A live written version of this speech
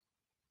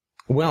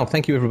Well,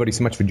 thank you everybody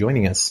so much for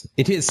joining us.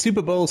 It is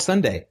Super Bowl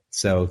Sunday,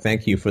 so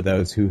thank you for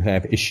those who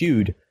have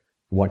eschewed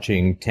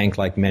watching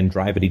tank-like men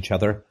drive at each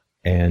other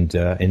and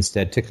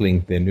instead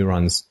tickling their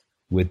neurons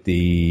with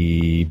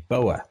the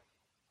boa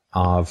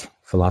of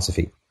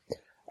philosophy.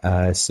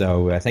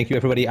 So thank you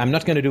everybody. I'm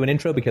not going to do an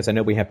intro because I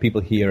know we have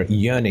people here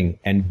yearning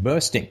and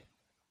bursting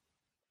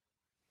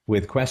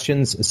with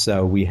questions.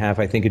 So we have,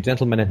 I think, a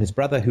gentleman and his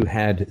brother who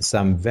had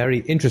some very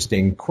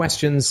interesting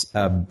questions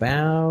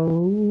about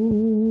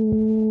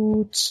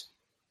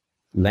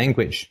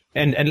language.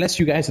 And unless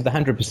you guys are the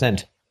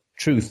 100%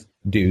 truth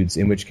dudes,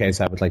 in which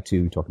case I would like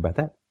to talk about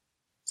that.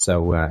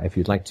 So if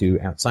you'd like to,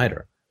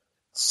 outsider,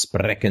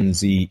 sprechen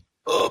Sie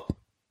up.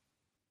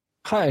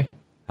 Hi.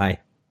 Hi.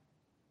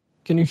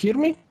 Can you hear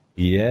me?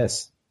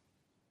 Yes.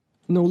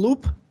 No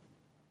loop?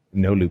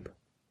 No loop.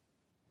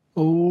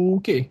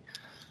 Okay.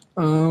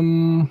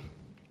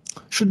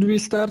 Should we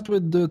start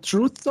with the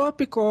truth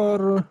topic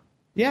or?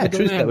 Yeah,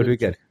 truth, that would be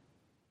good.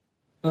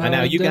 And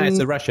now you guys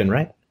are Russian,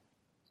 right?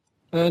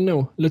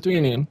 No,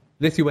 Lithuanian.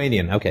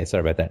 Lithuanian. Okay,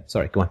 sorry about that.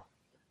 Sorry, go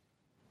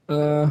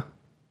on.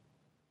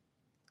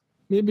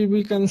 Maybe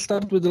we can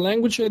start with the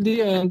language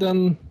idea and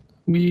then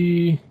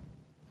we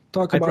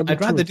talk about the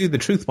I'd rather do the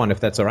truth one if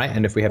that's all right,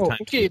 and if we have time.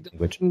 Okay,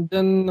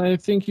 then I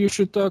think you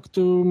should talk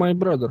to my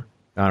brother.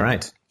 All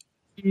right.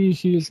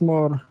 He is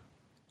more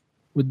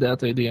with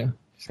that idea.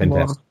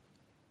 Fantastic.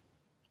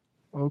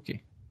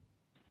 Okay.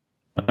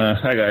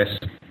 Hi, guys.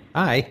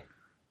 Hi.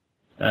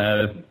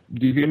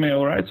 Do you hear me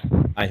all right?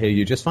 I hear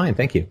you just fine,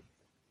 thank you.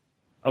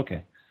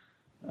 Okay.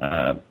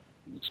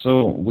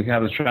 So we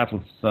had a chat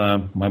with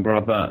my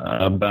brother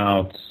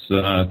about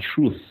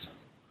truth.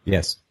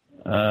 Yes.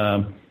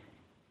 And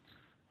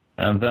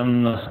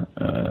then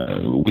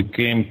we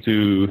came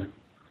to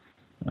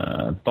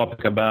a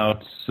topic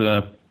about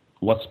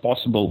what's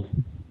possible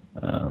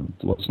and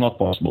what's not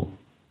possible.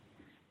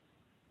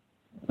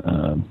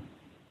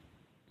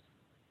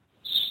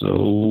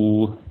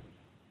 So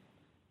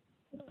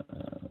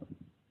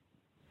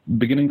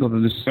beginning of the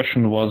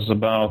discussion was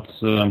about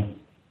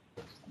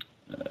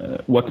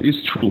what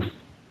is truth.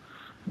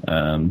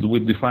 And we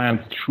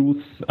defined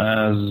truth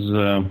as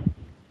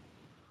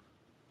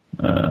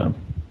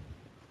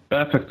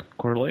perfect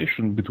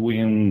correlation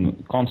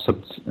between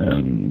concepts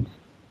in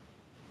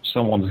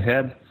someone's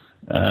head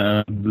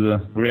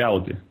and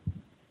reality,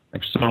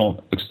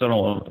 external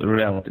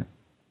reality.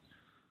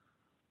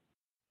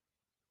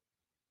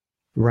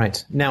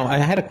 Right. Now, I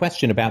had a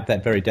question about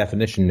that very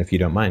definition, if you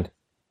don't mind.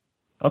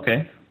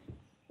 Okay.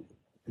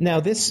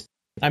 Now, this,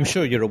 I'm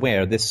sure you're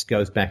aware, this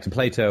goes back to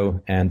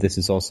Plato, and this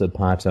is also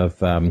part of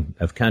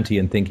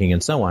Kantian thinking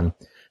and so on,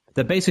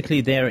 that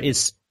basically there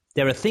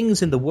are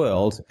things in the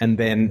world, and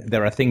then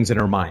there are things in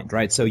our mind,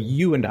 right? So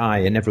you and I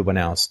and everyone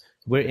else,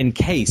 we're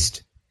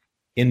encased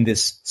in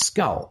this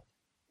skull,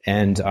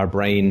 and our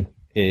brain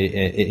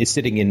is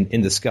sitting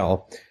in the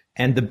skull,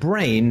 and the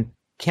brain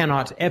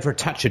cannot ever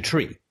touch a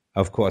tree.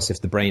 Of course, if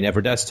the brain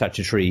ever does touch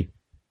a tree,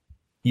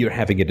 you're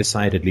having a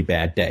decidedly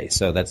bad day,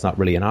 so that's not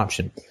really an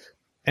option.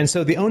 And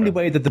so the only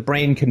way that the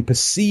brain can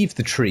perceive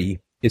the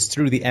tree is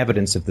through the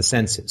evidence of the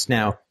senses.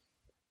 Now,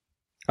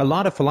 a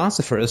lot of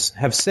philosophers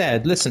have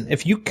said, listen,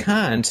 if you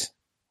can't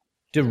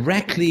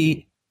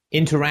directly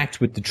interact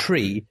with the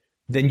tree,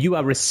 then you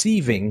are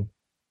receiving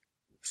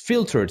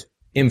filtered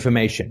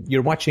information.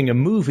 You're watching a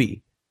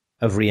movie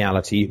of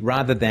reality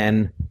rather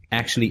than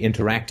actually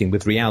interacting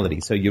with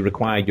reality. So you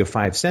require your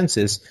five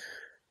senses,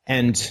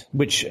 and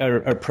which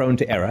are prone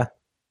to error.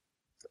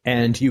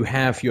 And you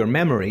have your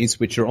memories,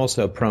 which are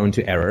also prone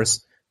to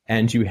errors.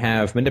 And you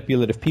have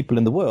manipulative people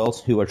in the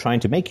world who are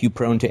trying to make you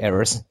prone to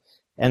errors.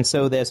 And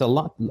so there's a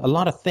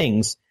lot of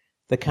things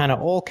that kind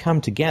of all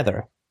come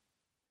together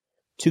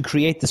to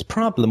create this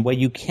problem where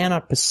you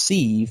cannot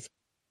perceive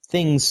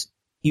things,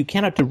 you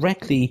cannot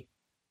directly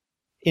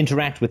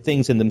interact with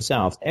things in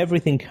themselves.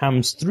 Everything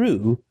comes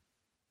through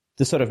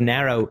the sort of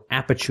narrow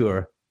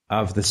aperture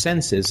of the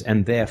senses,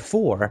 and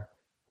therefore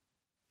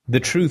the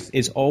truth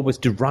is always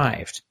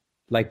derived.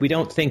 Like, we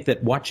don't think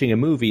that watching a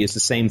movie is the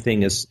same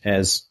thing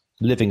as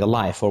living a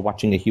life or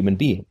watching a human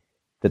being,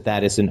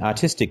 that is an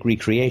artistic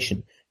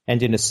recreation.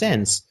 And in a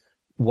sense,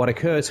 what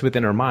occurs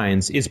within our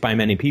minds is by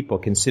many people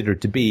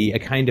considered to be a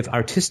kind of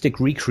artistic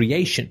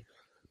recreation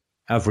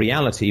of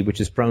reality,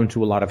 which is prone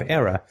to a lot of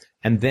error.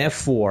 And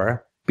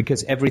therefore,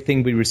 because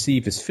everything we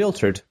receive is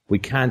filtered, we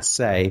can't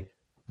say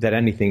that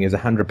anything is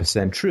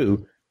 100%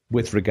 true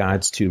with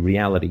regards to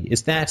reality.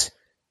 Is that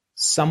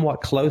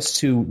somewhat close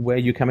to where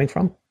you're coming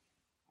from?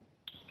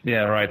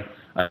 Yeah, right.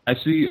 I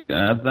see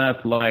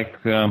that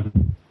like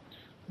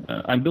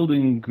I'm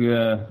building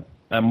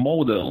a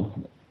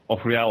model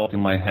of reality in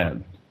my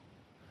head.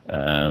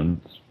 And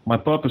my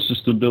purpose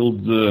is to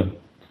build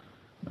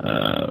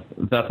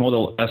that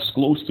model as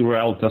close to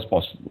reality as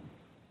possible.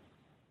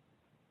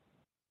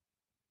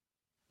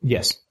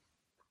 Yes.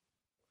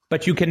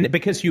 But you can,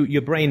 because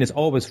your brain is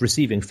always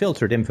receiving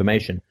filtered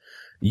information,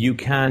 you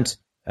can't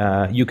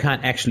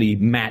actually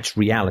match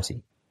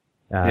reality.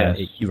 Yes.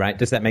 Right?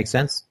 Does that make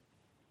sense?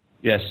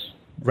 Yes.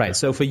 Right.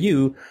 So for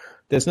you,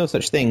 There's no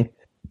such thing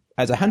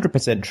as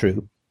 100%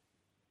 true.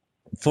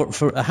 For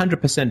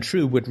 100%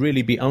 true would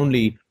really be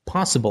only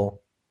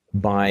possible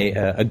by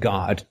a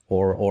god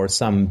or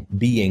some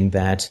being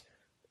that,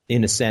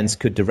 in a sense,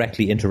 could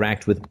directly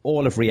interact with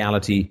all of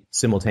reality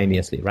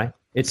simultaneously, right?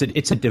 It's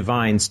a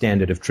divine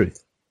standard of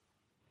truth.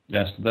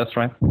 Yes, that's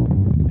right.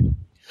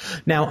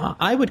 Now,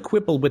 I would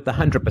quibble with the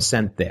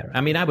 100% there.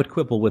 I mean, I would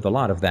quibble with a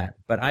lot of that,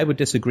 but I would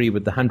disagree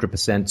with the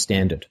 100%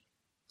 standard.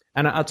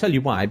 And I'll tell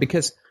you why.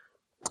 Because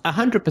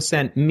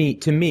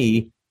 100% to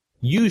me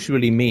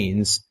usually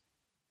means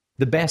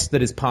the best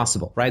that is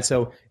possible, right?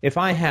 So if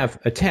I have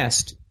a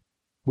test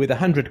with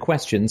 100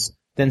 questions,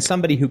 then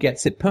somebody who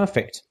gets it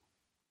perfect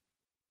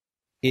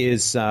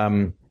gets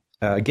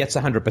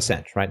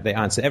 100%, right? They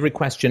answer every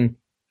question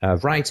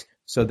right,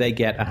 so they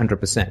get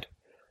 100%.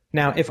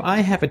 Now, if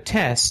I have a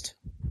test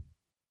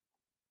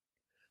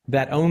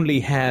that only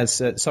has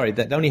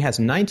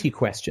 90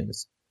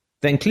 questions,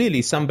 then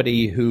clearly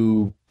somebody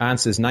who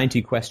answers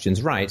 90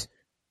 questions right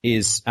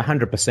is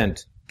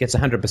 100%, gets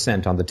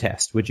 100% on the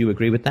test. Would you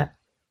agree with that?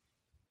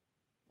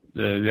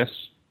 Yes.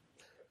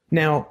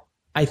 Now,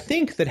 I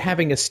think that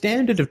having a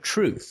standard of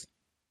truth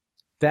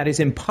that is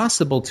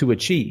impossible to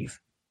achieve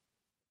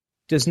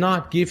does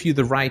not give you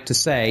the right to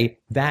say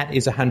that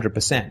is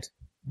 100%,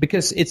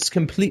 because it's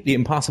completely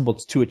impossible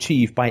to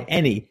achieve by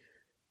any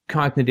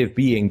cognitive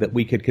being that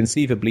we could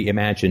conceivably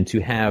imagine to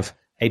have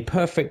a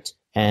perfect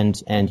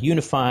and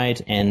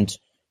unified and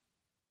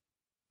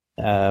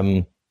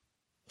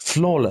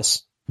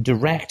flawless,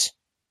 direct,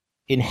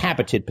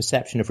 inhabited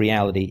perception of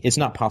reality is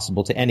not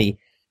possible to any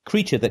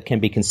creature that can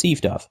be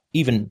conceived of.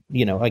 Even,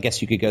 I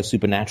guess you could go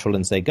supernatural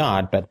and say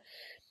God, but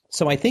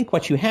so I think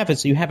what you have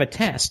is you have a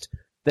test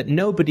that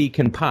nobody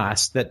can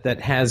pass,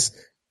 that has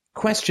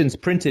questions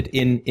printed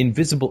in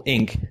invisible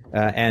ink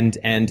and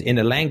in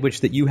a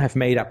language that you have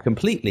made up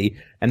completely,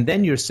 and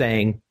then you're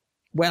saying,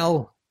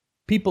 well,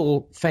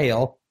 people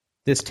fail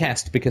this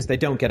test because they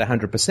don't get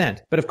 100%.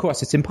 But of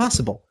course, it's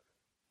impossible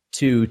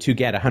to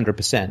get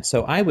 100%.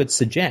 So I would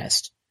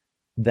suggest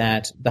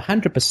that the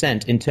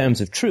 100% in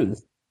terms of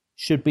truth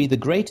should be the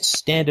greatest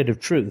standard of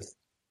truth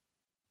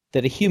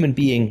that a human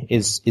being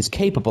is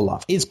capable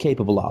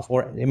of.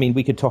 Or, I mean,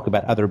 we could talk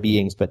about other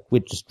beings, but we're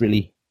just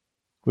really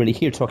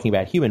here talking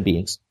about human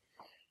beings.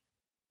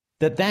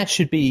 That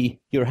should be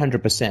your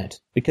 100%.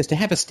 Because to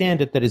have a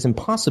standard that is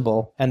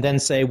impossible and then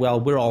say, well,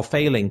 we're all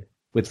failing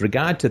with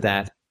regard to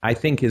that, I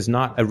think is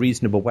not a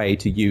reasonable way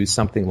to use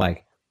something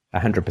like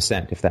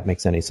 100%, if that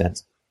makes any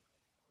sense.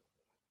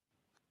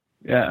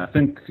 Yeah, I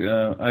think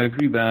I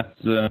agree that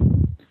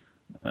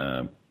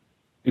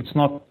it's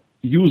not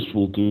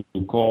useful to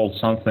call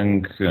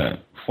something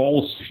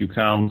false if you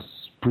can't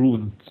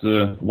prove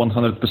it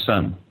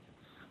 100%.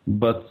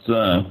 But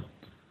the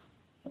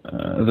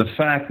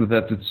fact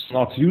that it's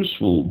not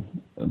useful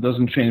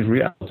doesn't change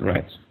reality,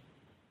 right?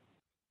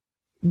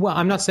 Well,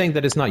 I'm not saying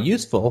that it's not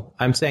useful.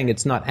 I'm saying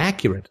it's not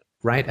accurate,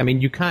 right? I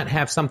mean, you can't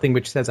have something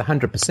which says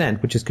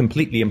 100%, which is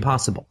completely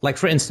impossible. Like,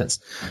 for instance,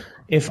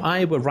 if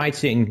I were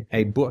writing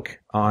a book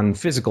on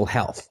physical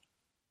health,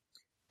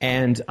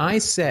 and I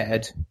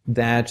said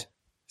that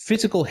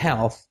physical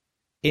health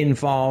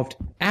involved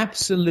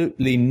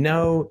absolutely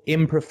no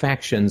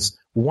imperfections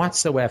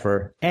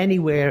whatsoever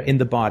anywhere in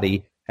the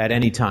body at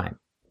any time,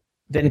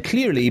 then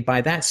clearly by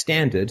that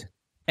standard,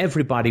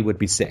 everybody would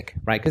be sick,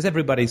 right? Because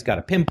everybody's got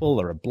a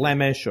pimple or a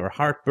blemish or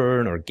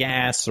heartburn or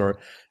gas or,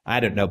 I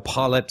don't know,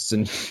 polyps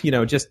and,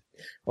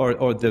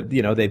 or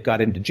they've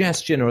got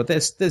indigestion or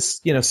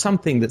this,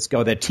 something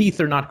their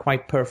teeth are not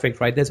quite perfect,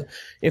 right?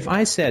 If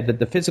I said that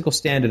the physical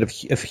standard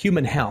of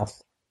human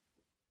health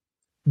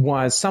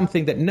was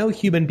something that no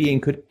human being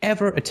could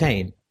ever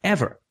attain,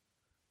 ever,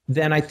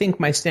 then I think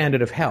my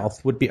standard of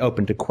health would be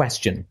open to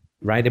question,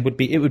 right? It would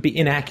be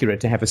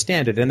inaccurate to have a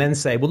standard and then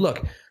say, well,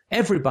 look,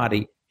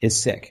 everybody is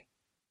sick.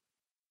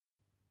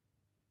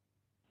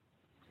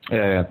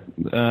 Yeah.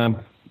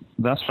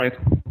 That's right.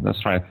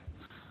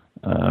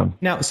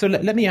 Now, so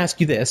let me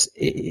ask you this.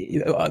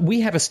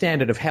 We have a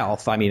standard of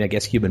health. I mean, I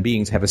guess human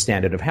beings have a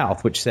standard of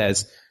health, which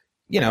says,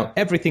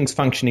 everything's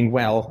functioning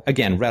well,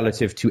 again,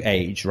 relative to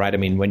age, right? I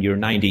mean, when you're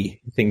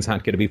 90, things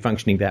aren't going to be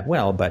functioning that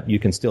well, but you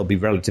can still be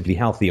relatively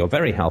healthy or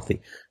very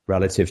healthy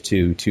relative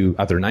to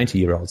other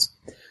 90-year-olds.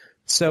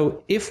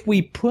 So if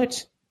we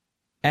put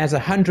as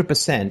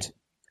 100%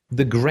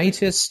 the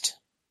greatest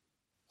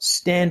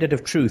standard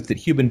of truth that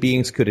human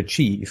beings could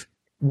achieve,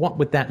 what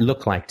would that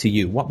look like to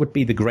you? What would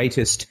be the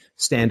greatest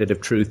standard of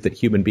truth that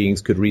human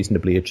beings could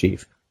reasonably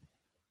achieve?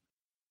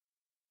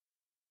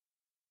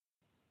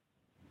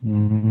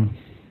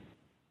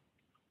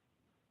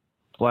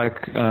 I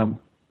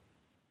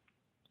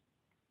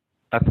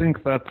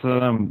think that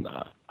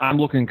I'm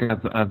looking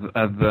at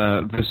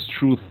this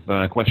truth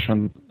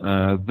question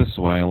this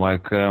way,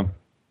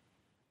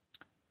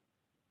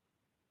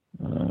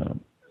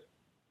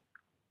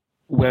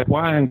 we're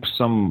acquiring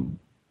some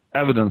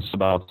evidence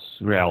about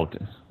reality,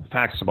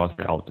 facts about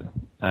reality,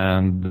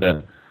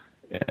 and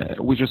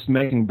we're just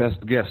making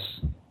best guess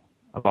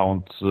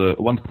about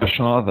one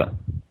question or other.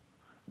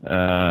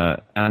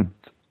 And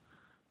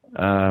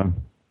that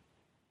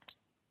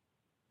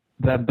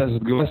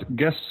best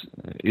guess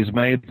is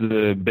made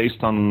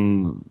based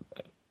on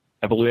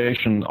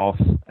evaluation of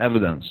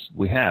evidence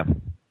we have.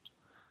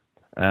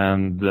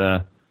 And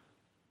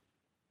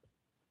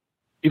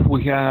if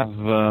we have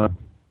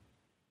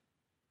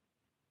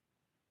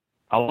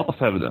a lot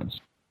of evidence,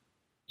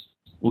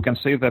 we can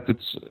say that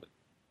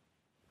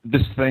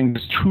this thing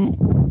is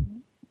true,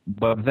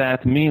 but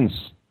that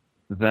means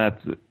that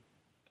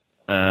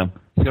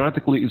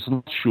theoretically it's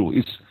not true.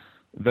 It's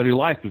very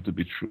likely to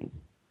be true,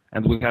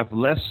 and we have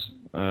less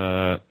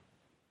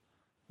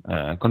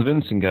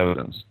convincing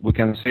evidence. We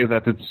can say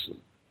that it's a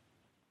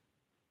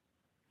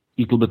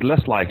little bit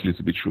less likely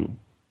to be true,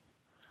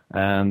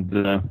 and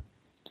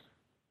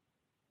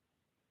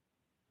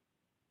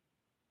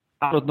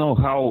I don't know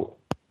how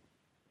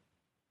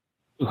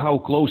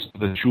close to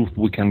the truth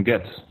we can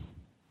get.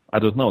 I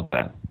don't know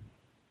that.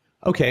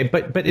 Okay,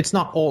 but it's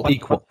not all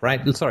equal,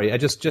 right? Sorry,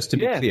 just to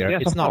be clear,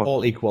 it's not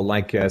all equal.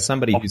 Like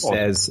somebody who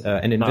says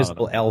an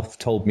invisible elf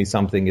told me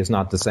something is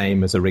not the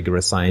same as a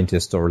rigorous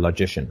scientist or a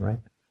logician, right?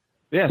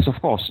 Yes,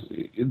 of course.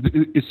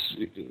 It's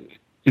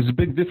a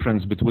big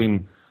difference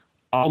between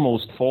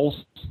almost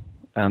false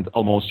and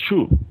almost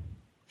true.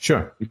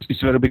 Sure.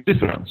 It's a very big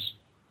difference.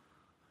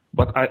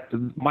 But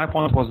my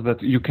point was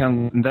that you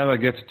can never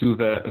get to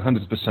the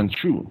 100%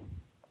 truth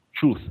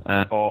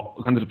or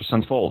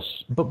 100%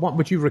 false. But what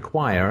would you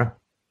require?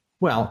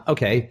 Well,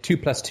 okay, 2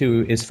 +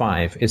 2 is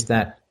 5. Is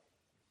that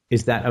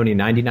only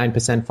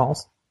 99%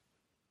 false?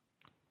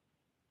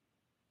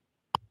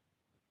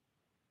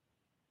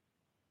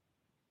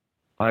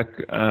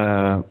 Like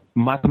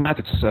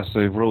mathematics, as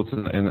I wrote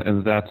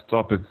in that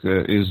topic,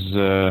 is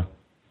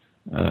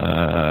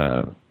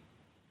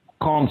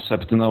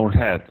concept in our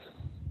head.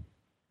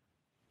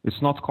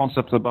 It's not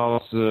concept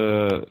about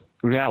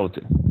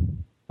reality.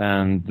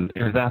 And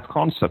in that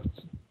concept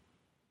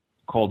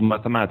called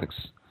mathematics,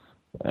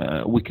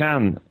 we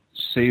can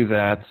say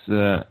that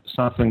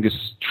something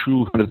is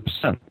true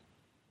 100%.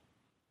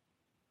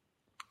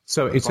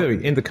 So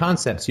in the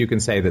concepts, you can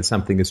say that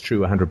something is true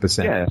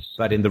 100%. Yes.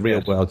 But in the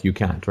real world, you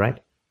can't, right?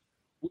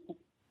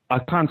 I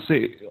can't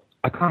say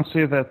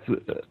that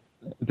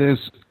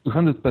there's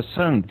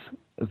 100%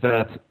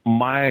 that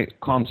my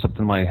concept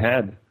in my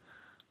head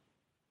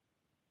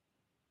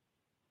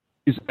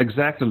is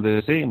exactly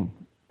the same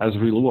as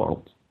real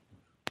world.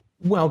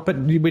 Well, but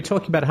we're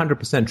talking about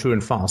 100% true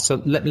and false.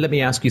 So let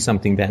me ask you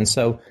something then.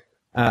 So,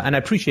 and I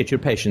appreciate your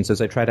patience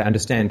as I try to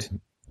understand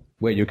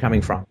where you're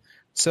coming from.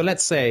 So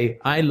let's say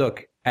I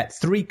look at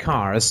 3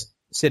 cars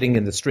sitting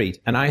in the street,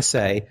 and I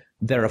say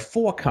there are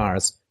 4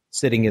 cars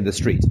sitting in the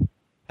street.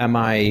 Am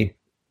I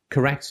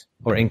correct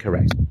or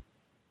incorrect?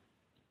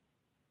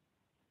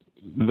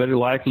 Very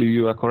likely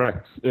you are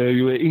correct.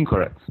 You are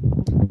incorrect.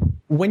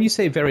 When you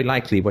say very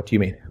likely, what do you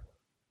mean?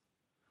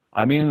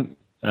 I mean,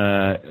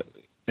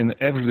 in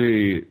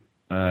every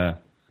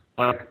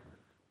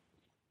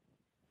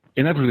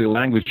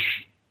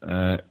language,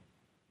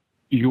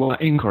 you are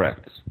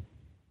incorrect.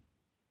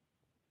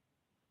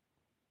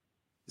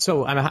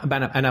 So, am I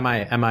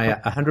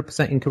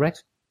 100%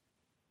 incorrect?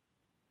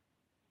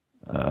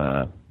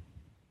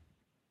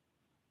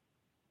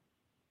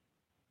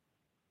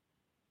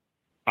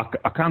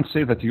 I can't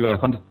say that you are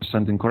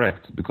 100%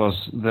 incorrect,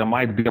 because there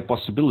might be a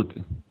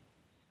possibility,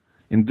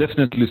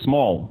 indefinitely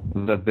small,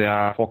 that there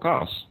are 4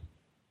 cars.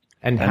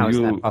 And how is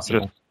that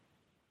possible?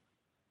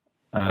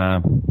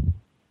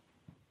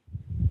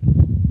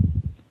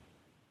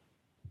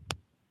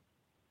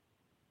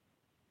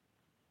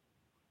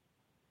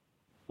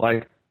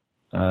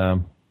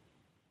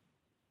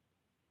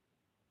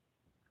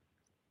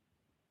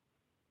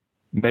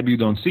 Maybe you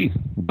don't see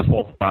the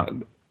 4th.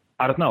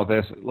 I don't know.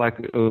 There's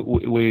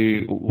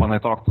when I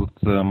talked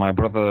with my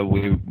brother,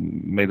 we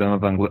made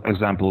another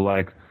example.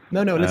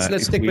 No.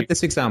 Let's stick with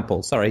this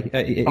example. Sorry,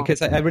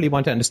 because I really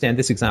want to understand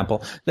this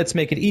example. Let's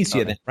make it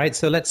easier then, right?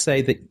 So let's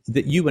say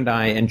that you and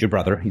I and your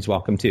brother, he's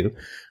welcome too,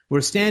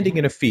 we're standing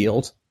in a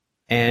field,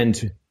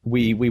 and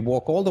we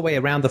walk all the way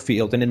around the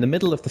field, and in the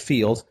middle of the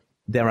field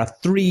there are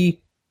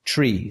 3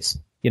 trees,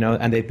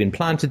 and they've been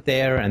planted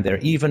there, and they're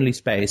evenly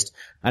spaced.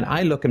 And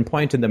I look and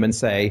point to them and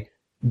say,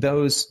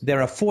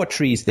 there are 4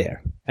 trees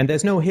there, and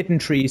there's no hidden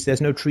trees.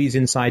 There's no trees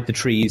inside the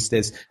trees.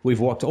 We've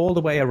walked all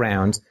the way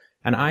around,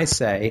 and I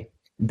say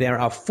there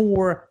are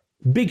 4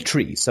 big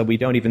trees. So we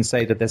don't even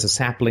say that there's a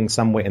sapling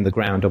somewhere in the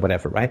ground or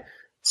whatever, right?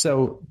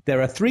 So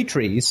there are 3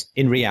 trees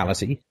in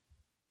reality,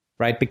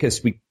 right? Because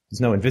there's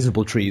no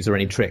invisible trees or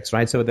any tricks,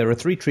 right? So there are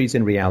 3 trees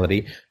in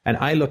reality, and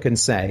I look and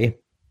say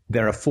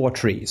there are 4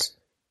 trees.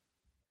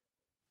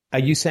 Are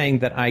you saying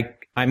that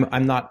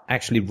I'm not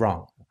actually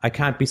wrong? I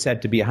can't be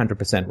said to be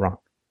 100% wrong.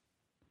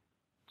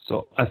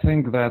 So I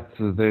think that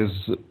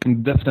there's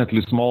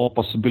definitely small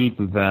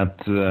possibility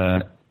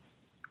that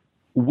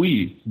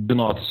we do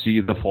not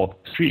see the 4th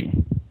tree.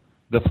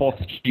 The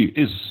 4th tree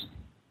is,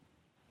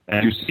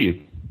 and you see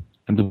it,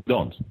 and we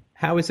don't.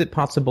 How is it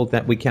possible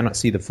that we cannot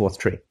see the 4th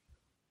tree?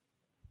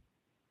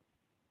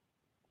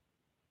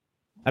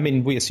 I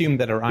mean, we assume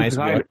that our eyes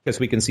work because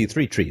we can see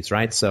 3 trees,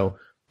 right? So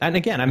And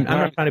again, I'm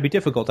not trying to be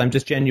difficult. I'm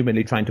just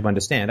genuinely trying to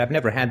understand. I've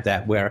never had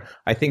that where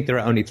I think there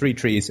are only 3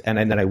 trees and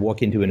then I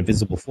walk into an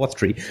invisible 4th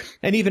tree.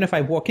 And even if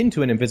I walk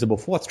into an invisible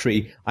 4th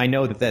tree, I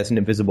know that there's an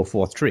invisible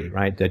 4th tree,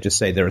 right? They just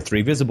say there are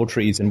 3 visible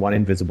trees and 1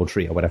 invisible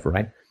tree or whatever,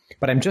 right?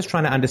 But I'm just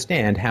trying to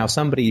understand how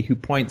somebody who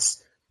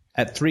points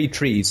at 3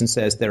 trees and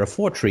says there are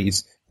 4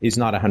 trees is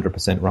not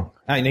 100% wrong.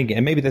 And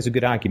again, maybe there's a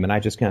good argument. I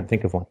just can't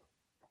think of one.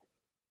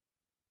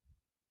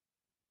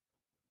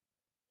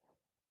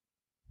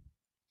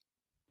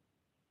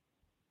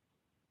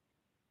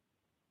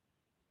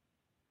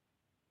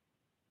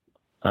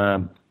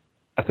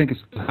 I think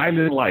it's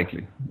highly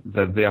unlikely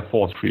that there are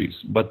 4 trees,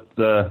 but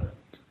no,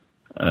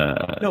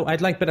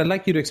 I'd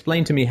like you to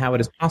explain to me how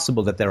it is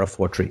possible that there are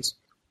 4 trees.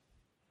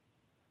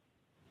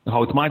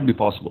 How it might be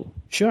possible.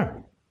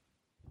 Sure.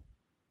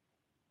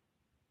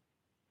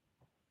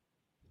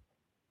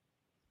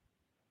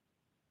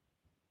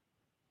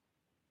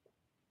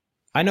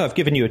 I know I've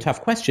given you a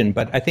tough question,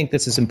 but I think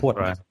this is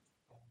important. Right.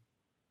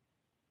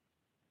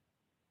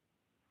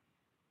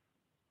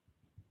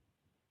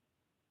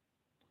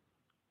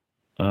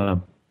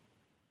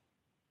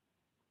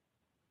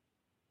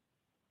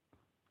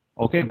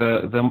 Okay,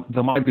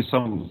 there might be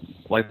some,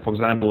 like, for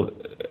example,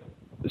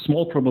 a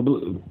small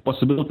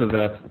possibility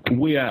that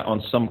we are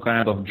on some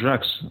kind of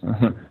drugs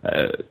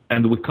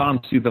and we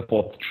can't see the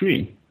 4th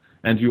tree,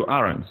 and you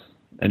aren't,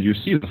 and you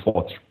see the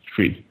 4th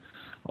tree.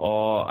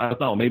 Or, I don't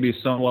know, maybe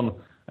someone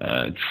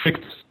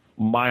tricked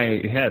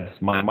my head,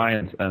 my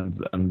mind,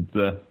 and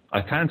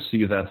I can't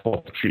see that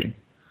 4th tree.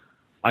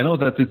 I know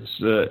that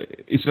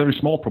it's very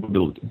small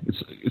probability.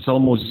 It's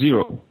almost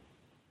 0,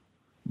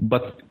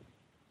 but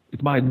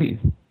it might be.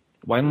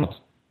 Why not?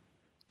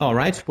 All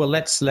right. Well,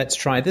 let's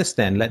try this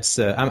then.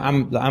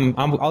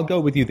 I'll go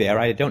with you there.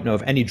 I don't know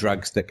of any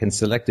drugs that can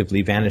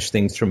selectively vanish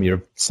things from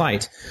your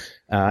sight.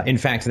 In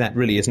fact, that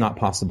really is not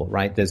possible,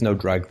 right? There's no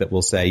drug that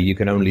will say you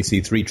can only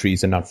see 3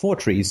 trees and not 4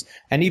 trees.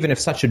 And even if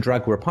such a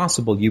drug were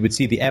possible, you would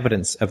see the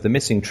evidence of the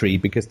missing tree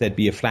because there'd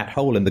be a flat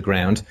hole in the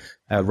ground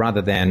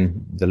rather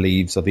than the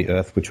leaves or the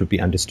earth, which would be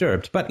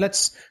undisturbed. But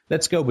let's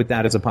go with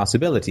that as a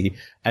possibility.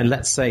 And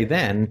let's say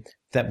then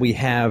that we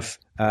have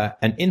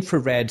an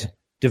infrared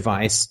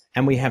device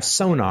and we have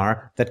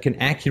sonar that can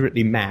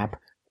accurately map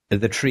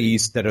the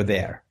trees that are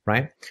there,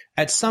 right?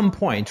 At some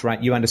point,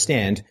 right, you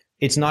understand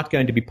it's not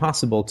going to be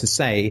possible to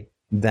say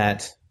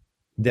that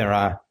there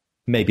are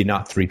maybe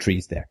not 3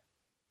 trees there,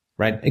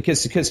 right?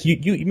 Because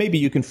you maybe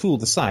you can fool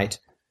the sight,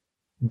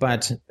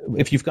 but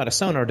if you've got a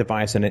sonar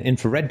device and an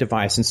infrared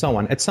device and so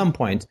on, at some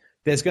point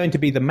there's going to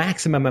be the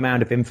maximum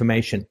amount of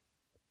information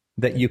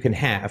that you can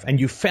have, and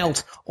you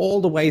felt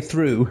all the way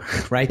through,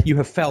 right? You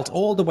have felt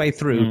all the way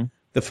through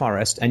the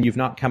forest, and you've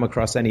not come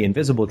across any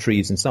invisible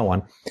trees and so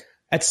on.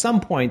 At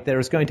some point, there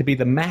is going to be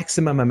the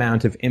maximum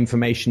amount of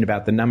information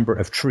about the number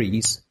of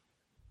trees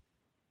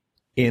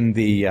in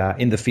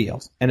the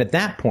field. And at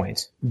that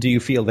point, do you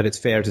feel that it's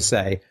fair to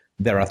say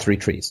there are 3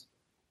 trees?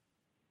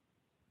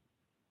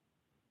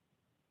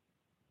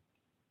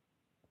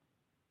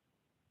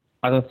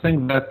 I don't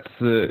think that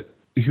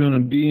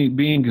human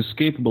being is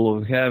capable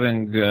of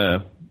having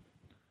a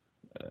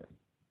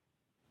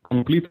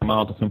complete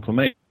amount of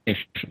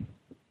information.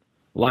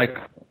 Like,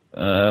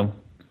 there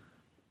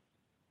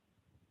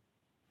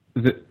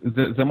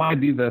might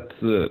be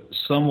that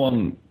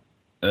someone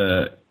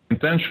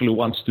intentionally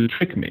wants to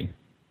trick me,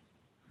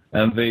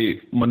 and they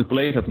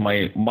manipulated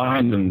my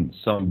mind in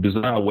some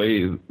bizarre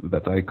way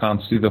that I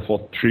can't see the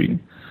 4th tree.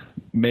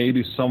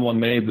 Maybe someone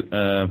made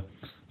a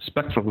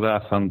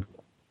spectrograph and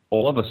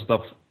all other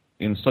stuff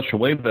in such a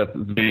way that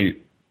they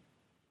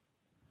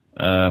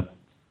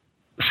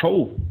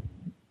show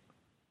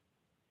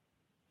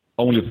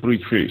only 3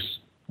 trees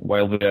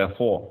while there are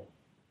 4.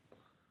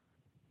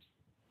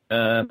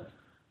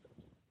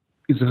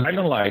 It's highly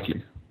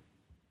unlikely.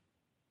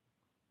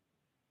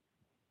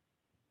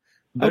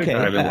 Okay,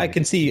 I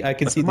can see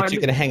that you're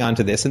going to hang on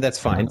to this, and that's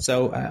fine.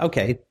 So,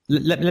 okay,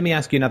 let me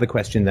ask you another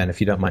question then,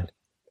 if you don't mind.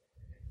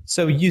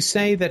 So you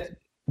say that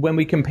when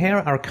we compare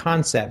our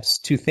concepts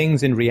to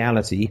things in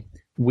reality,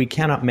 we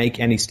cannot make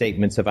any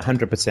statements of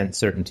 100%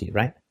 certainty,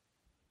 right?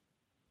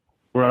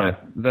 Right.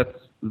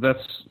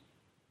 That's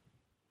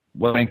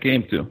what I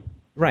came to.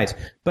 Right.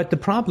 But the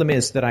problem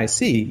is that I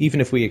see,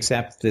 even if we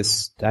accept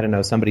this, I don't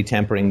know, somebody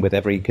tampering with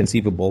every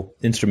conceivable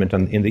instrument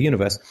in the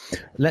universe,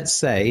 let's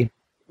say,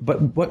 but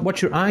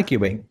what you're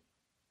arguing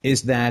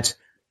is that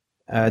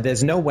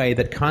there's no way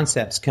that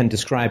concepts can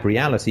describe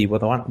reality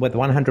with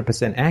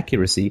 100%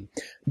 accuracy,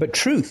 but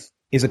truth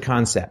is a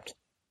concept,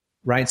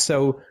 right?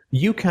 So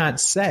you can't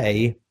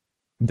say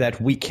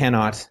that we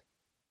cannot,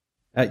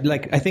 I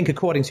think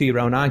according to your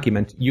own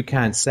argument, you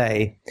can't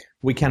say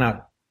we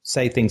cannot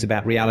say things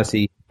about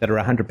reality that are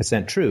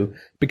 100% true,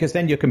 because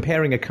then you're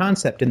comparing a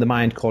concept in the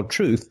mind called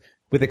truth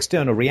with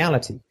external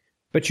reality.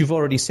 But you've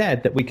already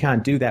said that we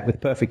can't do that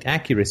with perfect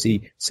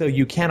accuracy, so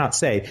you cannot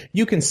say.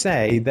 You can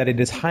say that it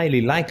is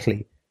highly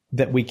likely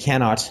that we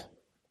cannot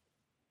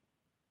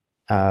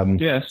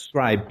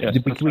describe. Yes,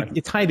 that's right.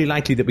 It's highly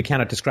likely that we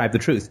cannot describe the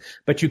truth,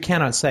 but you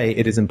cannot say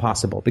it is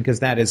impossible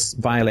because that is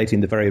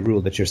violating the very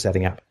rule that you're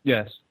setting up.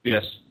 Yes,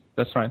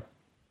 that's right.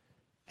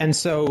 And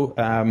so,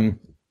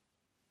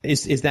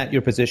 is that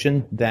your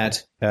position,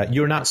 that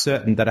you're not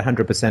certain that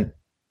 100%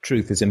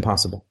 truth is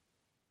impossible?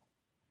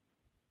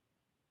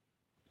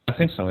 I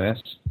think so,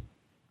 yes.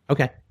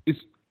 Okay.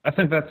 I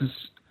think that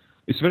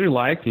it's very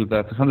likely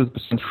that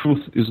 100%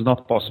 truth is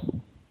not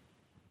possible.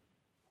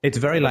 It's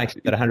very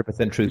likely that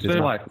 100% truth is very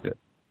not. likely.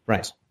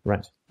 Right.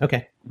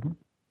 Okay. Mm-hmm.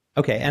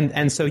 Okay,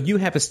 and so you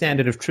have a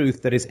standard of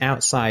truth that is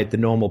outside the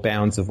normal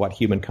bounds of what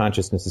human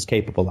consciousness is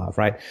capable of,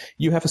 right?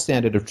 You have a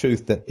standard of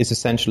truth that is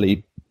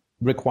essentially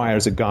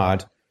requires a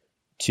God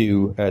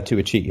to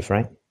achieve,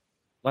 right?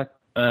 Like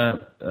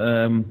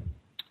I'm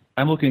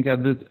looking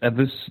at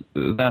this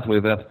that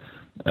way, that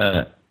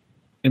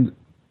in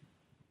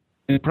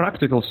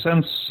practical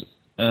sense,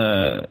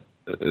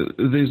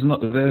 there's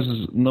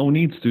no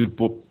need to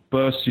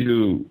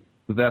pursue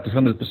that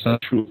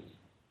 100% truth.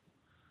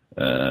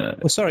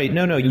 Well, sorry,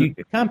 no, you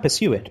can't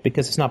pursue it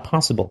because it's not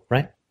possible,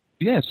 right?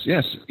 Yes.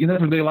 In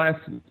everyday life,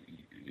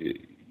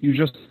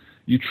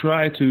 you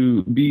try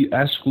to be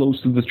as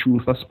close to the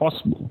truth as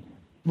possible.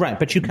 Right,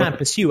 but you can't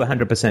pursue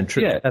 100%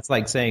 truth. Yeah. That's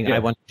like saying, Yes. I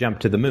want to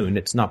jump to the moon.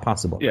 It's not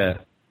possible. Yeah.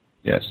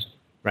 Yes.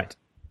 Right.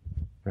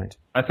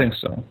 I think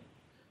so.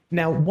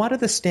 Now, what are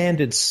the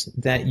standards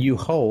that you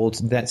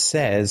hold that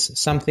says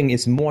something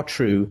is more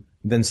true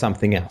than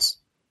something else?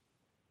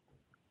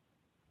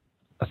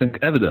 I think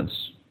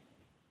evidence.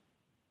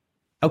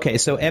 Okay,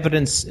 so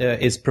evidence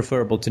is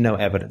preferable to no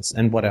evidence.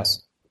 And what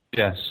else?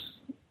 Yes.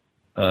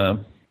 I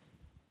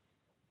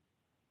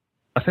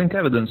think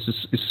evidence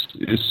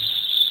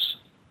is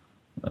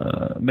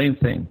main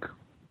thing.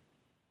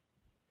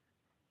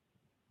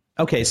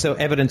 Okay, so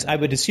evidence, I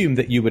would assume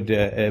that you would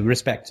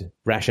respect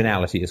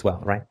rationality as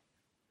well, right?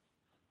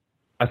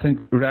 I think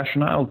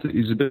rationality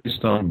is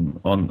based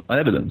on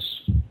evidence.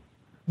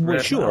 Well,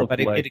 sure, but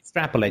it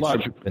extrapolates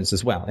from evidence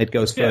as well. It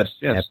goes further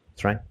than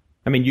evidence, right?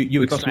 I mean,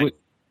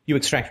 you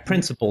extract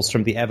principles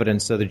from the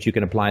evidence so that you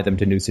can apply them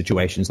to new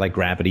situations like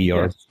gravity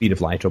or speed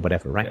of light or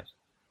whatever, right? Yes.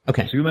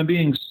 Okay. So human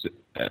beings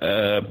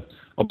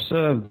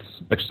observed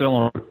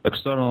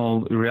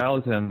external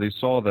reality, and they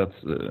saw that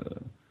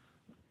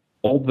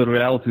all the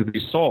reality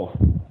they saw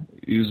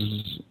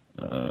is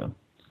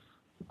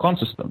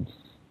consistent.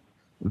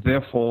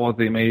 Therefore,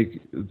 they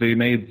made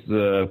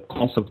the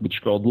concept which is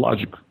called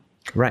logic.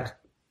 Right.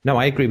 No,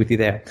 I agree with you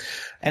there.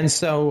 And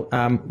so,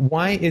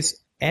 why is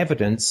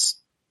evidence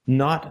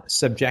not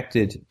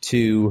subjected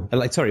to?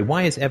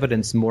 Why is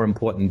evidence more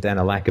important than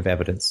a lack of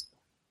evidence?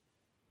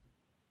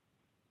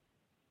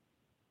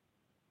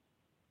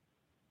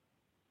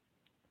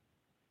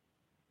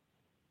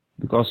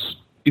 Because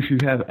if you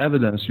have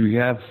evidence, you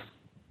have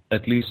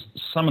at least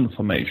some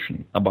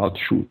information about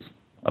truth,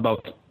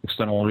 about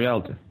external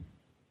reality.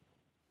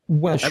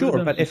 Well,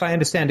 sure, but if I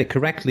understand it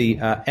correctly,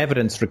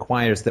 evidence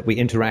requires that we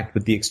interact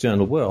with the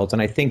external world,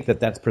 and I think that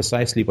that's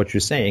precisely what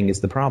you're saying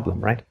is the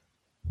problem, right?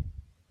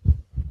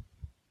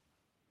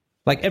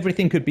 Like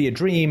everything could be a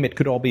dream, it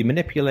could all be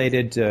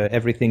manipulated,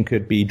 everything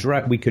could be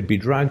we could be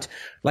drugged.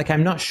 Like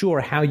I'm not sure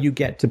how you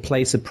get to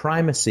place a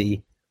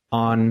primacy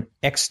on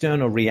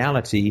external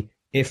reality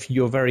if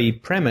your very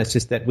premise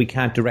is that we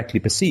can't directly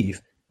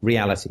perceive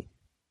reality.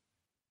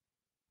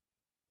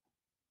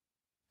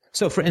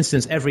 So, for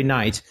instance, every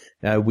night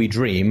we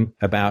dream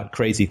about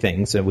crazy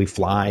things, and we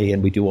fly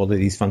and we do all of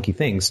these funky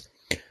things.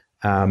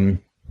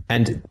 And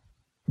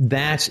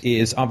that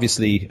is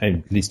obviously,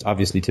 at least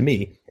obviously to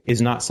me,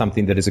 is not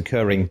something that is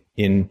occurring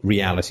in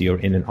reality or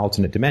in an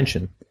alternate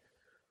dimension.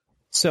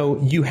 So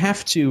you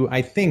have to,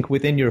 I think,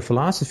 within your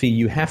philosophy,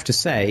 you have to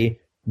say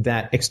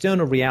that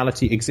external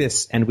reality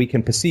exists and we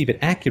can perceive it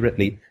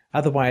accurately.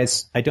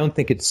 Otherwise, I don't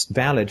think it's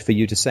valid for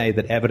you to say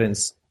that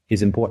evidence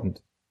is important.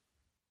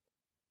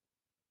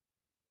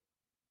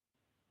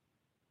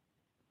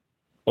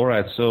 All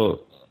right,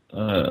 so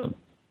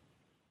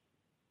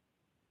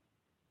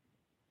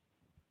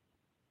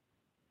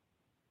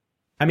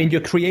I mean,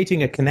 you're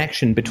creating a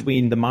connection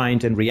between the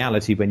mind and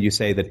reality when you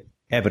say that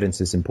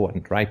evidence is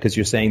important, right? Because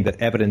you're saying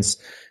that evidence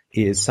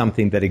is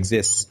something that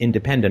exists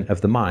independent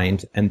of the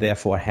mind and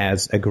therefore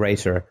has a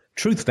greater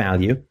truth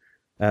value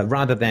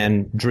rather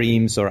than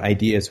dreams or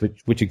ideas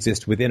which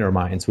exist within our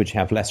minds, which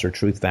have lesser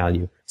truth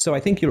value. So I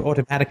think you're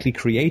automatically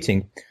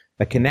creating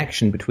a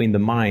connection between the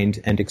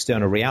mind and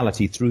external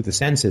reality through the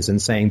senses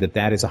and saying that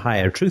that is a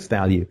higher truth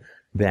value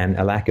than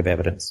a lack of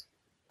evidence.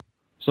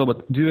 So,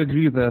 but do you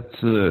agree that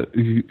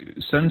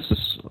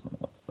senses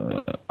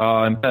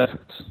are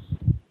imperfect?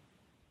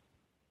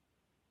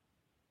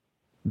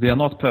 They are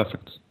not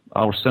perfect,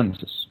 our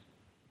senses.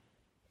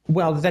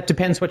 Well, that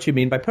depends what you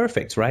mean by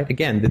perfect, right?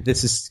 Again,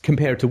 this is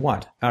compared to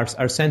what?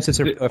 Our senses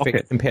are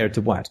perfect compared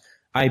to what?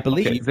 I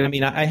believe,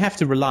 I have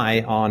to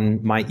rely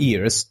on my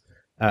ears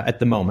at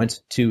the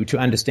moment to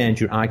understand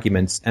your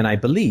arguments, and I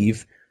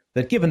believe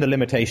that given the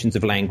limitations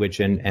of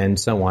language and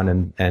so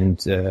on,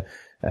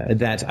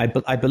 that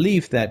I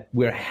believe that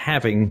we're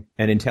having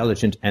an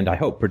intelligent and I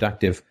hope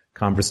productive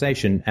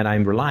conversation, and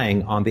I'm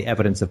relying on the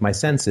evidence of my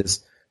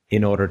senses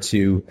in order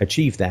to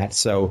achieve that.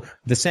 So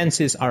the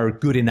senses are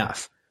good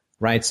enough,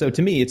 right? So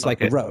to me, it's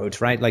like a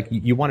road, right? Like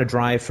you want to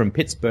drive from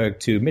Pittsburgh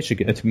to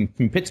Michigan,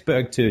 from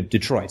Pittsburgh to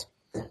Detroit.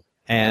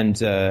 And,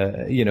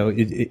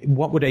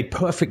 what would a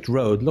perfect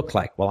road look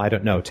like? Well, I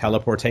don't know,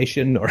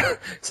 teleportation or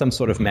some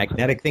sort of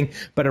magnetic thing.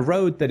 But a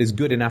road that is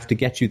good enough to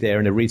get you there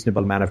in a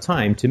reasonable amount of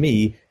time, to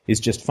me, is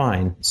just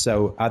fine.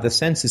 So are the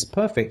senses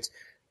perfect?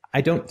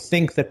 I don't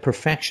think that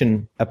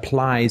perfection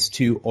applies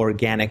to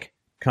organic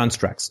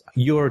constructs.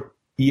 Your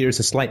ears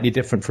are slightly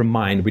different from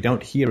mine. We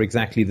don't hear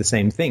exactly the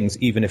same things,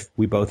 even if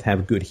we both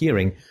have good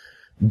hearing.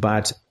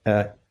 But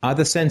are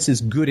the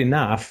senses good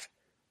enough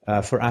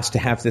for us to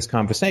have this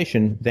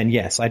conversation? Then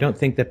yes. I don't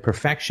think that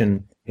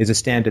perfection is a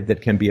standard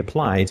that can be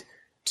applied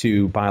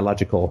to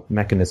biological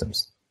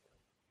mechanisms.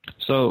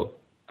 So,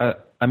 our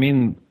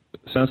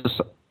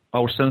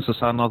senses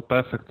are not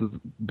perfect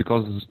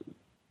because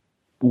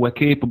we're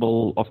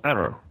capable of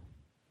error.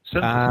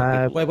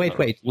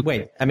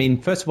 Wait. I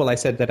mean, first of all, I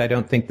said that I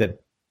don't think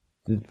that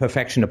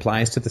perfection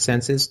applies to the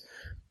senses.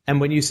 And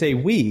when you say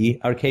we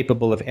are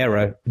capable of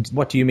error,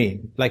 what do you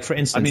mean? Like, for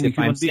instance, if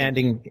I'm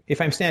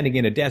standing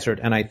in a desert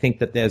and I think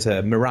that there's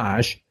a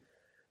mirage,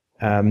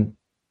 the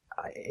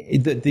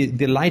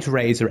light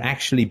rays are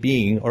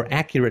actually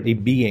accurately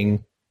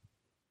being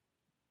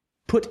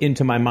put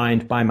into my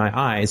mind by my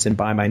eyes and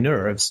by my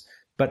nerves.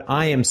 But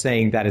I am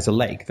saying that is a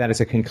lake. That is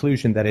a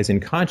conclusion that is in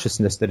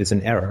consciousness that is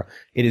an error.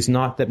 It is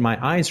not that my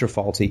eyes are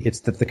faulty.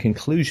 It's that the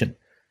conclusion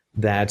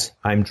that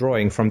I'm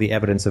drawing from the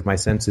evidence of my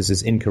senses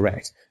is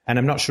incorrect. And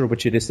I'm not sure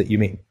which it is that you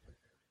mean.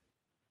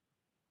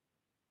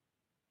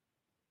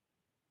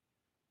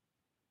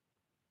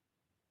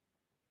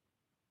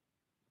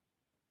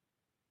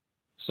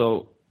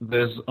 So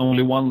there's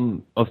only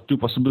one of two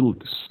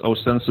possibilities. Our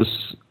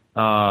senses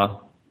are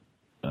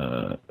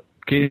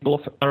capable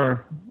of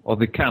error, or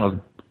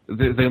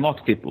they're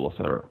not capable of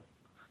error.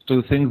 So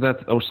you think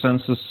that our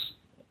senses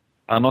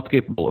are not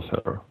capable of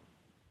error?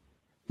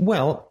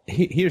 Well,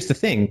 here's the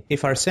thing.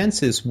 If our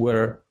senses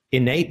were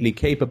innately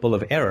capable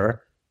of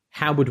error,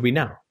 how would we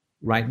know,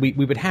 right? We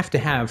would have to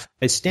have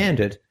a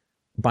standard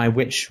by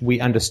which we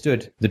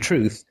understood the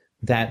truth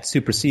that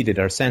superseded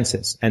our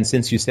senses. And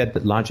since you said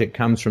that logic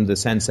comes from the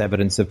sense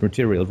evidence of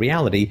material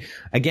reality,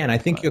 again, I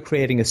think you're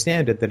creating a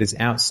standard that is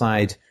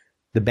outside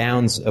the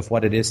bounds of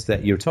what it is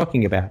that you're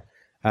talking about.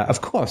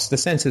 Of course, the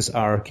senses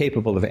are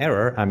capable of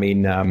error. I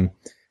mean,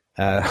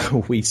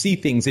 we see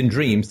things in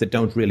dreams that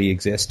don't really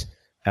exist.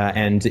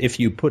 And if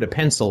you put a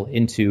pencil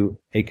into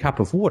a cup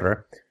of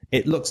water,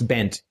 it looks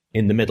bent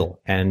in the middle.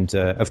 And,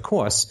 of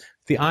course,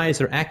 the eyes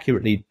are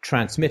accurately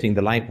transmitting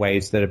the light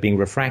waves that are being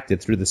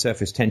refracted through the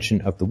surface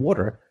tension of the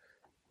water.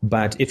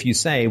 But if you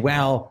say,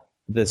 well,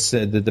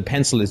 the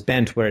pencil is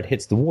bent where it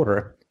hits the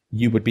water,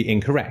 you would be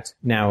incorrect.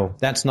 Now,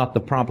 that's not the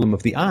problem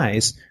of the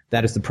eyes.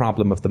 That is the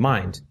problem of the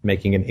mind,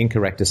 making an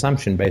incorrect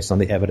assumption based on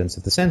the evidence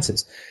of the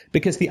senses.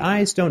 Because the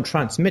eyes don't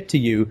transmit to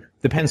you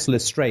the pencil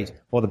is straight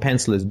or the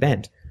pencil is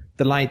bent.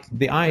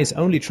 The eyes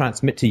only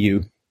transmit to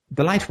you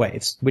the light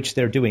waves, which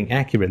they're doing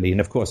accurately. And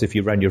of course, if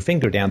you run your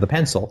finger down the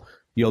pencil,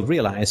 you'll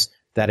realize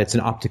that it's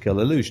an optical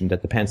illusion,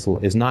 that the pencil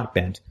is not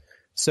bent.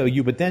 So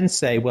you would then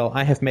say, well,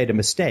 I have made a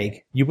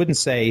mistake. You wouldn't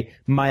say,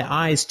 my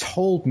eyes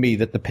told me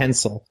that the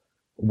pencil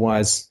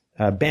was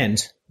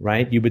bent,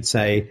 right? You would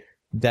say,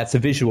 that's a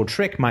visual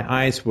trick. My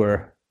eyes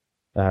were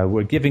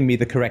giving me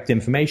the correct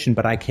information,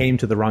 but I came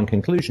to the wrong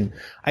conclusion.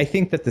 I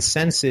think that the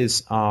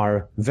senses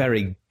are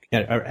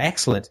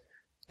excellent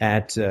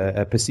at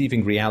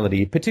perceiving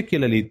reality,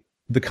 particularly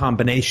the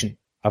combination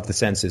of the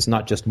senses,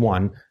 not just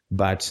one,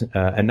 but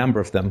a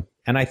number of them.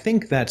 And I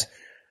think that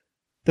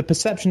the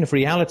perception of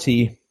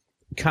reality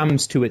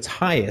comes to its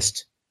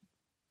highest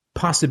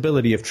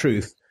possibility of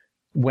truth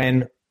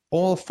when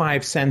all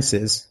five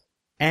senses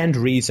and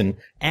reason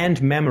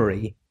and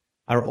memory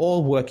are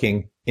all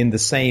working in the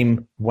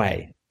same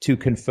way to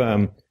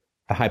confirm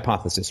a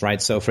hypothesis,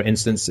 right? So, for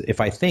instance, if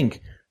I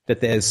think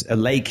that there's a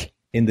lake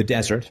in the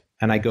desert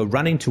and I go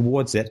running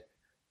towards it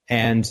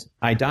and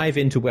I dive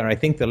into where I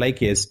think the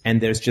lake is and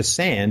there's just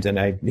sand and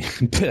I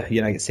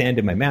get sand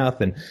in my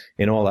mouth and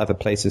in all other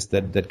places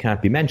that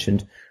can't be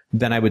mentioned,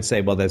 then I would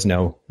say, well, there's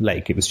no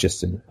lake. It was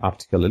just an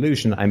optical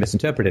illusion. I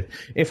misinterpreted.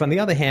 If, on the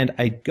other hand,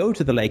 I go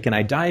to the lake and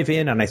I dive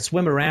in and I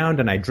swim around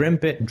and I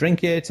drink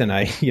it and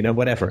I,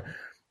 whatever,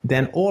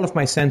 then all of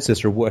my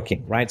senses are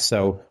working, right?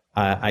 So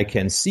I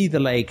can see the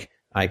lake,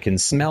 I can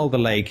smell the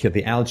lake,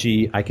 the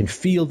algae, I can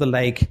feel the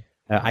lake,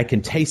 I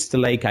can taste the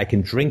lake, I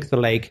can drink the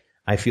lake,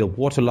 I feel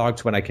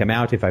waterlogged when I come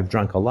out if I've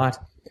drunk a lot.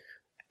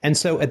 And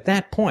so at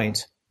that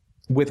point,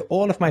 with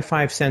all of my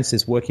five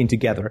senses working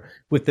together,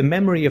 with the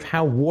memory of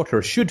how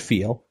water should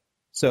feel,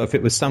 so if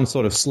it was some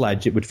sort of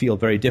sludge, it would feel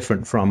very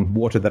different from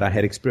water that I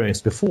had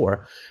experienced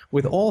before,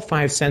 with all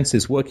five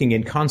senses working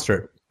in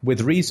concert,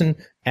 with reason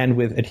and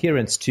with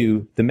adherence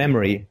to the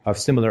memory of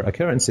similar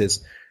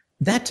occurrences,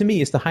 that to me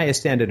is the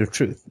highest standard of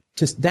truth.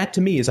 That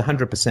to me is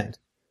 100%.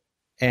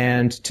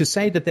 And to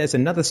say that there's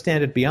another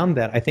standard beyond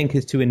that, I think,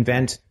 is to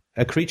invent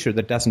a creature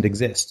that doesn't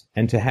exist,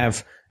 and to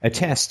have a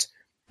test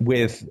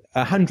with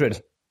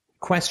 100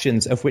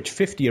 questions of which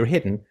 50 are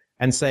hidden,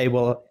 and say,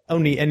 well,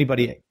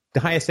 the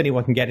highest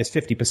anyone can get is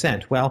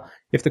 50%. Well,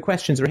 if the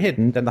questions are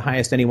hidden, then the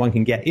highest anyone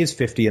can get is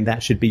 50, and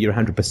that should be your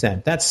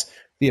 100%. That's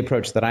the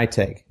approach that I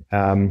take,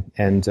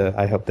 and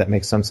I hope that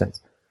makes some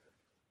sense.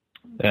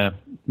 Yeah,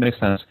 makes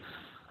sense.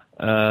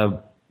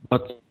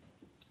 But,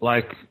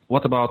 like,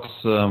 what about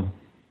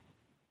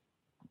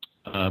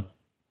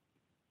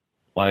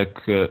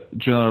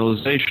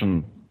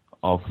generalization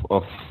of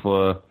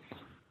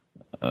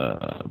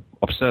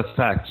set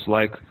facts?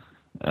 Like,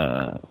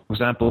 for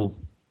example,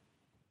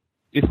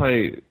 if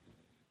I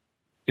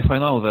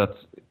know that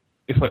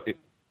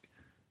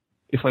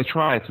if I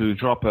try to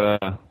drop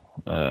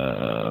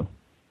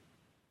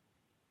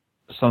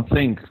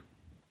something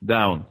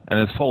down and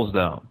it falls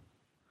down,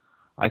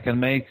 I can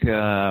make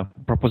a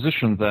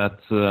proposition that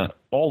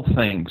all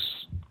things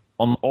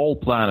on all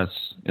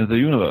planets in the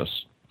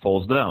universe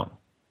falls down.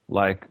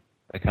 Like,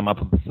 I come up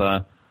with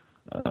a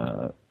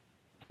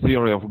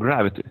theory of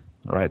gravity,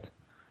 right?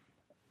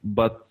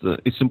 But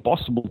it's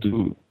impossible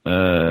to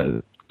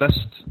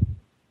test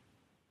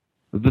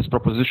this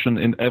proposition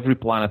in every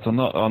planet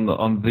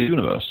on the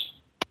universe.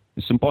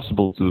 It's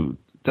impossible to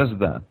test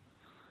that.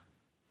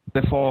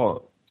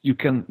 Therefore, you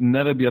can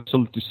never be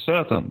absolutely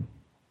certain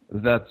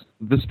that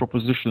this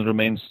proposition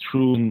remains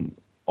true in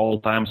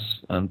all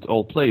times and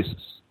all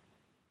places.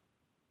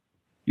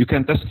 You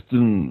can test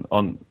it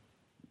on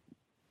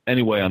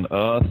anywhere on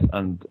Earth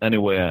and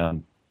anywhere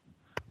on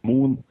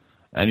Moon,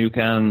 and you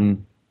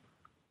can,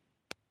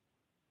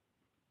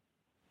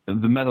 the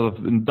method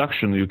of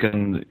induction, you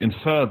can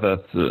infer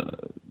that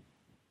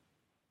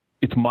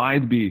it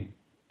might be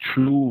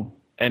true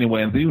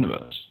anywhere in the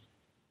universe.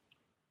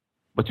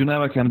 But you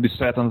never can be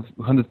certain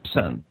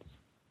 100%.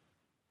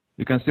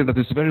 You can say that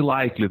it's very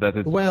likely that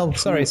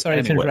it's sorry to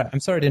interrupt. I'm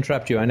sorry to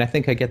interrupt you, and I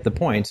think I get the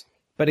point.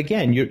 But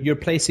again, you're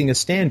placing a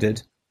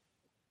standard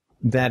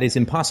that is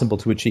impossible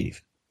to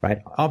achieve,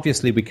 right?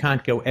 Obviously, we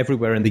can't go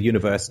everywhere in the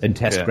universe and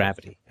test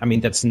gravity. I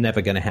mean, that's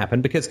never going to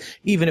happen, because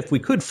even if we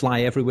could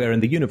fly everywhere in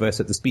the universe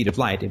at the speed of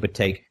light, it would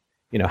take,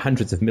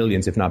 hundreds of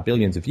millions, if not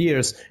billions of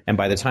years. And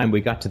by the time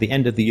we got to the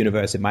end of the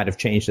universe, it might have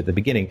changed at the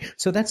beginning.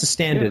 So that's a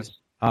standard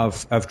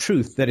of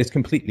truth that is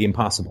completely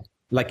impossible.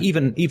 Like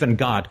even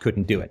God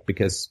couldn't do it,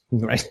 because,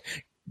 right,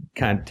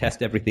 can't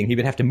test everything. He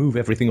would have to move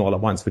everything all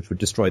at once, which would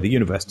destroy the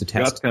universe to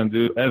test. God can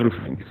do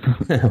everything.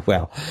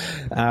 Well,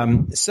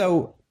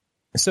 so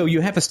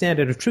you have a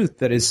standard of truth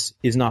that is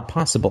not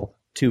possible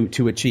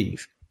to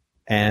achieve,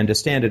 and a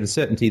standard of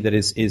certainty that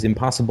is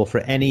impossible for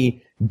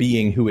any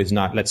being who is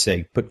not, let's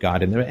say, put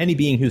God in there, any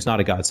being who's not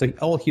a God. So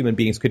all human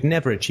beings could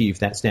never achieve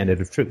that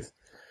standard of truth.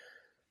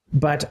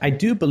 But I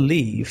do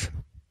believe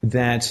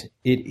that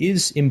it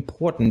is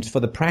important for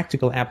the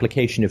practical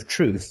application of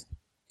truth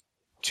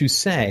to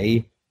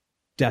say,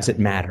 does it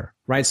matter,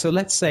 right? So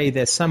let's say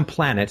there's some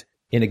planet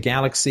in a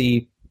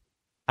galaxy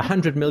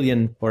 100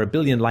 million or 1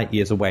 billion light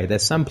years away.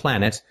 There's some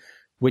planet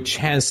which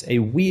has a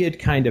weird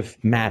kind of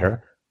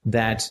matter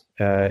that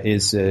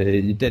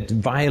that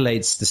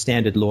violates the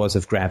standard laws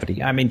of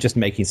gravity. I mean, just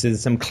making so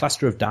some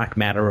cluster of dark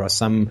matter or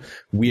some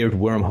weird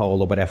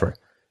wormhole or whatever,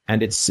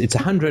 and it's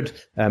 100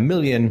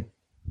 million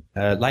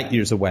light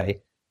years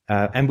away.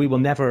 And we will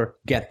never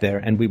get there,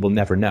 and we will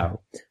never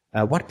know.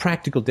 What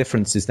practical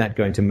difference is that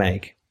going to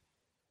make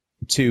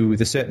to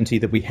the certainty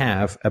that we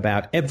have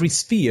about every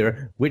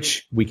sphere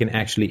which we can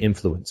actually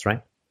influence,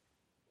 right?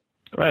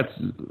 Right.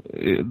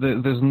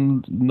 There's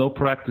no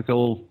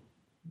practical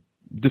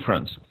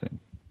difference, I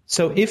think.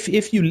 So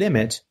if you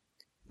limit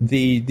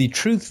the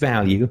truth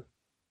value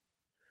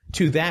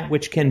to that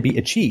which can be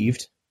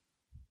achieved,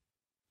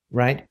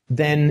 right,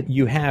 then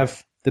you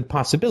have the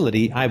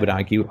possibility, I would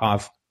argue,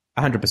 of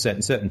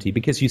 100% certainty,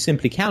 because you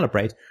simply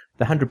calibrate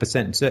the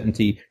 100%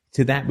 certainty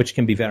to that which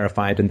can be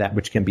verified and that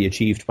which can be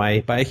achieved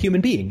by a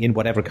human being in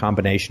whatever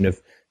combination of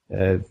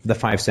the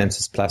 5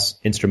 senses plus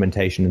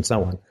instrumentation and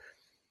so on.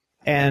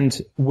 And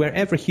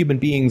wherever human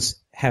beings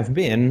have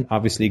been,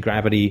 obviously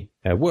gravity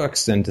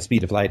works and the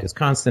speed of light is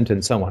constant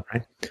and so on,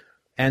 right?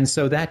 And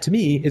so that to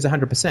me is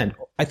 100%.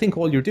 I think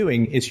all you're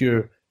doing is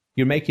you're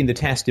making the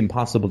test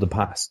impossible to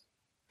pass,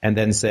 and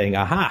then saying,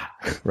 aha,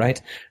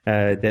 right?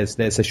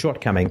 There's a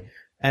shortcoming.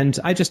 And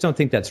I just don't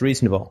think that's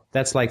reasonable.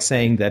 That's like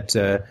saying that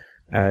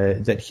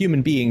that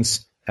human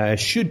beings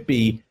should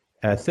be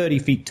 30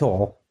 feet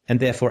tall, and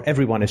therefore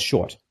everyone is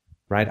short,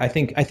 right? I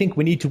think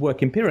we need to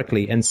work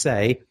empirically and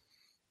say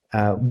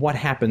what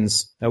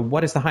happens.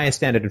 What is the highest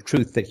standard of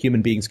truth that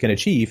human beings can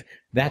achieve?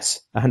 That's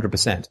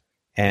 100%,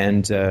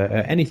 and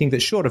anything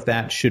that's short of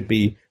that should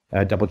be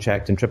double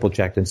checked and triple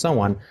checked and so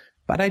on.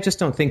 But I just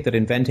don't think that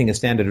inventing a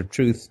standard of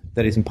truth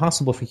that is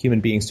impossible for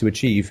human beings to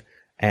achieve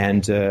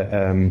and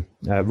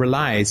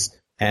relies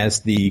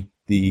as the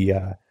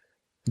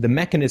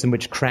mechanism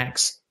which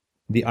cracks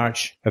the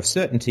arch of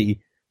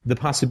certainty, the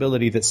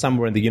possibility that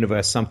somewhere in the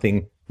universe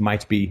something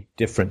might be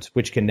different,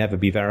 which can never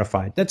be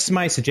verified. That's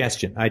my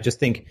suggestion. I just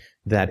think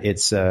that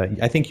it's.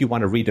 I think you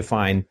want to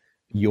redefine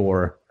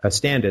your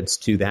standards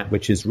to that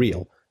which is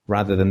real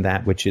rather than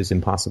that which is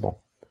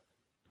impossible.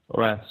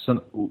 All right.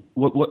 So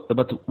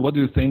what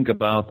do you think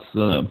about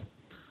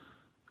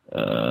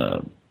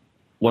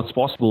what's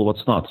possible,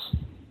 what's not?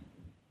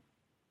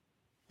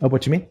 Oh,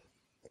 what do you mean?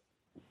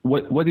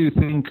 What do you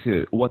think?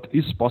 What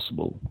is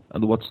possible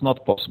and what's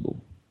not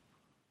possible?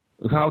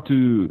 How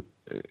do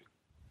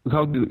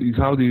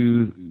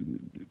you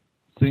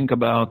think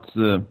about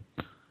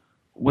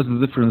what's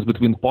the difference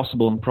between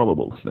possible and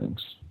probable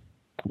things?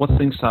 What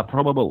things are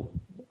probable?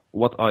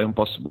 What are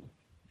impossible?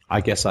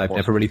 I guess I've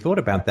never really thought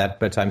about that,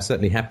 but I'm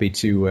certainly happy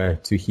to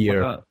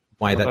hear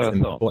why that's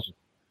important.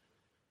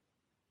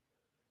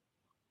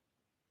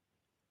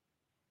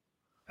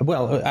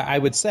 Well, I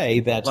would say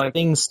that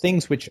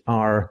things which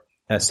are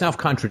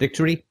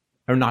self-contradictory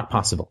are not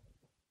possible,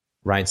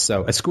 right?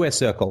 So a square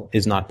circle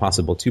is not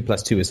possible. 2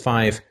 + 2 is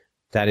 5.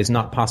 That is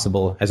not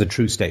possible as a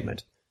true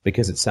statement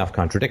because it's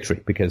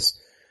self-contradictory, because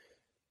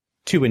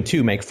 2 and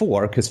 2 make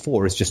 4, because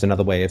 4 is just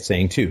another way of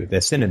saying 2.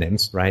 They're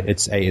synonyms, right?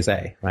 It's A is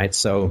A, right?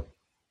 So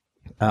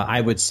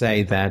I would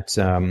say that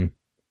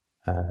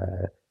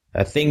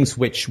things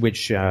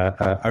which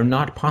are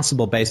not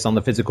possible based on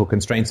the physical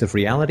constraints of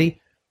reality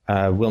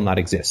will not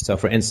exist. So,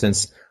 for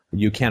instance,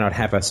 you cannot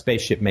have a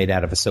spaceship made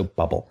out of a soap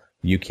bubble.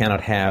 You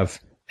cannot have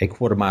a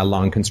 1/4-mile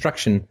long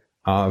construction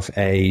of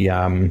a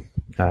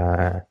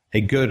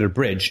girder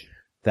bridge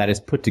that is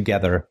put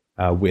together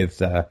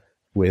with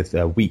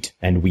wheat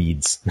and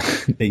weeds,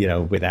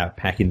 without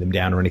packing them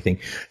down or anything.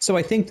 So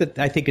I think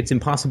it's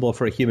impossible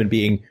for a human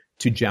being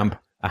to jump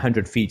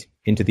 100 feet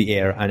into the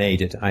air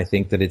unaided. I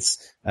think that it's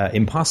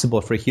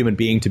impossible for a human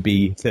being to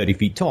be 30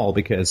 feet tall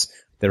because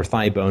their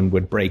thigh bone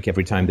would break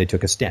every time they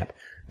took a step.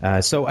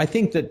 So I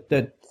think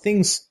that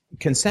things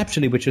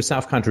conceptually which are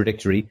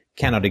self-contradictory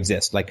cannot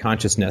exist, like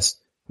consciousness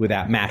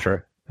without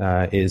matter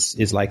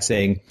is like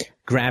saying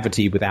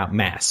gravity without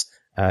mass.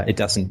 It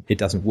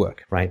doesn't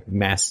work, right?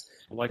 Mass.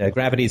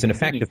 Gravity is an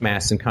effective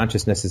mass and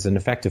consciousness is an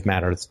effective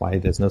matter. That's why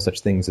there's no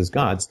such things as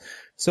gods.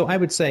 So I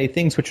would say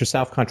things which are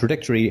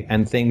self-contradictory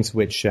and things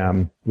which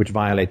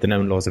violate the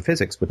known laws of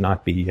physics would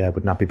not be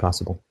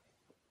possible.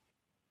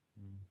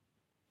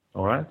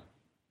 All right.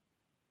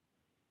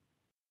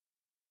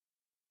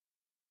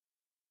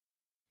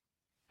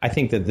 I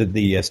think that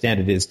the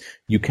standard is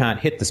you can't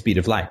hit the speed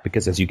of light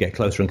because as you get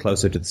closer and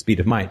closer to the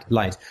speed of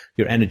light,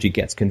 your energy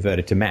gets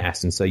converted to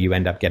mass, and so you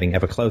end up getting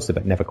ever closer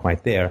but never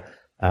quite there.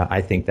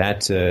 I think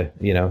that,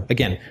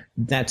 again,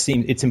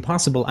 it's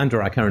impossible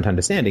under our current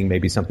understanding.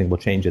 Maybe something will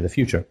change in the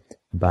future.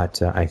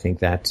 But I think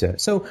that,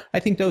 I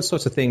think those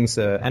sorts of things,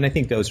 and I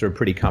think those are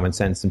pretty common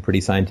sense and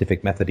pretty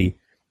scientific methody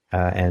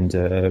and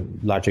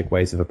logic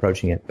ways of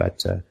approaching it.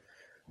 But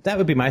that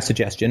would be my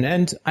suggestion.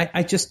 And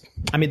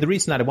the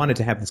reason that I wanted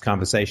to have this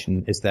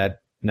conversation is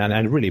that, and I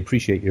really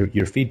appreciate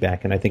your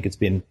feedback, and I think it's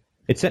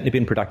certainly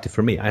been productive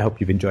for me. I hope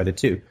you've enjoyed it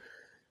too.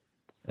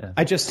 Yeah.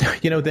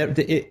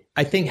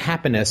 I think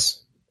happiness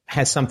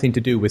has something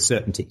to do with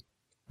certainty,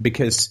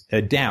 because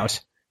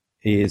doubt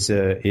is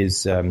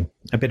a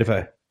bit of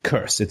a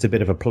curse. It's a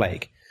bit of a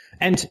plague,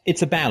 and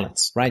it's a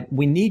balance, right?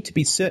 We need to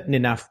be certain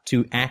enough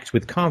to act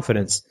with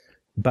confidence,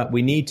 but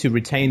we need to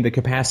retain the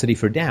capacity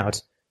for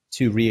doubt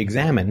to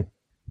re-examine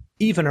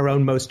even our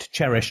own most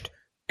cherished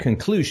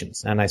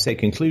conclusions. And I say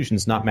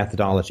conclusions, not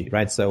methodology,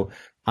 right? So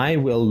I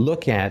will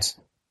look at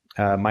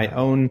my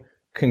own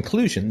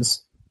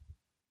conclusions,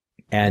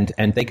 and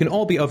they can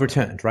all be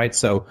overturned, right?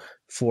 So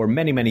for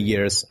many, many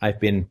years, I've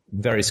been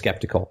very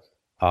skeptical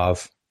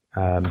of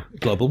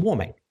global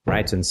warming,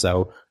 right? And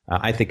so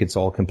I think it's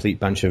all a complete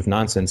bunch of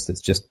nonsense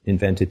that's just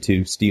invented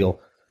to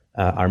steal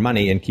our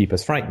money and keep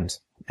us frightened.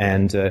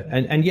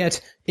 And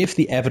yet, if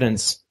the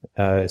evidence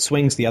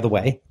swings the other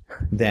way,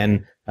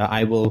 then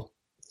I will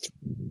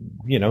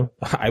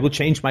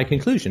change my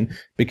conclusion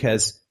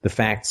because the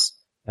facts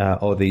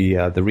or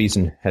the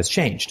reason has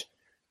changed.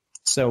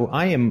 So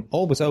I am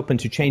always open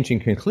to changing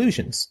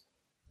conclusions,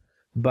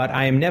 but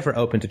I am never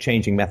open to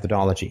changing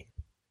methodology,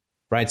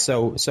 right?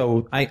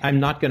 So I'm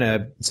not going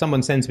to,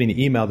 someone sends me an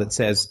email that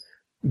says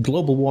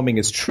global warming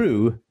is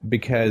true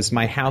because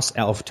my house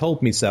elf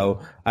told me so.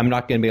 I'm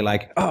not going to be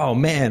like, oh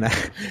man,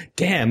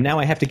 damn, now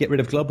I have to get rid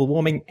of global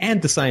warming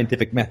and the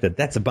scientific method.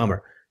 That's a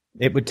bummer.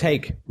 It would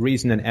take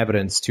reason and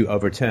evidence to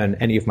overturn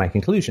any of my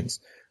conclusions.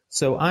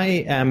 So I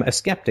am a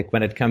skeptic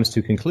when it comes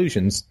to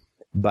conclusions,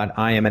 but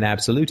I am an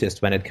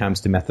absolutist when it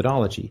comes to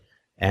methodology.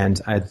 And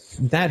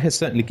that has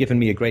certainly given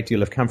me a great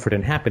deal of comfort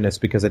and happiness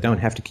because I don't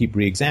have to keep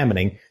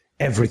re-examining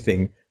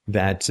everything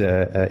that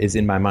is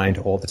in my mind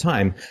all the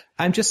time.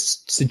 I'm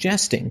just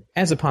suggesting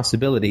as a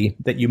possibility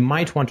that you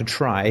might want to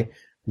try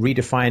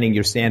redefining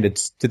your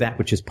standards to that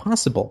which is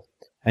possible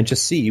and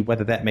just see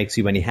whether that makes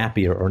you any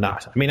happier or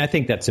not. I mean, I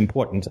think that's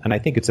important, and I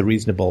think it's a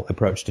reasonable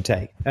approach to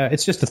take.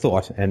 It's just a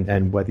thought,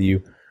 and whether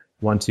you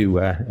want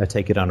to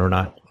take it on or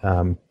not,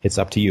 it's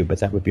up to you, but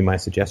that would be my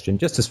suggestion,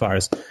 just as far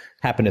as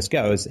happiness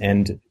goes.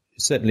 And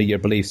certainly your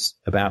beliefs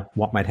about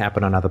what might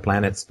happen on other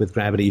planets with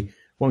gravity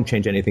won't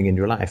change anything in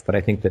your life, but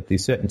I think that the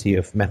certainty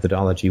of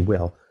methodology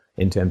will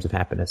in terms of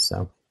happiness.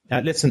 So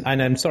Listen,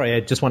 and I'm sorry,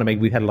 I just want to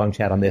we've had a long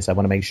chat on this. I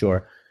want to make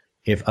sure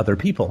if other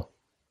people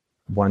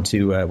want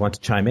to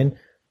chime in,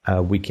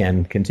 we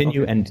can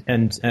continue. Okay.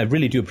 And I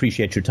really do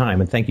appreciate your time,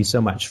 and thank you so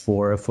much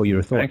for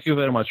your thoughts. Thank you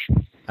very much.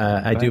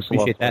 I do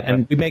appreciate that.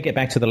 And we may get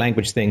back to the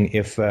language thing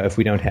if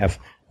we don't have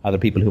other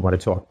people who want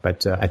to talk.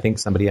 But I think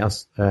somebody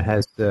else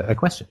has a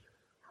question.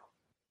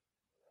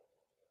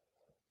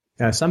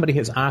 Somebody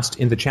has asked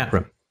in the chat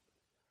room,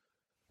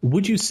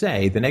 would you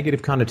say the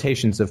negative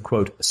connotations of,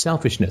 quote,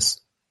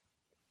 selfishness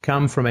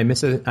come from a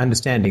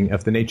misunderstanding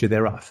of the nature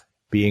thereof,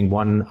 being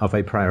one of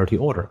a priority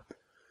order?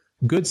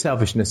 Good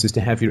selfishness is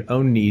to have your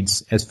own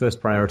needs as first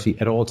priority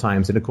at all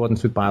times in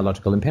accordance with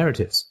biological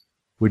imperatives.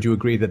 Would you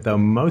agree that though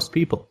most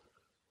people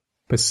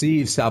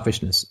perceive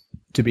selfishness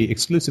to be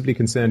exclusively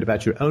concerned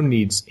about your own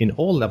needs in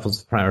all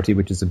levels of priority,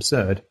 which is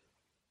absurd,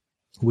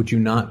 would you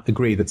not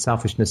agree that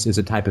selfishness is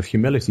a type of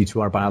humility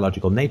to our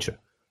biological nature?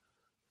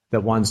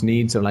 That one's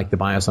needs are like the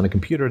BIOS on a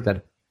computer,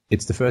 that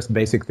it's the first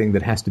basic thing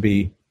that has to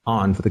be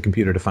on for the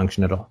computer to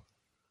function at all?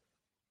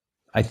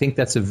 I think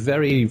that's a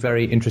very,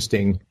 very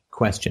interesting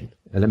question.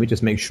 Let me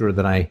just make sure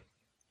that I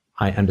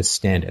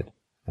understand it.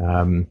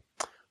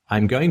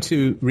 I'm going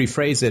to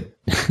rephrase it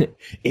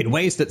in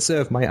ways that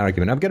serve my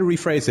argument. I'm going to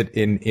rephrase it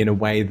in a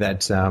way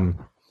that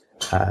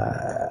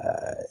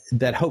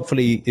that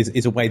hopefully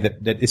is a way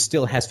that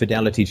still has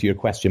fidelity to your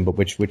question, but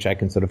which I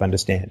can sort of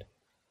understand.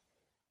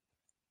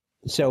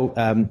 So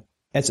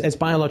as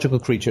biological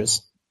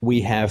creatures,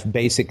 we have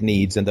basic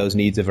needs, and those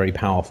needs are very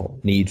powerful.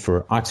 Need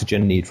for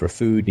oxygen, need for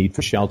food, need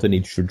for shelter,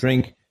 need for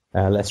drink,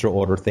 lesser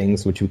order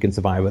things which we can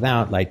survive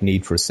without, like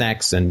need for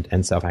sex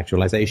and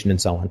self-actualization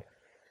and so on.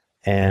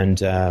 And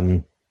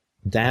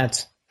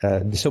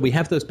so we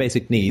have those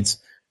basic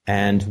needs,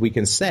 and we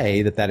can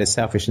say that is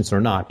selfishness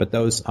or not, but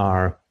those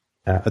are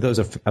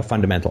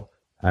fundamental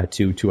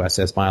to us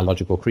as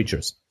biological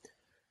creatures.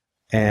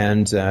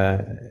 And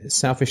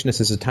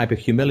selfishness is a type of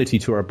humility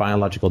to our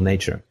biological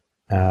nature.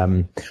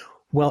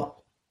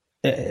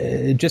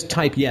 Just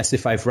type yes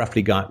if I've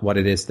roughly got what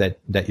it is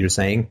that you're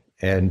saying,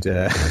 and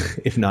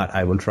if not,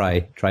 I will try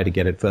to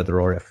get it further.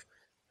 Or if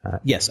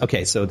yes,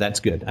 okay, so that's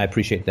good. I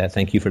appreciate that.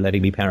 Thank you for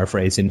letting me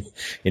paraphrase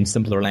in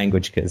simpler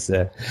language, because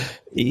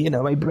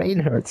my brain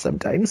hurts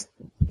sometimes.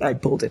 I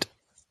pulled it.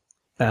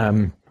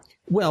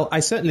 Well, I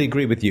certainly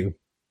agree with you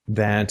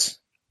that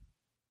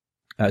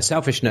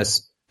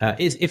selfishness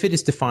is, if it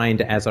is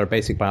defined as our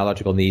basic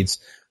biological needs,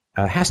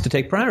 has to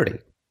take priority,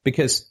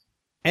 because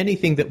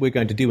anything that we're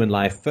going to do in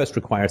life first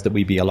requires that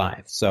we be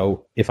alive.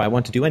 So if I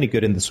want to do any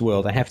good in this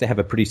world, I have to have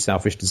a pretty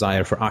selfish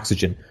desire for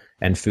oxygen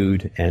and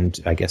food and,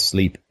 I guess,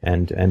 sleep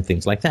and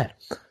things like that.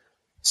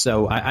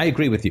 So I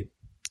agree with you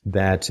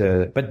that,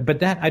 but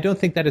that, I don't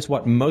think that is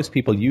what most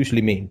people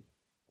usually mean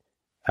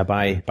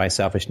by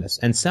selfishness.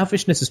 And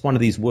selfishness is one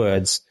of these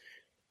words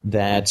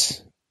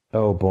that,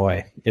 oh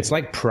boy, it's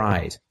like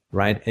pride,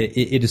 right?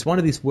 It is one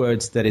of these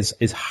words that is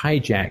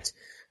hijacked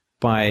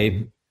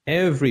by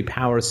every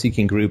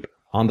power-seeking group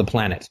on the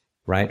planet,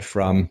 right?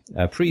 From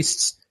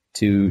priests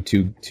to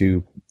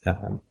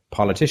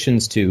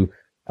politicians to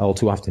all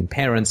too often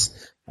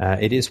parents.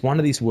 It is one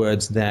of these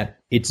words that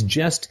it's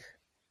just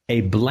a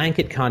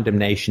blanket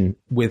condemnation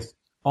with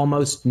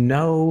almost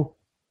no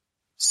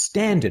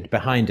standard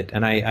behind it.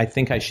 And I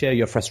think I share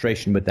your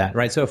frustration with that,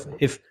 right? So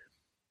if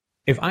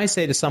I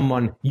say to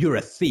someone, you're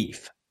a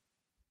thief,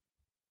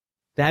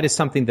 that is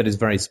something that is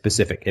very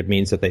specific. It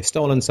means that they've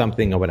stolen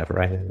something or whatever,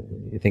 right?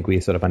 I think we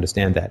sort of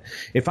understand that.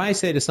 If I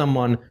say to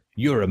someone,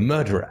 you're a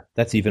murderer,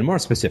 that's even more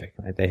specific,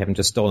 right? They haven't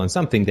just stolen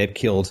something, they've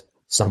killed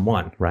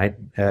someone, right?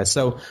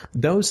 So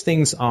those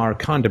things are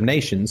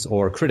condemnations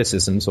or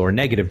criticisms or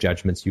negative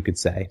judgments, you could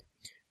say,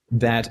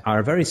 that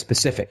are very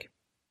specific.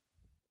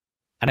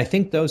 And I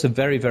think those are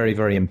very, very,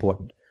 very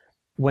important.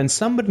 When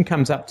someone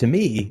comes up to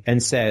me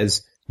and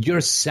says,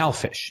 you're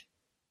selfish,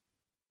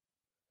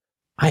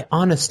 I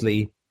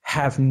honestly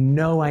have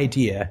no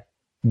idea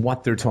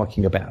what they're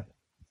talking about.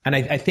 And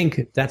I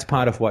think that's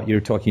part of what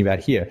you're talking about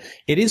here.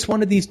 It is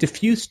one of these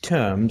diffuse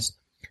terms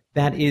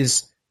that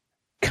is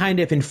kind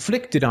of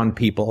inflicted on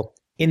people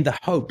in the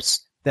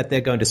hopes that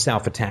they're going to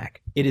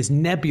self-attack. It is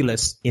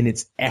nebulous in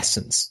its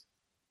essence,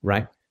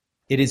 right?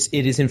 It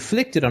is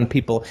inflicted on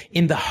people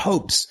in the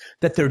hopes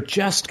that they're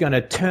just going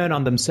to turn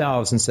on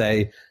themselves and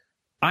say,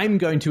 I'm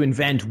going to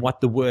invent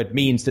what the word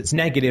means that's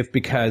negative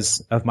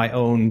because of my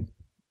own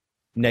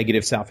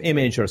negative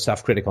self-image or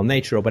self-critical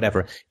nature or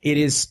whatever. It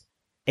is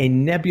a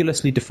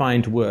nebulously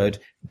defined word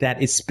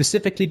that is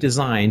specifically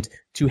designed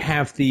to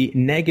have the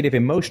negative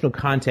emotional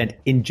content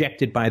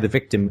injected by the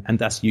victim and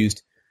thus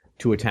used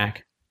to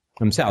attack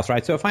themselves,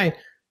 right? So if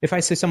I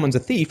say someone's a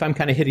thief, I'm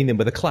kind of hitting them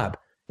with a club.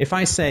 If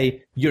I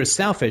say you're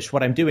selfish,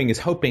 what I'm doing is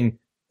hoping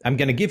I'm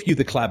going to give you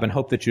the club and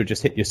hope that you'll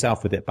just hit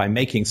yourself with it by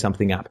making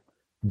something up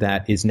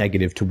that is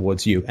negative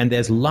towards you. And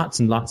there's lots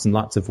and lots and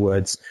lots of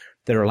words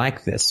that are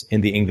like this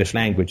in the English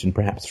language, and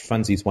perhaps for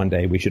funsies one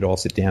day we should all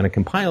sit down and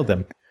compile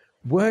them.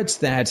 Words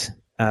that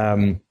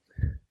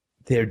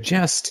they're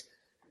just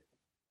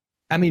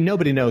I mean,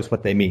 nobody knows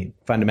what they mean.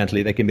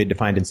 Fundamentally, they can be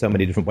defined in so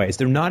many different ways.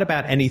 They're not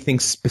about anything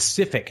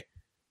specific,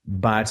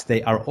 but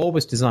they are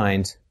always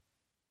designed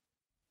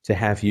to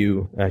have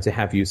you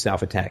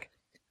self-attack.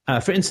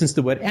 For instance,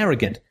 the word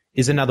arrogant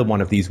is another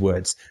one of these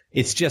words.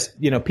 It's just,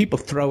 people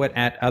throw it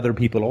at other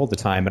people all the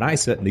time, and I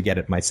certainly get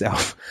it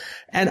myself.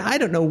 And I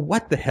don't know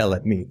what the hell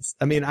it means.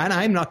 I mean,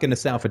 I'm not going to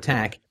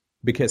self-attack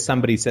because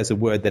somebody says a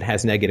word that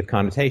has negative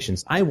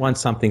connotations. I want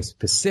something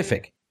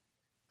specific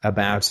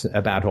about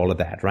all of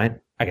that, right?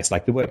 I guess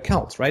like the word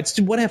cult, right? It's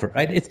whatever,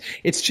 right?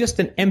 It's just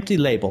an empty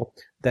label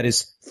that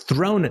is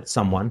thrown at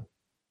someone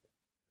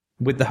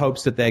with the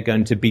hopes that they're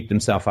going to beat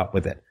themselves up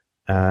with it.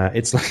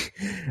 It's like,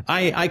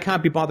 I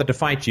can't be bothered to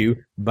fight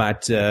you,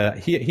 but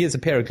here's a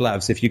pair of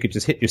gloves. If you could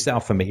just hit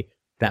yourself for me,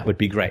 that would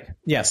be great.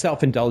 Yeah,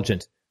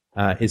 self-indulgent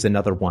is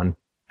another one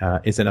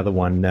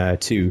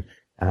too.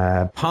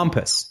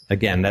 Pompous,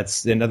 again,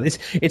 that's another.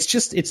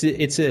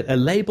 It's a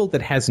label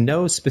that has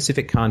no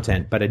specific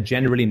content, but a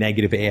generally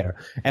negative air.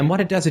 And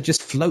what it does, it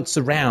just floats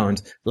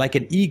around like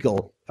an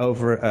eagle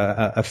over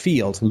a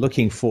field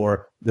looking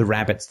for the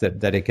rabbits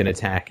that it can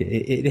attack.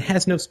 It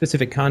has no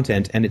specific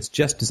content, and it's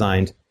just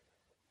designed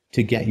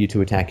to get you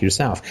to attack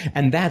yourself.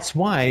 And that's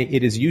why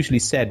it is usually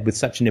said with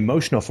such an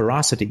emotional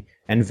ferocity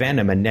and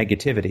venom and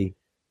negativity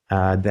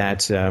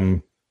that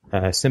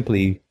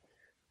simply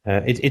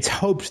it's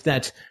hoped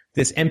that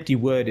this empty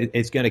word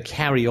is going to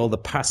carry all the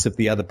pus of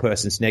the other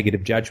person's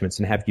negative judgments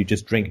and have you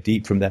just drink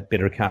deep from that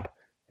bitter cup.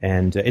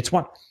 And it's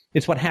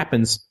what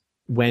happens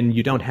when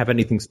you don't have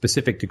anything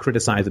specific to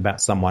criticize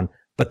about someone,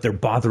 but they're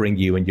bothering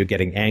you and you're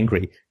getting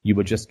angry. You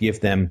would just give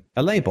them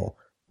a label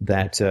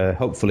that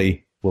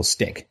hopefully will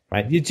stick,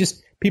 right?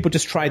 People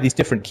just try these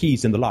different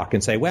keys in the lock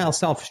and say, well,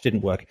 selfish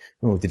didn't work.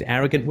 Oh, did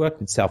arrogant work?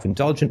 Did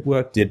self-indulgent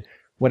work? Did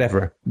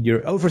whatever.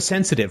 You're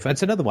oversensitive.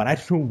 That's another one. I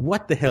don't know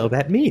what the hell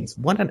that means.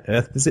 What on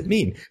earth does it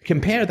mean?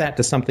 Compare that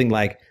to something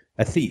like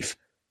a thief,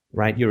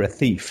 right? You're a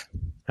thief.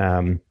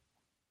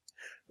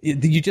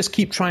 You just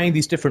keep trying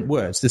these different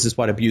words. This is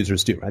what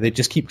abusers do, right? They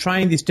just keep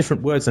trying these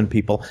different words on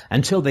people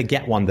until they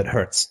get one that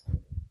hurts.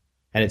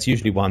 And it's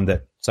usually one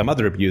that some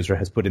other abuser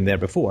has put in there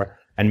before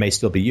and may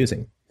still be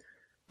using.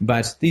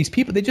 But these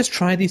people, they just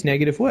try these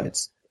negative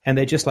words. And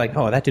they're just like,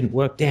 oh, that didn't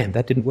work. Damn,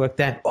 that didn't work.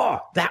 Oh,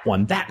 that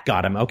one, that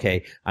got him.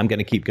 Okay, I'm going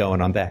to keep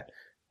going on that.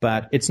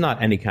 But it's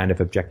not any kind of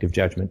objective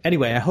judgment.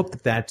 Anyway, I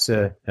hope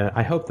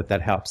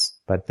that helps.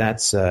 But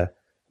that's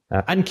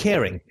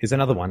uncaring is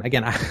another one.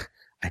 Again,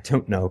 I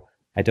don't know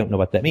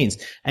what that means.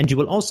 And you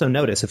will also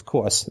notice, of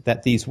course,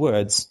 that these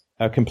words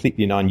are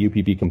completely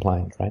non-UPB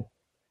compliant, right?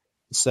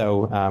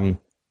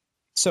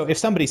 So if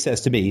somebody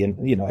says to me,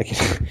 and I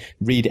can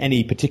read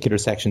any particular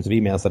sections of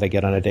emails that I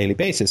get on a daily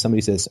basis,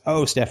 somebody says,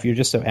 "Oh, Steph, you're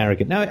just so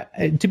arrogant." Now,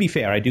 to be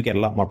fair, I do get a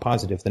lot more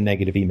positive than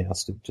negative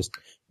emails.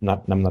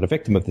 I'm not a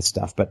victim of this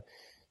stuff, but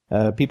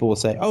people will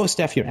say, "Oh,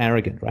 Steph, you're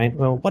arrogant," right?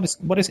 Well,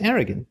 what is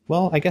arrogant?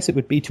 Well, I guess it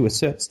would be to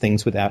assert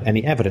things without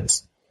any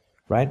evidence,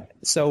 right?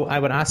 So I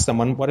would ask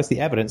someone, "What is the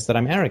evidence that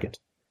I'm arrogant?"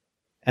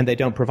 And they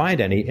don't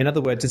provide any. In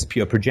other words, it's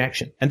pure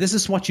projection. And this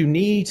is what you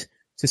need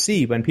to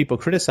see when people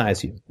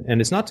criticize you. And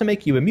it's not to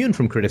make you immune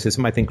from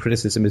criticism. I think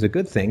criticism is a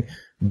good thing,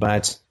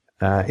 but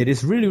it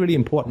is really, really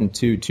important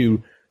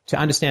to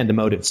understand the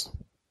motives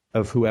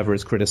of whoever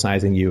is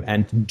criticizing you,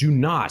 and do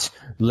not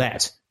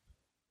let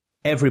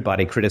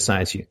everybody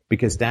criticize you,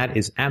 because that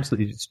is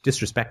absolutely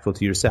disrespectful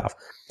to yourself.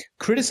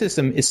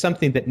 Criticism is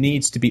something that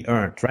needs to be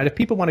earned, right? If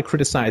people want to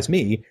criticize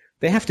me,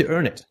 they have to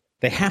earn it.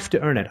 They have to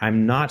earn it.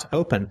 I'm not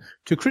open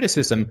to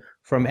criticism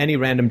from any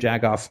random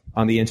jagoff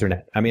on the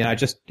internet. I mean,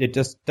 it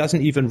just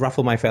doesn't even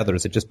ruffle my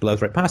feathers. It just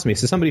blows right past me.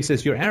 So somebody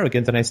says you're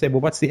arrogant, and I say,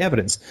 well, what's the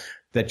evidence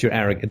that you're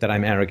arrogant, that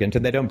I'm arrogant?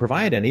 And they don't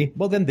provide any.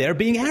 Well, then they're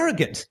being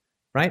arrogant,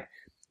 right?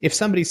 If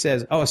somebody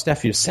says, oh,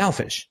 Steph, you're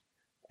selfish,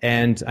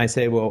 and I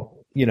say, well,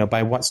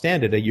 by what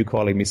standard are you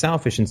calling me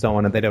selfish, and so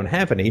on, and they don't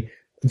have any,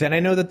 then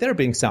I know that they're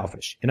being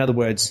selfish. In other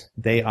words,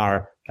 they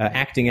are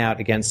acting out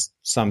against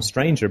some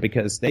stranger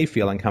because they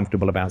feel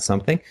uncomfortable about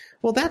something.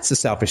 Well, that's a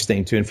selfish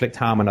thing, to inflict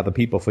harm on other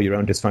people for your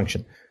own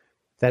dysfunction.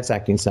 That's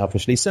acting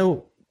selfishly.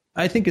 So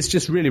I think it's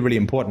just really, really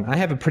important. I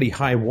have a pretty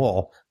high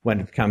wall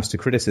when it comes to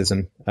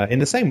criticism, in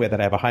the same way that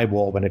I have a high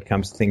wall when it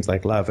comes to things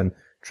like love and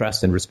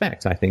trust and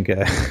respect. I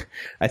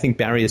think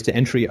barriers to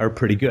entry are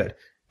pretty good.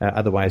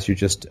 Otherwise, you're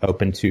just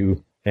open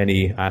to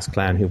any ass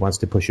clown who wants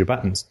to push your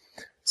buttons.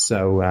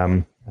 So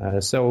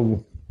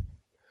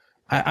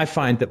I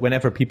find that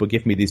whenever people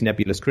give me these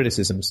nebulous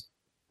criticisms,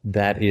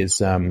 that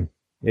is,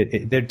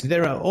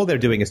 all they're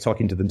doing is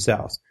talking to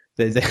themselves.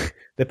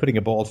 They're putting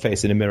a bald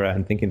face in a mirror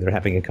and thinking they're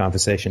having a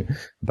conversation,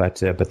 but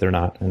they're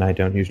not, and I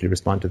don't usually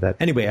respond to that.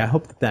 Anyway, I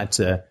hope that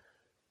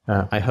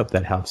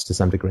helps to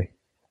some degree.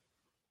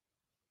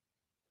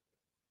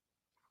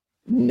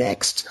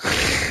 Next,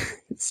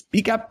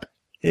 speak up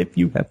if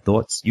you have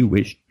thoughts you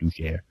wish to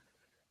share.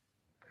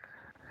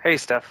 Hey,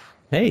 Steph.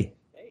 Hey.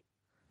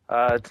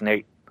 It's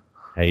Nate.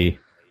 Hey.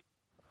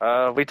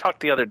 We talked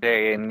the other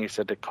day, and you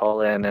said to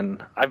call in,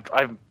 and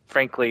I'm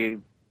frankly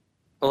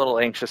a little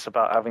anxious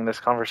about having this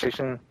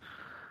conversation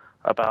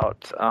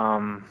about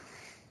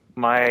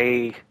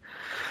my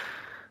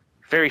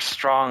very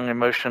strong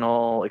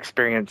emotional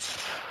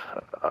experience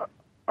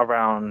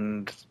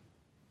around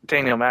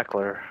Daniel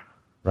Mackler.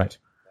 Right.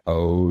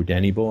 Oh,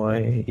 Danny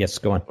boy. Yes,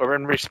 go on. Or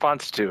in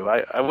response to.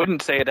 I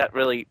wouldn't say that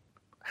really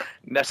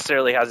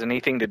necessarily has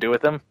anything to do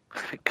with him,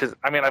 because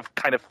I've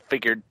kind of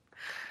figured,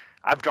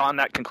 I've drawn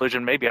that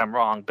conclusion. Maybe I'm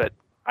wrong, but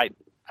I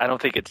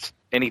don't think it's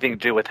anything to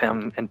do with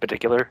him in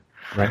particular.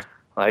 Right.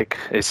 Like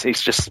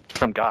he's just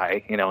some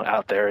guy,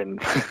 out there, and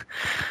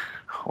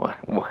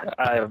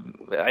I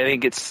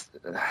think it's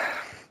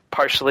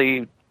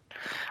partially.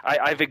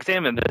 I've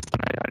examined this,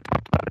 and I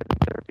talked about it in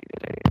therapy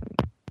today.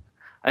 And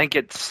I think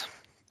it's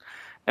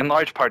in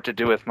large part to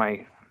do with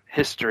my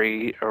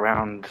history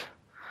around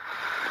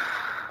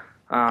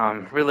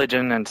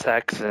religion and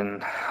sex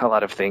and a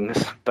lot of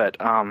things, but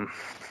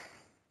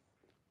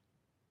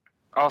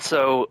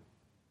also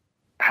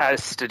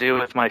has to do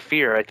with my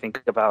fear, I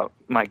think, about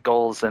my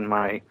goals and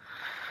my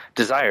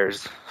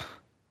desires.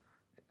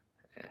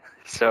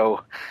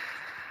 So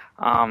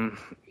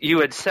you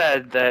had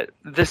said that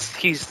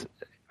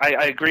I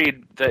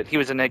agreed that he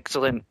was an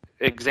excellent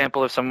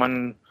example of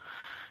someone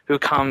who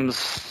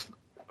comes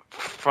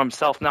from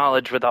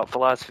self-knowledge without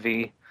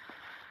philosophy,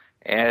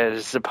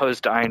 as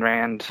opposed to Ayn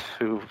Rand,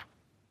 who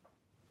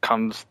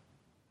comes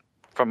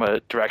from a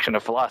direction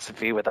of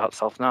philosophy without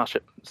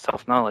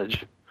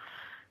self-knowledge.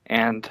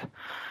 And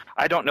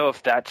I don't know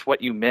if that's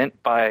what you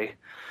meant by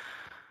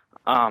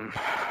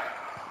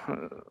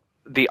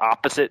the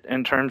opposite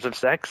in terms of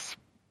sex,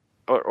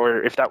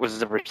 or if that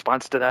was a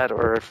response to that,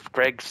 or if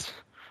Greg's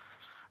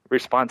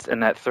response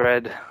in that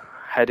thread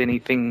had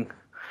anything,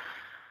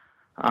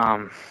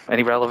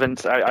 any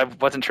relevance. I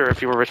wasn't sure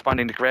if you were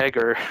responding to Greg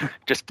or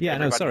just... Yeah,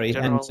 no, sorry.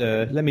 And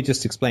let me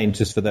just explain,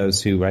 just for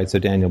those who, right, so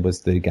Daniel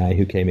was the guy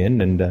who came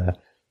in, and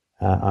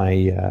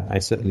I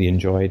certainly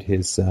enjoyed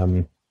his...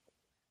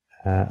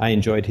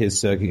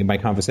 my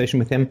conversation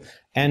with him,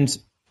 and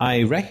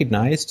I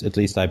recognized, at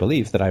least I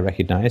believe that I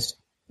recognized,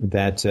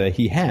 that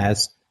he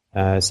has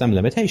some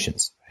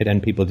limitations, right?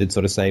 And people did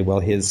sort of say, well,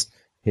 his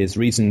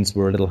reasons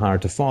were a little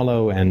hard to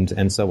follow,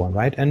 and so on,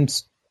 right? And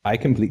I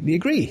completely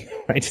agree,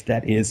 right?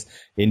 That is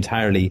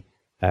entirely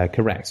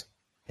correct.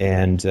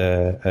 And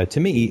to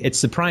me, it's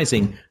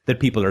surprising that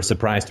people are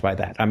surprised by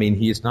that. I mean,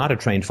 he is not a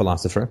trained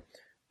philosopher.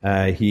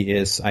 He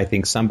is, I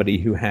think, somebody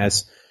who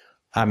has...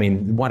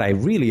 what I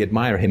really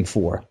admire him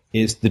for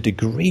is the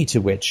degree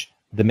to which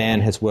the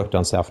man has worked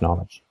on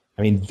self-knowledge.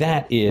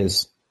 That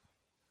is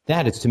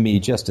to me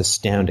just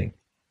astounding.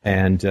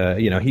 And,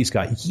 he's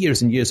got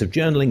years and years of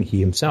journaling. He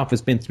himself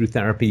has been through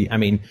therapy.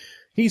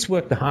 He's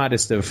worked the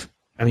hardest of,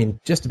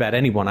 just about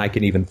anyone I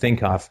can even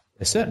think of,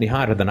 certainly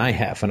harder than I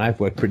have, and I've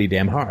worked pretty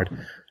damn hard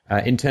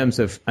in terms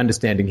of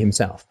understanding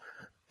himself.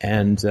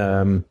 And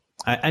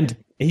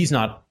he's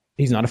not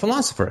a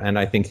philosopher, and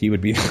I think he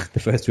would be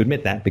the first to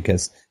admit that,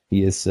 because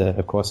he is,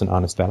 of course, an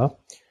honest fellow.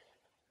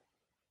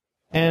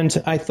 And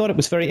I thought it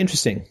was very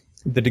interesting,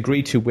 the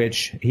degree to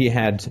which he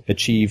had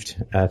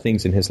achieved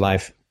things in his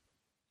life,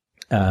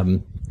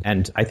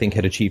 and I think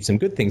had achieved some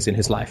good things in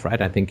his life,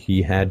 right? I think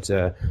he had,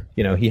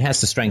 he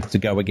has the strength to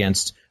go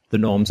against the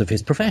norms of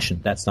his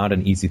profession. That's not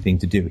an easy thing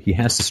to do. He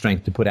has the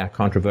strength to put out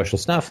controversial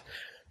stuff,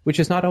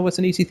 which is not always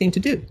an easy thing to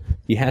do.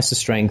 He has the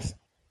strength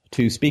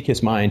to speak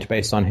his mind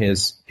based on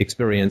his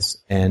experience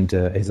and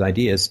his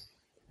ideas,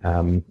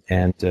 and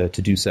to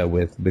do so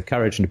with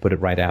courage and to put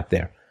it right out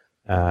there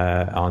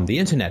on the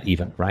internet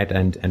even, right?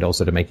 And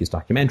also to make his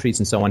documentaries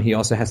and so on. He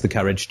also has the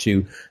courage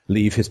to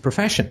leave his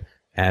profession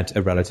at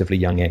a relatively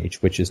young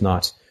age, which is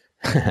not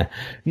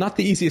not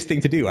the easiest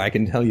thing to do, I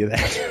can tell you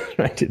that,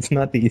 right? It's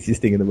not the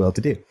easiest thing in the world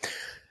to do.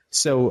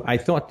 So I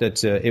thought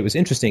that it was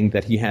interesting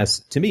that he has,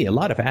 to me, a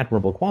lot of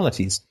admirable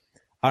qualities.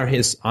 Are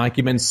his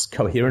arguments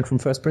coherent from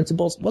first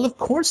principles? Well, of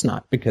course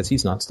not, because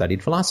he's not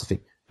studied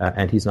philosophy,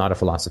 and he's not a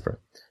philosopher.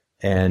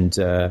 And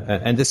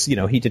this,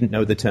 he didn't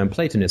know the term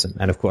Platonism.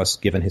 And of course,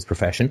 given his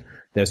profession,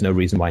 there's no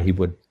reason why he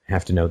would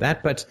have to know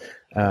that. But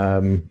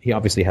he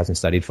obviously hasn't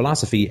studied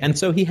philosophy, and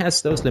so he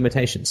has those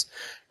limitations.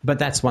 But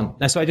that's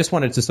one. So I just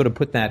wanted to sort of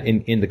put that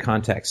in the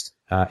context.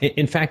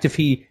 In fact,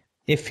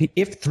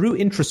 if through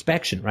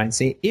introspection, right?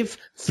 See, if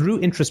through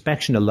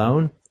introspection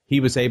alone, he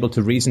was able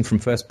to reason from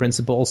first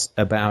principles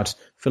about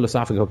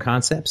philosophical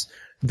concepts,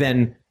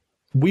 then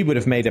we would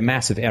have made a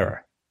massive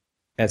error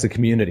as a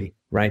community,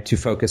 right, to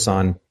focus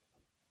on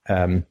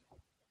the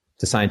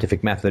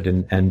scientific method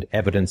and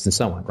evidence and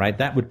so on, right?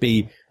 That would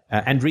be,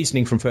 and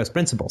reasoning from first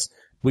principles.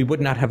 We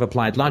would not have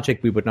applied logic.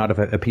 We would not have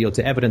appealed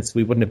to evidence.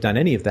 We wouldn't have done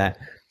any of that.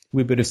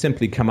 We would have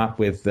simply come up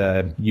with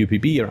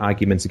UPB or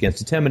arguments against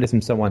determinism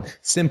and so on,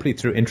 simply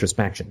through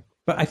introspection.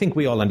 But I think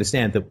we all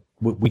understand that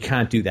we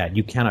can't do that.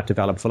 You cannot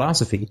develop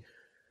philosophy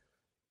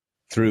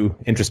through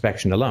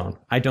introspection alone.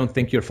 I don't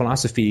think your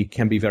philosophy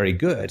can be very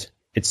good.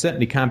 It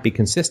certainly can't be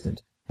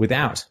consistent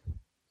without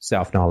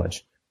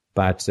self-knowledge.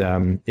 But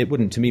it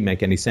wouldn't, to me,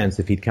 make any sense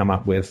if he'd come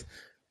up with,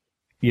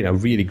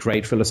 really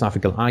great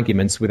philosophical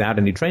arguments without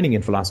any training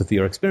in philosophy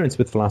or experience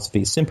with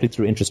philosophy, simply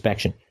through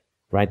introspection,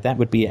 right? That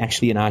would be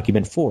actually an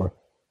argument for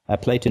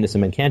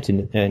Platonism and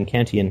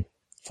Kantian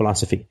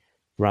philosophy,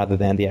 rather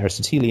than the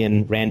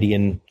Aristotelian,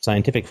 Randian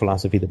scientific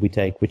philosophy that we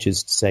take, which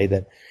is to say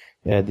that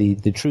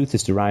the truth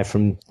is derived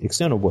from the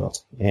external world.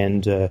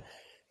 And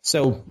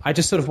so I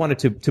just sort of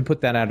wanted to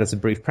put that out as a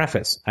brief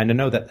preface. And I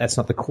know that that's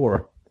not the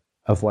core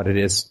of what it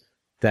is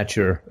that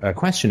you're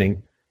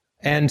questioning.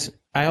 And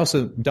I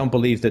also don't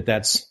believe that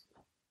that's,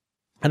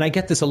 and I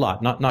get this a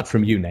lot, not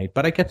from you, Nate,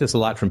 but I get this a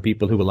lot from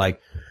people who are like,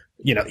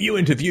 you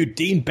interviewed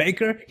Dean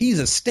Baker, he's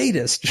a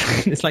statist.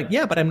 It's like,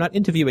 yeah, but I'm not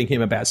interviewing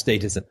him about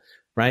statism,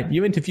 right?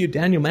 You interviewed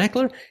Daniel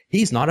Mackler,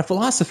 he's not a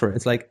philosopher.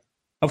 It's like,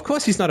 of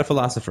course he's not a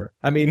philosopher.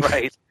 I mean,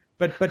 right.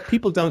 But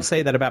people don't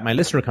say that about my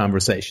listener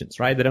conversations,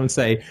 right? They don't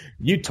say,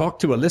 you talk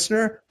to a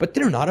listener, but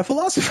they're not a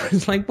philosopher.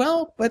 It's like,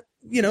 well, but,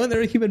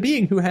 they're a human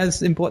being who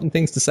has important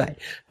things to say.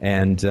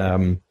 And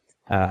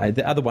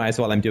otherwise,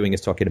 all I'm doing is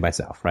talking to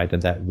myself, right?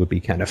 And that would be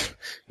kind of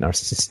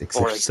narcissistic,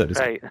 so to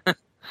speak. Right.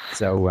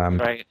 So,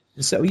 right.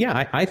 So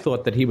yeah, I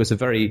thought that he was a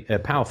very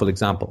powerful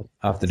example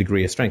of the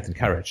degree of strength and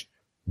courage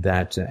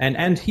that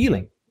and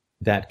healing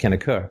that can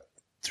occur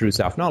through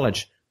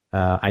self-knowledge.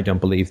 I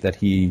don't believe that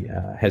he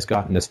has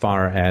gotten as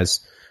far as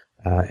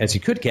he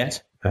could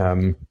get,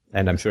 and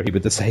I'm sure he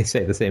would say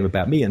the same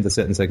about me under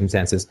certain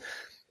circumstances.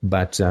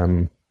 But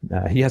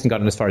he hasn't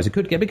gotten as far as he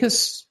could get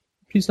because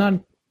he's not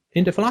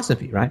into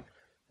philosophy, right?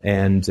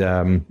 And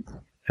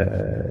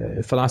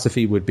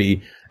philosophy would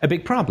be a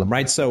big problem,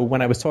 right? So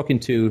when I was talking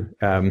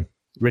to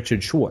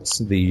Richard Schwartz,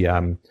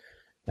 the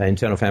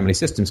internal family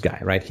systems guy,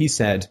 right? He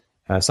said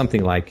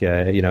something like,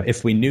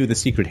 if we knew the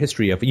secret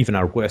history of even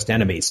our worst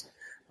enemies,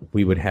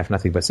 we would have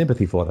nothing but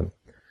sympathy for them.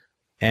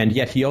 And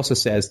yet he also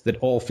says that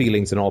all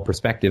feelings and all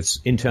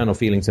perspectives, internal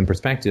feelings and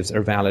perspectives,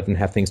 are valid and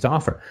have things to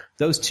offer.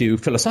 Those two,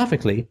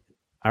 philosophically,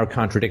 are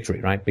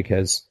contradictory, right?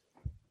 Because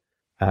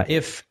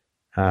if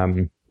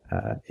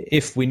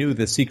we knew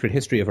the secret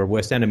history of our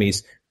worst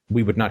enemies,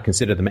 we would not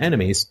consider them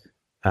enemies.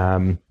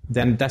 Then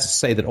that's to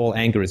say that all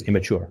anger is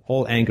immature.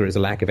 All anger is a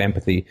lack of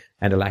empathy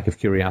and a lack of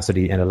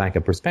curiosity and a lack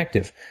of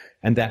perspective.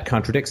 And that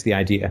contradicts the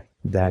idea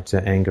that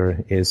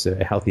anger is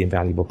a healthy and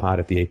valuable part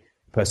of the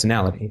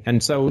personality.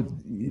 And so,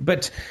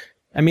 but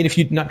I mean, if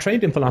you're not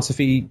trained in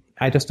philosophy,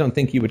 I just don't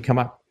think you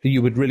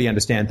would really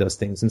understand those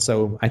things. And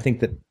so I think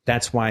that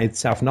that's why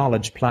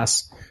self-knowledge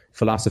plus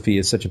philosophy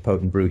is such a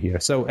potent brew here.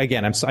 So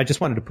again, I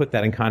just wanted to put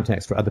that in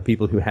context for other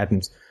people who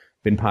hadn't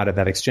been part of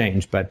that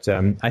exchange. But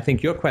I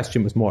think your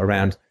question was more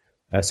around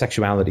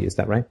sexuality. Is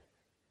that right?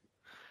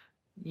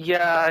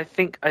 Yeah, I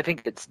think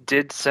it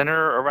did center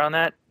around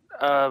that.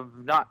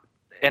 Not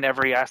in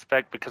every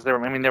aspect, because there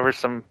were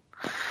some,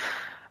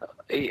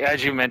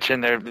 as you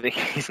mentioned,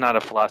 he's not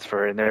a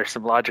philosopher, and there's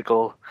some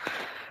logical,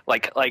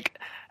 like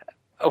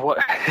what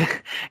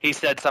he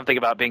said something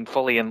about being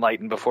fully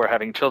enlightened before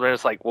having children.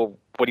 It's like, well,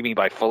 what do you mean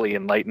by fully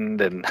enlightened?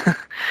 And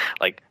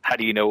like, how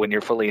do you know when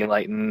you're fully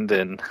enlightened?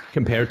 And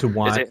compared to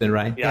what? Then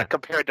right? Yeah,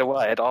 compared to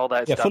what? All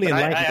that stuff. Yeah, fully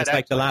enlightened is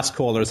like the last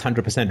caller's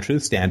 100%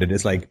 truth standard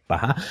is like,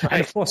 baha. Right.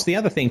 And of course, the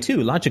other thing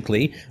too,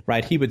 logically,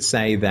 right? He would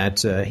say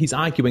that he's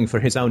arguing for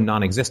his own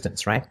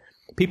non-existence, right?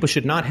 People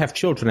should not have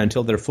children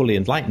until they're fully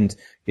enlightened,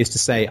 is to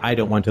say, I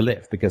don't want to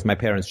live because my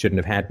parents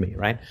shouldn't have had me,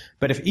 right?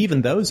 But if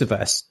even those of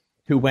us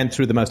who went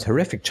through the most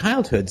horrific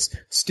childhoods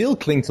still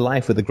cling to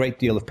life with a great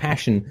deal of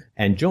passion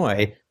and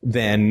joy,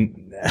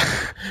 then,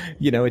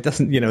 it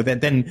doesn't,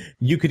 then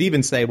you could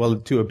even say, well,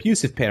 to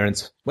abusive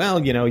parents,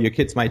 well, your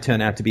kids might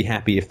turn out to be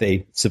happy if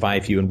they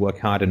survive you and work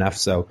hard enough.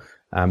 So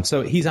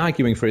he's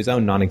arguing for his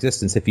own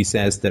non-existence if he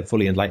says that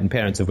fully enlightened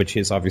parents, of which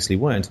his obviously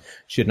weren't,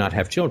 should not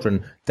have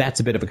children.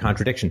 That's a bit of a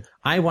contradiction.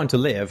 I want to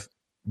live,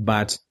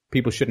 but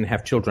people shouldn't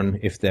have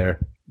children if they're,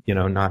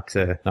 not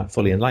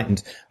fully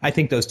enlightened. I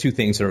think those two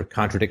things are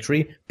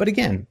contradictory. But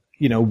again,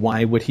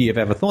 why would he have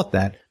ever thought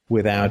that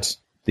without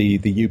the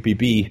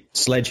UPB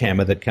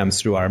sledgehammer that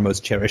comes through our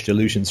most cherished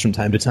illusions from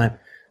time to time?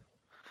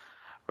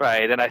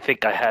 Right, and I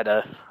think I had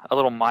a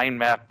little mind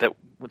map that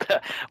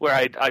where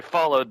I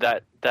followed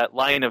that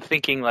line of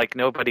thinking, like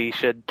nobody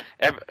should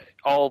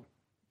all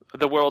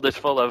the world is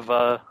full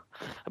of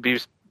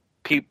abused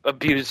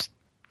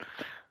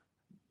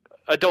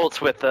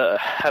adults with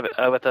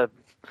a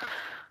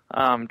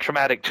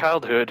traumatic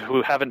childhood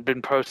who haven't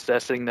been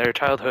processing their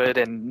childhood,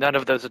 and none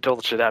of those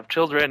adults should have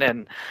children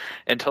and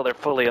until they're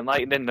fully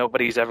enlightened, and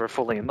nobody's ever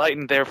fully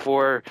enlightened.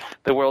 Therefore,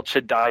 the world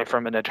should die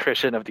from an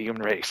attrition of the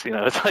human race.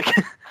 It's like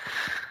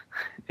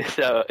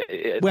so.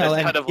 Well,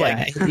 kind of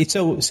like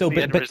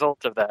the end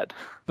result of that.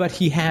 But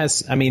he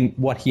has,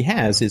 what he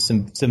has is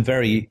some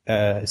very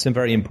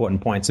important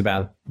points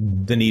about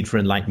the need for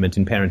enlightenment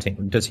in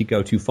parenting. Does he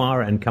go too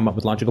far and come up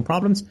with logical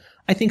problems?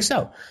 I think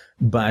so,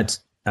 but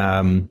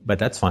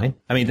that's fine.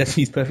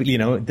 He's perfectly,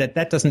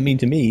 that doesn't mean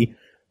to me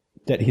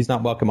that he's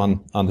not welcome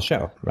on the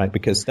show, right?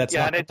 Because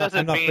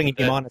I'm not bringing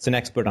him on as an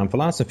expert on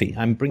philosophy.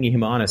 I'm bringing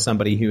him on as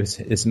somebody who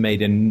has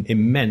made an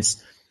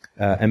immense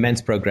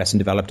progress and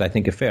developed, I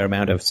think, a fair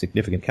amount of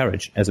significant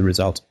courage as a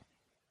result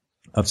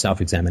of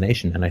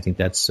self-examination. And I think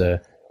that's an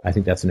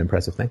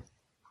impressive thing.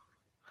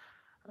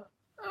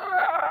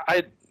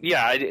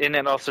 and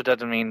it also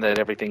doesn't mean that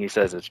everything he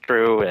says is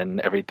true and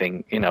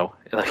everything,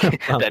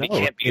 like that he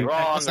can't be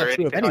wrong or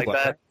anything like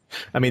that. Right?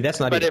 I mean, that's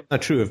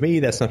not true of me.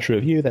 That's not true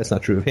of you. That's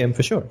not true of him,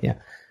 for sure. Yeah.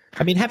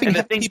 I mean, having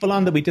people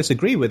on that we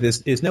disagree with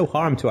is no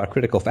harm to our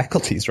critical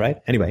faculties,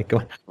 right? Anyway, go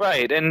on.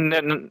 Right,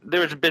 and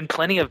there's been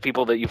plenty of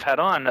people that you've had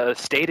on,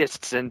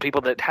 statists and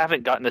people that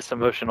haven't gotten this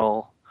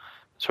emotional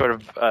sort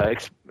of. I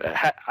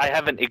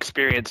haven't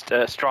experienced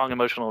a strong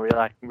emotional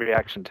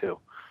reaction to.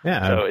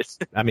 Yeah, so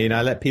I mean,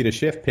 I let Peter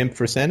Schiff pimp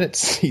for Senate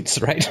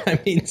seats, right? I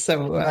mean,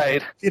 so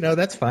right.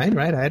 That's fine,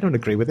 right? I don't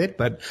agree with it,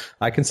 but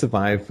I can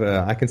survive.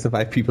 I can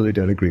survive people who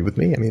don't agree with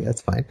me. I mean,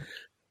 that's fine.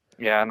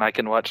 Yeah, and I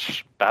can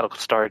watch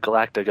Battlestar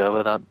Galactica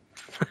without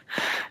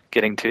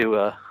getting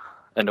too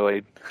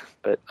annoyed.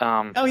 But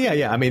oh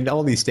yeah. I mean,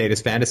 all these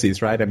status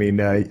fantasies, right? I mean,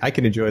 I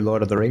can enjoy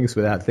Lord of the Rings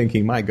without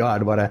thinking, my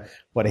God, what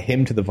a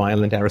hymn to the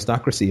violent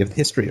aristocracy of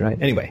history,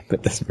 right? Anyway,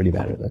 but doesn't really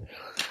matter then.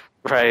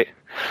 Right.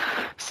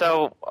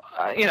 So,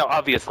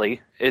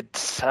 obviously,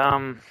 it's...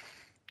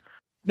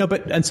 No,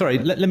 but I'm sorry,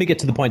 let me get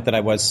to the point that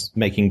I was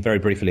making very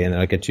briefly, and then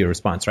I'll get to your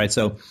response, right?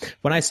 So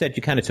when I said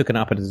you kind of took an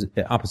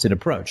opposite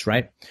approach,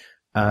 right?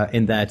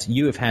 In that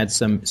you have had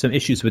some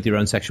issues with your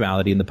own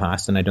sexuality in the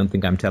past, and I don't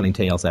think I'm telling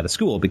tales out of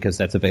school because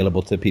that's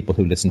available to people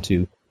who listen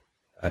to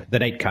the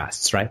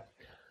Natecasts, right?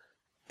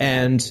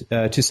 And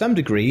to some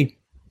degree,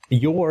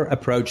 your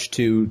approach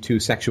to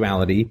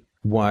sexuality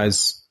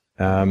was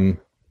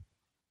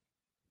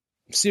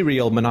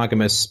serial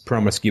monogamous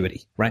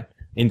promiscuity, right?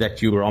 In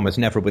that you were almost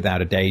never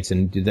without a date,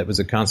 and that was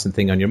a constant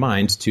thing on your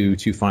mind to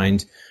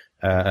find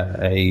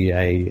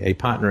a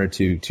partner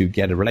to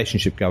get a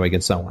relationship going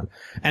and so on.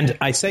 And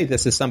I say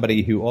this as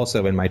somebody who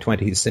also in my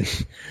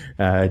 20s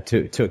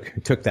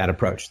took that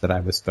approach, that I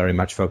was very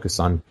much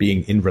focused on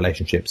being in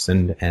relationships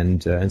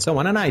and so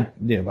on. And I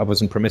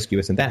wasn't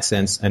promiscuous in that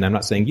sense, and I'm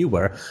not saying you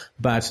were,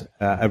 but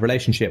a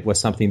relationship was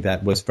something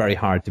that was very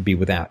hard to be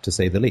without, to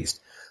say the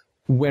least.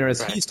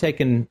 Whereas he's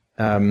taken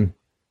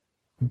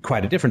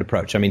quite a different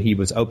approach. I mean, he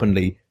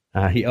openly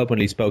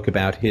spoke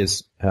about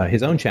his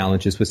own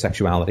challenges with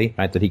sexuality,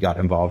 right? That he got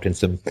involved in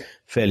some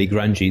fairly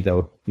grungy,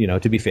 though,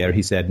 to be fair,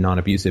 he said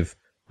non-abusive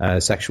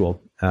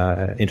sexual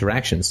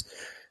interactions.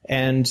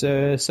 And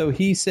so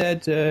he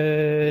said,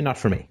 not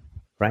for me,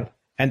 right?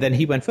 And then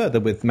he went further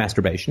with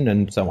masturbation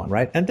and so on,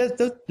 right? And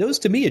those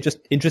to me are just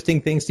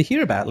interesting things to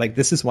hear about. Like,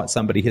 this is what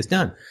somebody has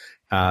done.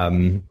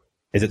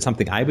 Is it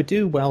something I would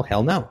do? Well,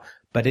 hell no.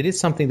 But it is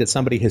something that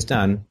somebody has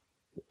done.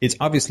 It's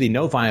obviously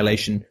no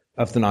violation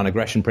of the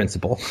non-aggression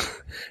principle.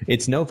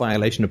 It's no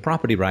violation of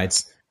property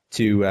rights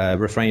to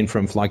refrain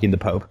from flogging the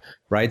Pope,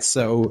 right?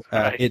 So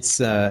it's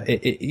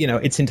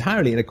it's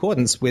entirely in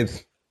accordance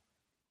with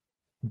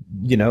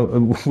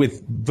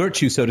with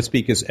virtue, so to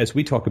speak, as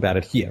we talk about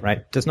it here, right?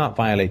 It does not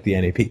violate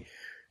the NAP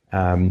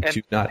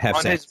to not have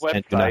sex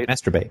and to not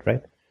masturbate,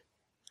 right?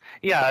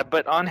 Yeah,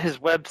 but on his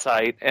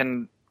website,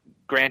 and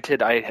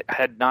granted, I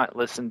had not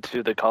listened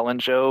to the Colin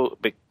Show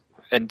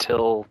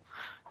until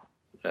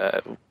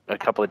a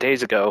couple of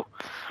days ago,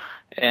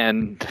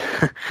 and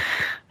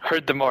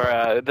heard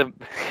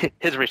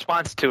his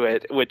response to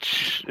it,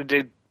 which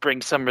did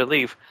bring some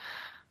relief.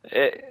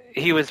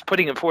 He was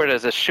putting it forward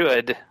as a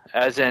should,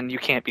 as in you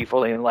can't be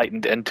fully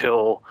enlightened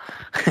until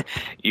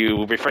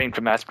you refrain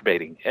from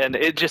masturbating, and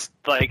it just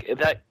like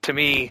that to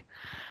me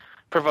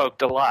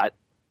provoked a lot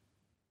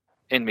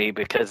in me,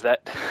 because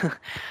that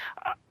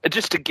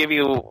just to give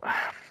you,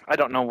 I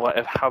don't know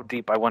how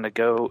deep I want to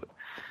go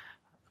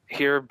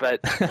here, but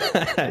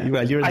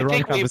well, you're in the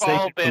wrong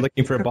conversation. You're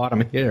looking for a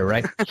bottom here,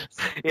 right?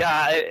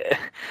 Yeah,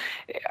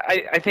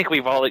 I think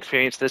we've all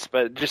experienced this,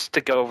 but just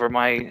to go over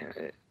my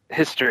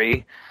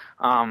history,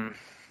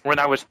 when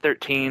I was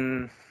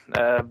 13,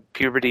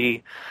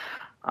 puberty,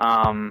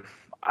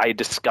 I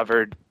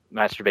discovered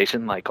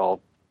masturbation, like all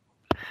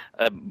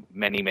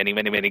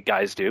many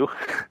guys do.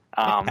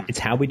 It's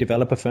how we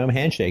develop a firm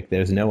handshake.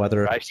 There's no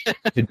other way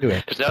to do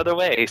it. There's no other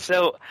way.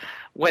 So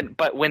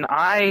when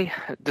I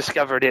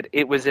discovered it,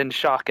 it was in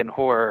shock and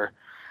horror,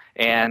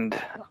 and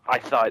I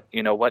thought,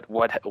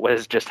 what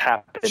has just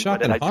happened?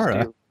 Shock and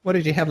horror? What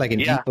did you have, like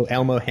an evil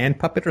Elmo hand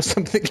puppet or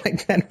something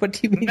like that? What do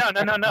you mean? No.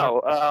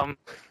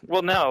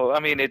 Well, no. I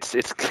mean, it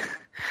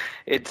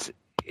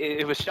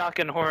was shock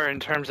and horror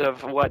in terms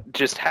of what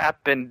just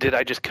happened. Did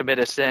I just commit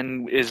a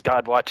sin? Is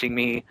God watching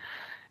me?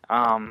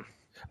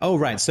 Oh,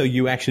 right. So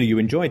you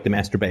enjoyed the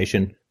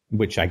masturbation,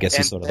 which I guess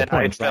is sort of the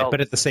point, right?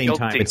 But at the same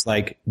time, it's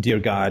like, dear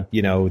God,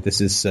 this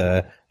is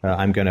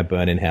I'm going to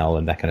burn in hell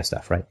and that kind of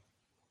stuff, right?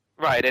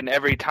 Right. And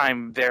every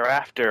time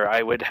thereafter,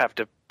 I would have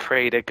to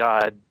pray to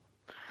God,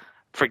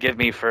 forgive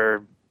me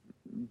for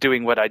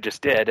doing what I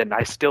just did, and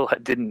I still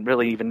didn't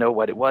really even know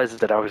what it was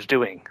that I was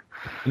doing.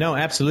 No,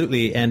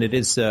 absolutely, and it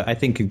is. I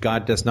think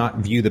God does not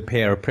view the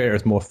prayer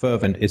as more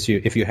fervent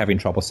if you're having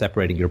trouble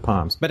separating your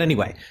palms. But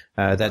anyway,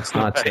 that's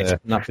not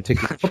not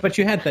particular. But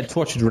you had that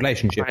tortured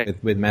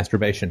relationship with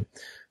masturbation,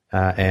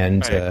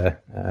 and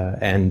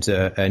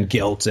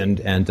guilt, and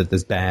that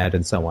there's bad,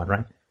 and so on,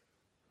 right?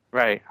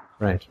 Right.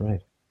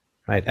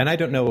 right? And I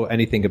don't know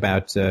anything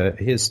about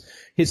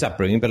his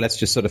upbringing, but let's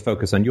just sort of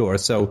focus on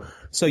yours. So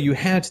you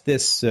had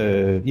this,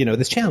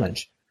 this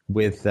challenge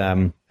with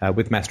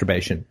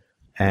masturbation,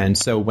 and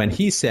so when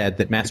he said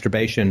that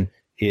masturbation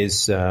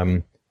is,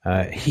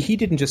 he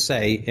didn't just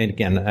say, and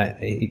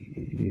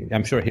again,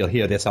 I'm sure he'll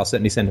hear this. I'll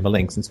certainly send him a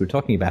link since we're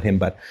talking about him,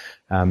 but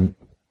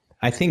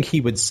I think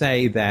he would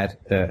say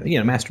that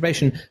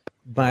masturbation.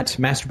 But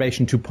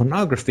masturbation to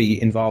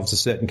pornography involves a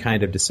certain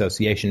kind of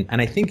dissociation.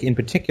 And I think in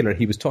particular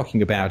he was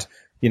talking about,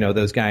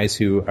 those guys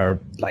who are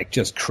like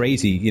just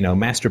crazy,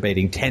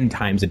 masturbating 10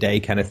 times a day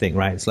kind of thing,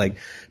 right? It's like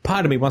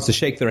part of me wants to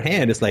shake their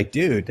hand. It's like,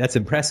 dude, that's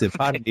impressive.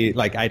 Part of me,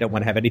 like, I don't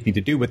want to have anything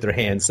to do with their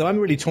hands. So I'm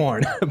really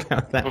torn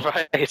about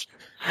that. Right.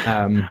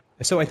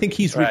 So I think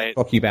he's really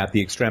talking about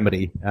the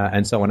extremity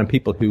and so on, and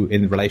people who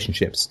in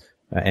relationships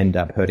end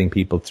up hurting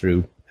people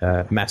through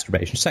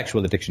masturbation,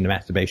 sexual addiction to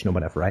masturbation or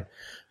whatever, right?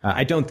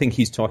 I don't think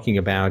he's talking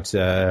about,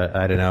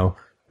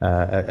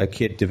 a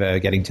kid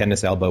getting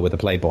tennis elbow with a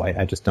Playboy.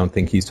 I just don't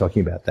think he's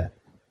talking about that.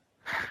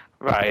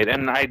 Right,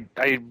 and I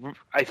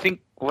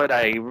think what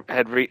I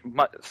had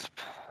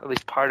at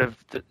least part of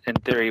in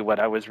theory what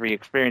I was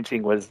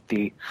re-experiencing was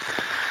the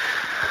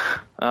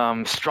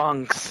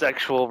strong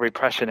sexual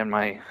repression in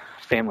my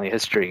family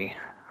history.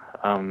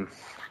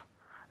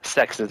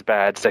 Sex is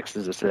bad. Sex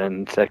is a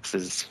sin. Sex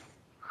is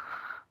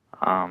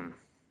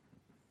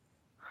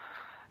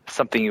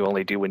something you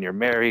only do when you're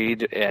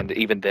married, and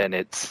even then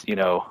it's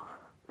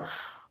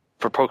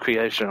for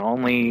procreation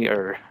only,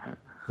 or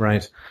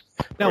right.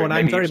 No, and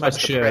I'm very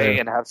much pray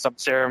and have some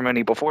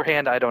ceremony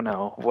beforehand. I don't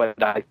know what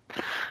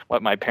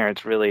my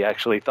parents really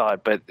actually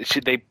thought, but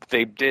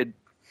they did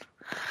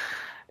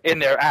in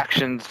their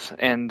actions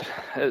and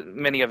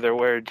many of their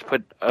words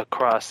put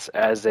across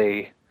as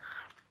a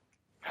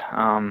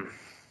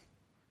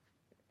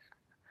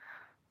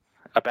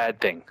bad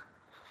thing.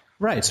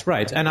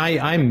 Right. And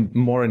I'm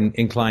more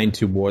inclined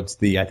towards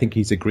I think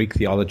he's a Greek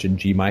theologian,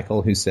 G.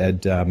 Michael, who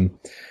said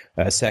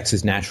sex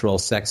is natural,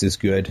 sex is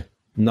good.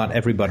 Not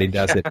everybody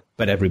does it,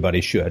 but everybody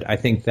should. I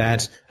think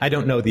that, I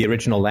don't know the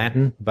original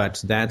Latin,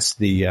 but that's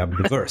the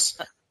verse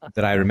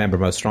that I remember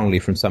most strongly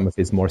from some of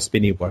his more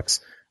spinny works.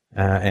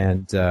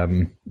 That's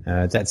I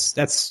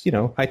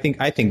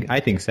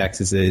think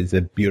sex is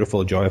a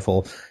beautiful,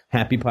 joyful,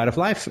 happy part of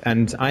life.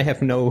 And I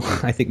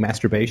think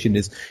masturbation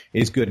is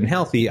good and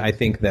healthy. I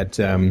think that,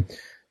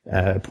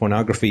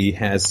 pornography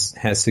has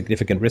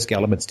significant risk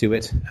elements to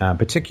it.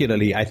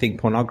 Particularly, I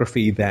think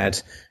pornography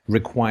that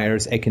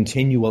requires a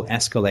continual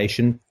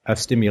escalation of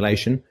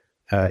stimulation,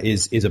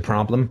 is a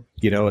problem.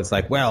 It's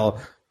like,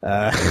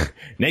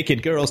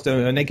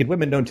 naked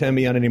women don't turn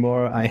me on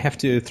anymore. I have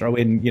to throw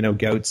in,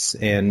 goats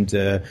and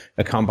a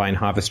combine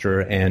harvester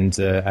and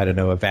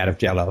a vat of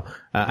Jell-O.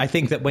 I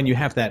think that when you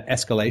have that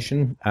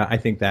escalation, I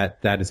think that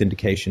is an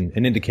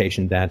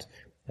indication that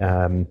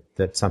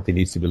that something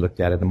needs to be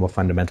looked at a more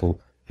fundamental,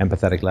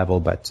 empathetic level.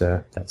 But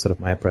that's sort of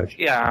my approach.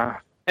 Yeah.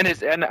 And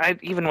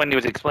even when he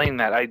was explaining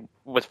that, I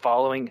was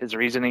following his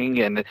reasoning,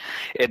 and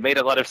it made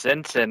a lot of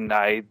sense, and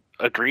I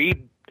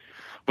agreed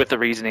with the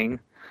reasoning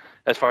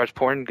as far as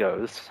porn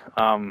goes.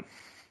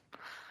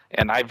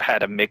 And I've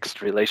had a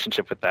mixed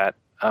relationship with that.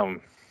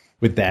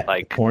 With that,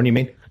 like porn, you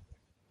mean?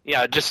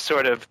 Yeah, just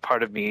sort of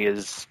part of me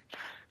is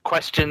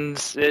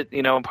questions it,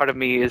 and part of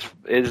me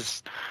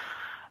is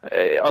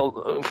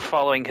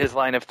following his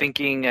line of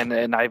thinking,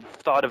 and I've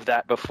thought of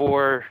that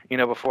before,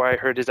 before I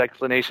heard his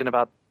explanation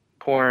about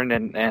porn,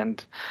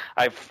 and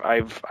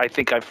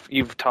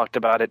you've talked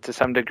about it to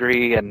some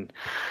degree, and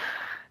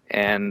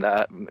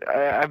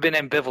I've been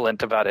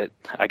ambivalent about it,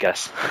 I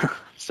guess.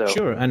 So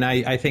sure, and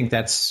I think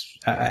that's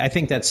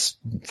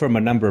from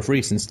a number of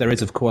reasons. There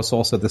is, of course,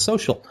 also the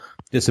social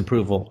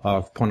disapproval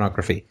of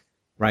pornography,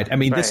 right? I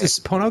mean,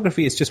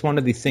 pornography is just one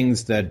of the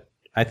things that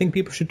I think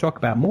people should talk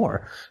about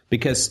more,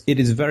 because it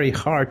is very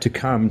hard to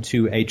come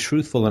to a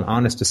truthful and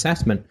honest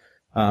assessment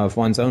of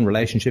one's own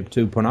relationship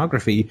to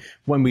pornography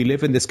when we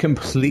live in this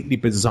completely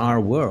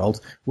bizarre world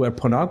where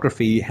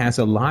pornography has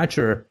a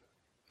larger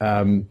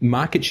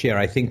market share,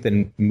 I think,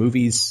 than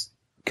movies,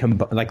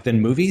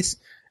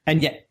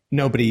 and yet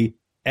nobody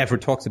ever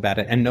talks about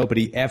it and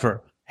nobody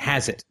ever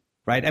has it,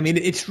 right? I mean,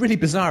 it's really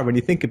bizarre when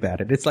you think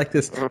about it. It's like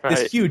this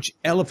huge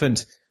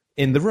elephant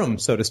in the room,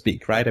 so to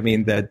speak, right? I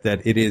mean, that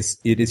it is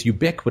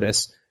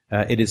ubiquitous,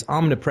 it is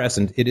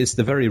omnipresent, it is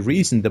the very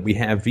reason that we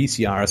have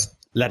VCRs,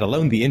 let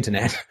alone the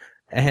internet,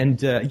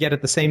 and yet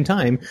at the same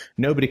time,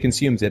 nobody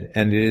consumes it,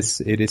 and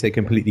it is a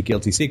completely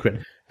guilty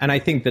secret. And I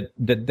think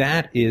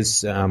that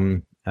is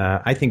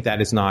I think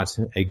that is not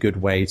a good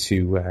way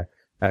to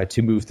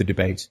move the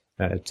debate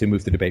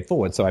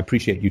forward. So I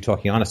appreciate you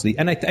talking honestly,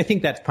 and I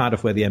think that's part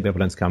of where the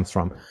ambivalence comes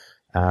from.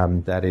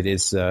 That it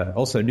is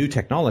also new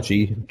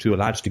technology to a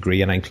large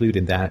degree, and I include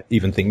in that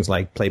even things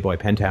like Playboy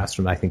Penthouse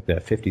from I think the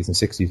 50s and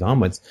 60s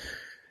onwards.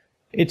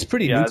 It's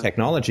pretty new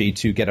technology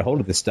to get a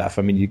hold of this stuff.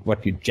 I mean,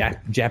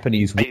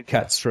 Japanese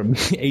woodcuts from the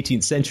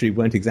 18th century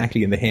weren't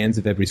exactly in the hands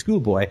of every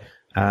schoolboy.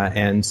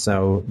 And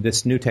so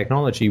this new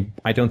technology,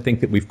 I don't think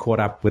that we've caught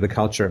up with a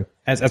culture,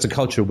 as a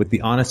culture, with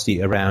the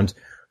honesty around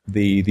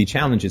the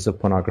challenges of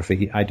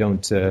pornography. I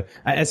don't,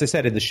 as I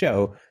said in the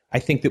show, I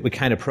think that we're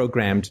kind of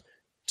programmed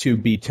to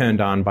be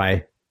turned on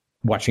by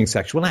watching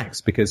sexual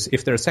acts, because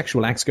if there are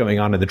sexual acts going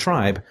on in the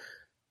tribe,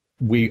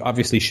 we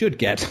obviously should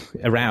get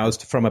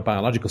aroused from a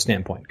biological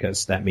standpoint,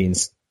 because that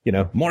means,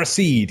 more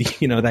seed,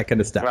 that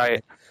kind of stuff.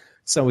 Right.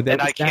 So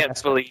and I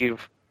can't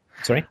believe.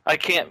 Sorry?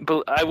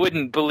 I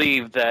wouldn't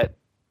believe that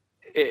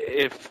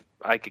if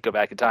I could go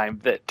back in time,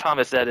 that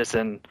Thomas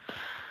Edison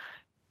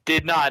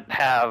did not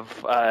have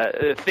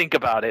think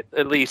about it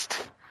at least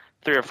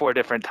 3 or 4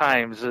 different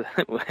times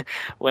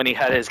when he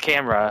had his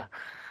camera.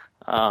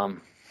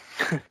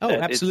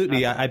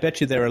 Absolutely. I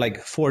bet you there are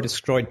like 4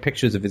 destroyed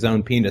pictures of his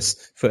own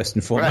penis first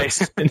and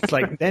foremost. Right. It's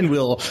like, then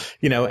we'll,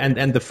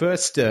 and the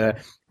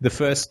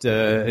first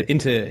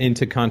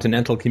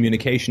intercontinental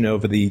communication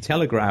over the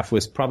telegraph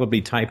was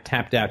probably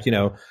tapped out,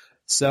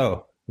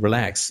 so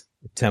relax,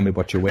 tell me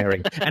what you're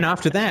wearing. And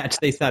after that,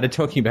 they started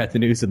talking about the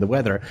news and the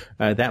weather.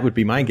 That would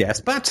be my guess.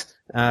 But,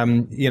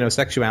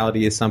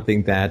 sexuality is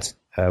something that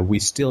we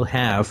still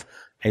have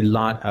a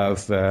lot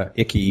of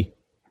icky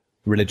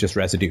religious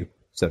residue,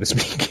 so to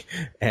speak.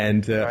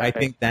 And right. I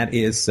think that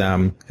is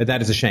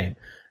a shame.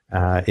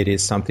 It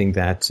is something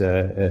that,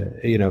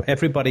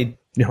 everybody,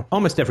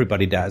 almost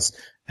everybody does.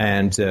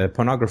 And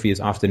pornography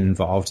is often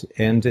involved.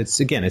 And it's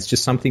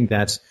just something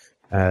that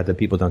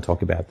people don't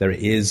talk about. There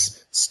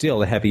is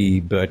still a heavy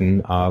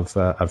burden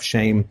of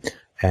shame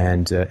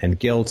and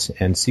guilt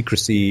and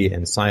secrecy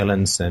and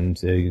silence and,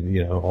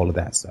 all of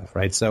that stuff,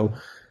 right? So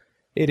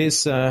it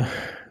is a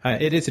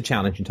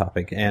challenging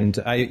topic. And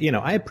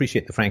I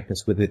appreciate the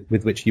frankness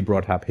with which he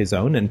brought up his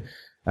own. And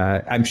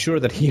I'm sure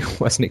that he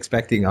wasn't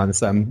expecting on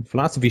some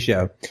philosophy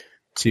show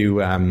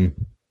to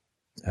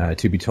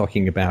be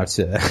talking about,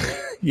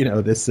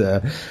 this,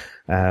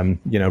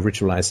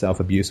 ritualized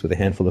self-abuse with a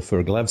handful of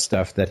fur glove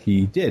stuff that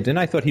he did. And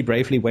I thought he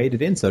bravely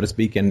waded in, so to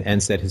speak,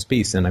 and said his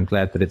piece. And I'm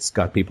glad that it's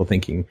got people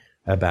thinking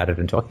about it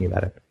and talking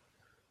about it.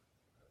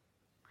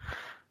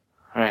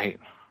 Right.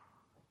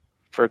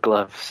 Fur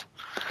gloves.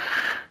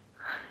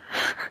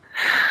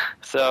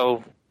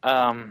 So,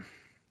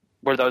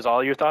 were those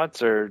all your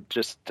thoughts, or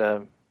just?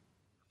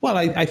 Well,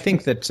 I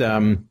think that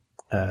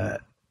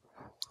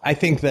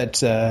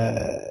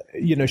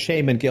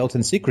shame and guilt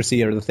and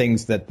secrecy are the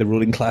things that the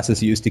ruling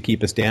classes use to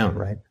keep us down,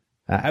 right?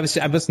 I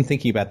wasn't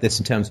thinking about this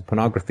in terms of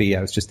pornography.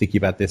 I was just thinking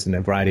about this in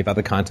a variety of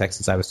other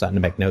contexts as I was starting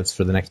to make notes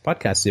for the next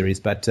podcast series.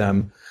 But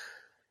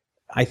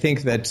I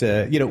think that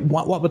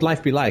what would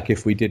life be like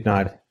if we did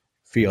not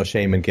feel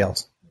shame and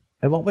guilt?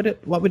 And what would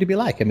it be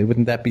like? I mean,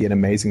 wouldn't that be an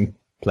amazing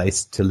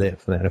place to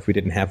live if we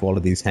didn't have all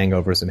of these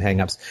hangovers and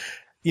hang-ups?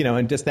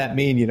 And does that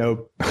mean,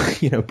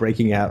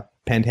 breaking out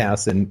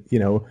Penthouse and,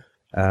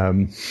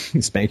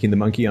 spanking the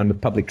monkey on the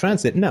public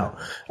transit? No,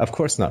 of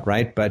course not,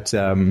 right? But,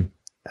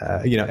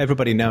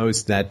 everybody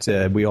knows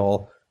that we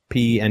all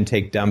pee and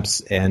take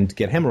dumps and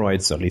get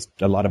hemorrhoids, or at least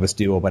a lot of us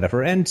do, or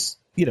whatever. And,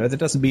 that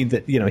doesn't mean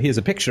that, here's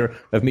a picture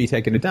of me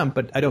taking a dump,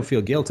 but I don't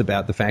feel guilt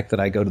about the fact that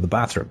I go to the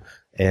bathroom.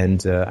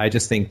 And I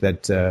just think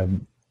that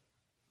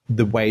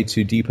the way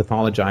to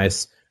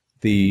depathologize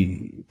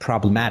the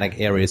problematic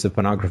areas of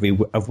pornography,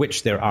 of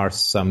which there are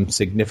some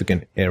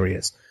significant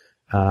areas,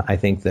 I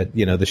think that,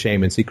 the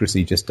shame and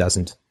secrecy just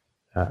doesn't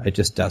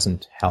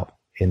help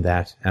in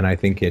that. And I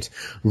think it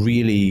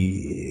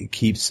really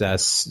keeps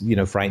us,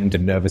 frightened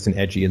and nervous and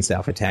edgy and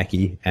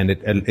self-attacky. And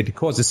it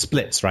causes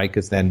splits, right?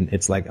 Because then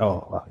it's like,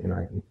 oh, well,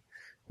 I can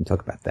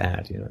talk about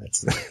that.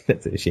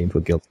 That's a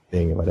shameful, guilty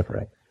thing or whatever,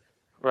 right?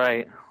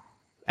 Right.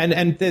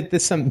 And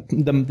there's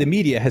the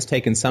media has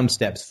taken some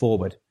steps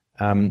forward.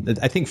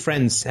 I think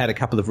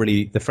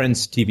the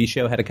Friends TV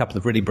show had a couple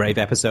of really brave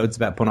episodes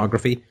about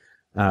pornography.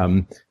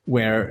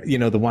 Where,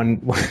 the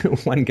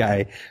one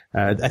guy,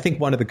 I think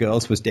one of the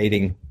girls was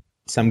dating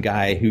some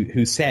guy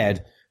who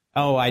said,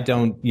 oh, I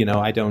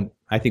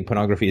think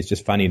pornography is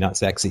just funny, not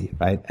sexy,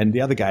 right? And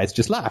the other guys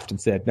just laughed and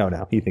said, no,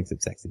 he thinks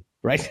it's sexy,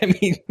 right? I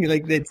mean,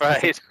 it's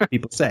right.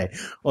 People say.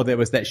 Or there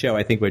was that show,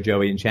 I think, where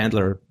Joey and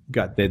Chandler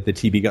got the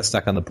TV got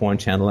stuck on the porn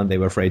channel and they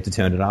were afraid to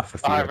turn it off for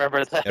fear I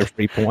remember that. of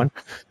free porn.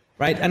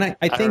 Right. And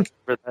I think,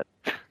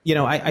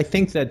 I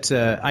think that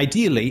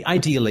ideally,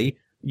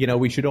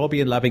 we should all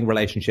be in loving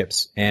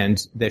relationships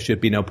and there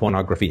should be no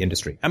pornography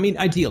industry. I mean,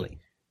 ideally.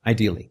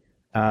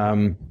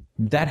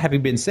 That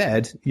having been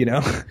said,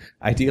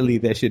 ideally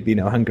there should be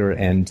no hunger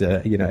and,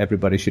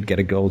 everybody should get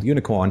a gold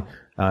unicorn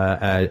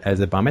as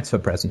a bar mitzvah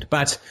present.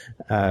 But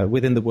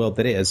within the world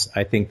that is,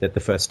 I think that the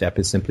first step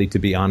is simply to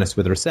be honest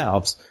with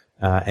ourselves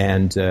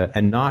and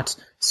not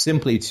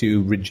simply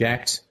to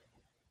reject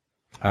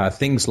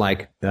things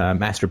like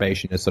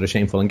masturbation as sort of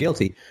shameful and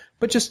guilty,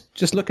 but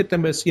just look at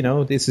them as,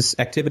 this is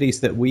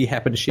activities that we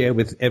happen to share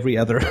with every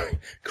other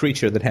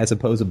creature that has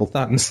opposable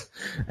thumbs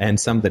and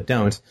some that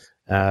don't.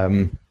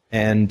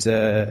 And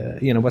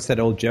what's that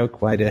old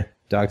joke? Why do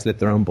dogs lick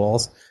their own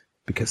balls?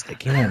 Because they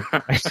can.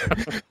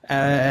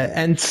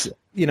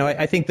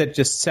 I think that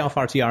just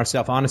self-RTR,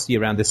 self-honesty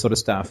around this sort of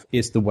stuff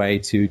is the way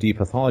to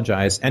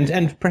depathologize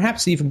and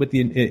perhaps even with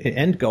the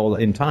end goal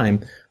in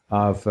time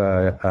of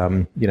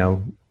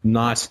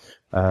not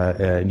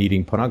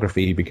needing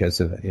pornography because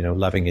of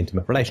loving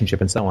intimate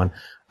relationship and so on.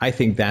 I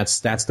think that's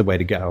the way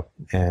to go,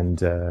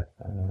 and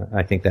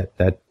I think that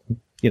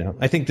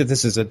I think that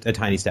this is a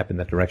tiny step in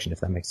that direction,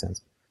 if that makes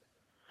sense.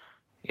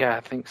 Yeah,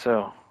 I think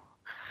so.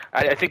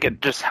 I think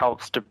it just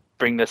helps to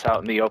bring this out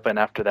in the open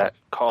after that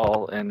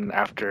call and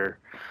after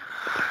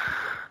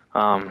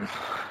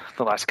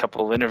the last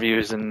couple of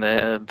interviews and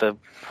the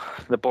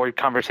board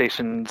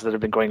conversations that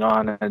have been going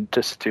on, and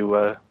just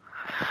to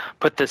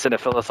put this in a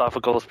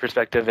philosophical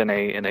perspective, I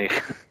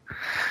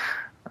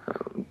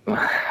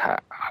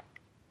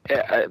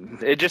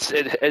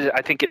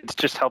think it's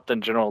just helped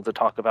in general to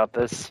talk about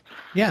this.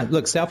 Yeah,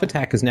 look,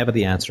 self-attack is never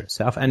the answer.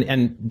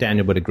 And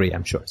Daniel would agree,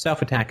 I'm sure.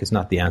 Self-attack is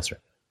not the answer.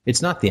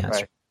 It's not the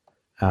answer.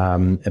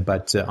 Right.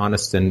 But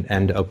honest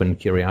and open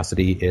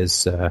curiosity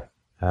is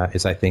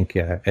I think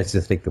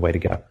the way to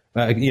go.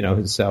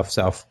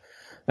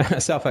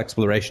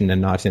 Self-exploration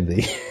and not in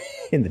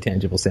the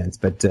tangible sense.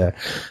 But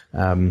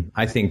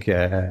I think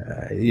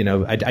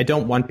I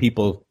don't want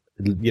people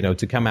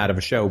to come out of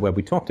a show where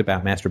we talked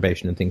about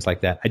masturbation and things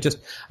like that. I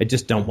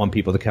just don't want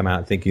people to come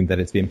out thinking that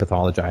it's being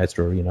pathologized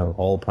or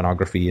all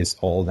pornography is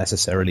all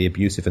necessarily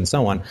abusive and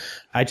so on.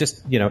 I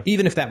just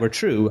even if that were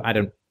true, I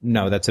don't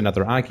know, that's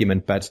another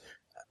argument, but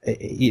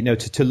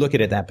to look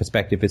at it that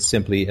perspective is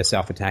simply a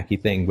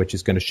self-attacky thing, which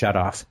is going to shut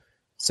off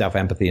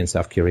self-empathy and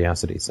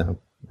self-curiosity. So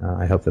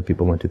I hope that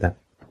people won't do that.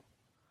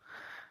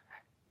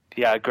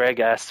 Yeah, Greg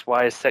asks,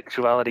 why is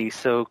sexuality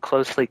so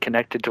closely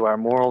connected to our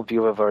moral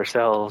view of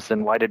ourselves,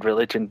 and why did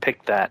religion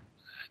pick that?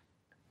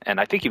 And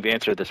I think you've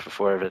answered this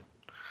before, but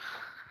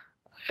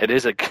it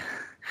is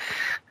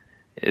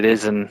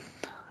an.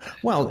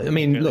 Well, I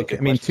mean, really look, I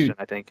mean,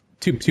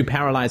 to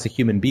paralyze a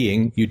human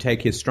being, you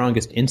take his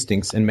strongest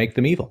instincts and make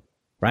them evil,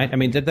 right? I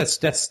mean,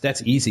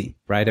 that's easy,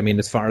 right? I mean,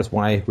 as far as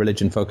why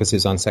religion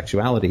focuses on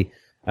sexuality,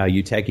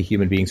 you take a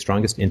human being's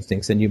strongest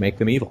instincts and you make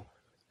them evil.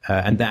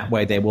 And that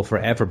way they will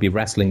forever be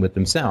wrestling with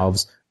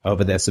themselves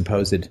over their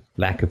supposed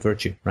lack of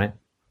virtue, right?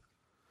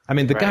 I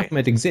mean, the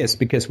government exists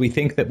because we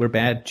think that we're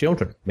bad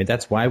children. I mean,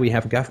 that's why we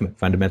have a government,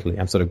 fundamentally.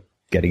 I'm sort of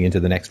getting into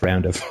the next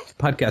round of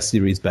podcast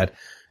series, but,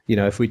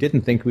 if we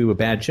didn't think we were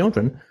bad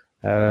children,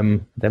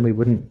 then we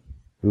wouldn't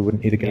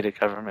need a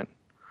government.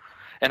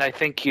 And I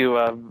think you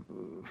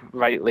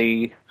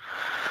rightly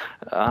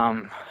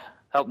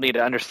helped me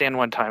to understand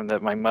one time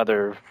that my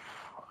mother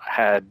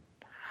had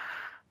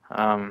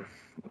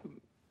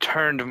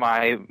turned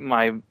my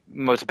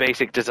most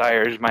basic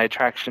desires, my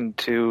attraction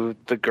to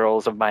the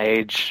girls of my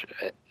age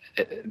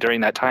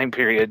during that time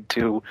period,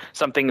 to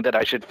something that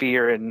I should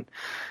fear and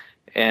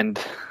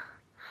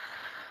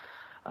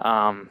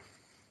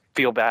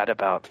feel bad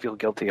about, feel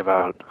guilty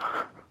about.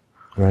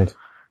 Right.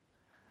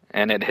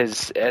 And it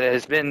has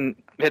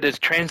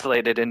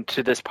translated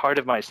into this part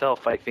of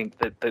myself, I think,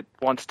 that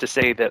wants to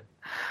say that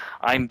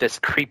I'm this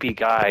creepy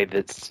guy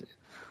that's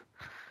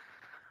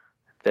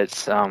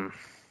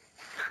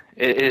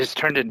it has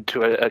turned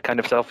into a kind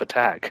of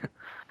self-attack.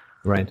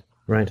 Right.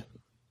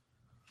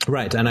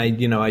 And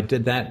I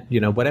did that,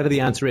 whatever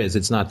the answer is,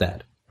 it's not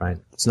that, right?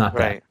 It's not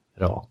that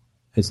at all.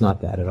 It's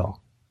not that at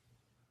all.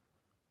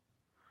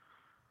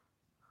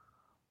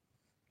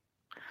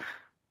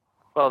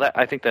 Well,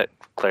 I think that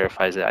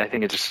clarifies it. I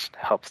think it just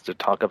helps to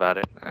talk about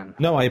it.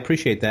 No, I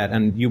appreciate that.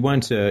 And you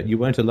weren't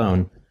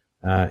alone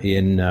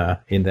in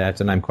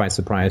that, and I'm quite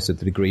surprised at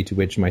the degree to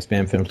which my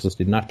spam filters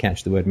did not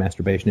catch the word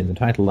masturbation in the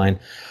title line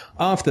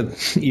of the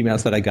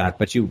emails that I got,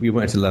 but you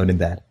weren't alone in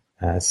that.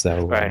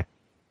 Right.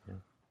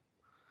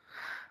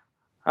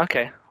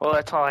 Okay. Well,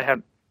 that's all I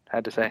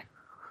had to say.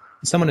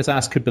 Someone has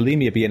asked, could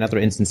bulimia be another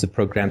instance of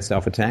programmed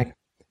self-attack?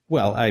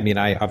 Well, I mean,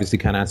 I obviously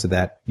can't answer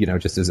that,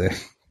 just as a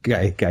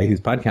guy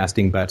who's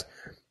podcasting, but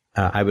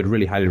I would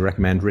really highly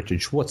recommend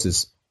Richard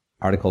Schwartz's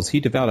articles.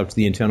 He developed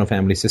the internal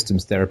family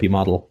systems therapy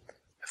model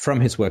from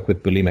his work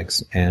with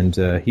bulimics,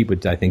 and he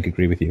would, I think,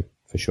 agree with you,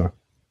 for sure.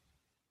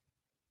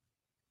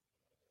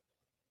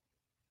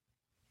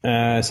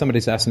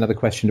 Somebody's asked another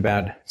question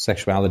about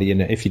sexuality,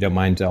 and if you don't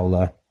mind,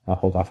 I'll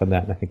hold off on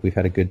that. I think we've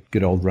had a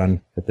good old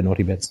run at the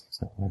naughty bits.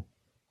 So,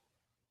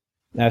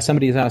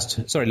 somebody has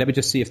asked, sorry, let me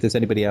just see if there's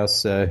anybody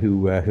else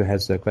who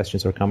has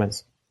questions or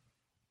comments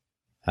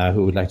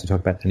who would like to talk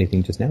about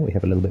anything just now. We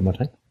have a little bit more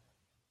time.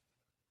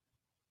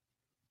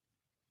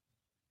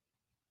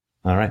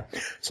 All right.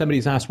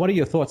 Somebody's asked, what are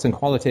your thoughts on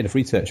qualitative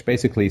research,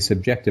 basically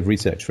subjective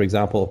research, for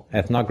example,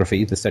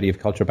 ethnography, the study of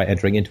culture by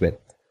entering into it,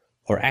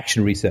 or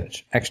action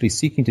research, actually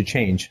seeking to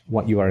change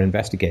what you are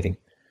investigating,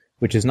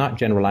 which is not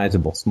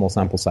generalizable, small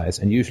sample size,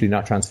 and usually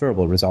not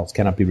transferable. Results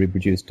cannot be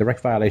reproduced.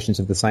 Direct violations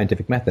of the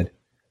scientific method.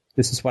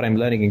 This is what I'm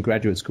learning in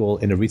graduate school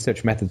in a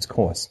research methods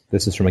course.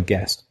 This is from a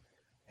guest.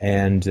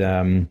 And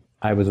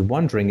I was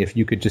wondering if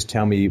you could just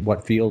tell me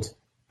what field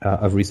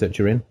of research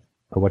you're in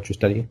or what you're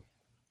studying.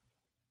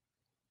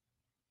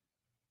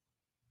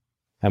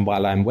 And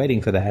while I'm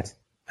waiting for that,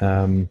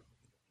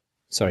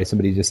 sorry,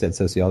 somebody just said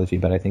sociology,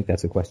 but I think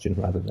that's a question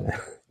rather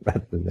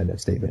than a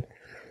statement.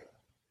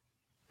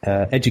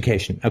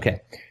 Education.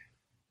 Okay.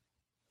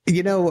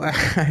 I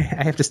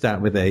have to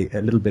start with a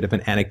little bit of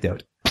an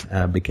anecdote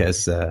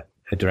because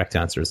direct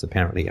answers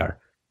apparently are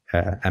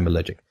I'm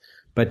allergic.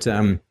 But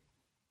and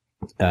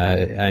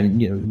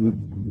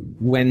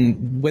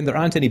when there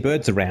aren't any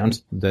birds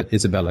around that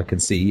Isabella can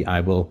see,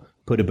 I will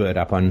put a bird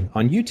up on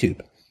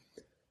YouTube.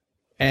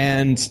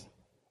 And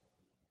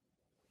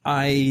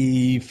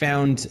I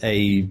found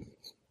a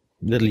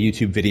little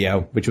YouTube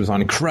video which was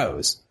on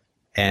crows,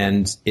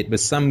 and it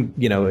was some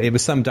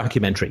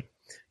documentary.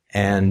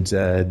 And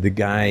the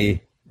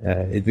guy,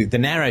 the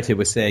narrator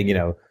was saying,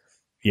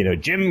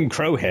 Jim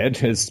Crowhead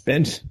has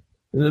spent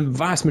the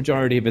vast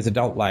majority of his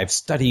adult life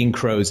studying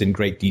crows in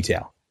great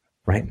detail,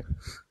 right?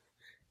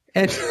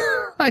 And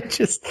I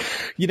just,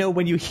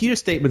 when you hear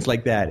statements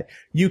like that,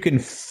 you can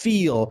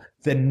feel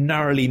the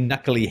gnarly,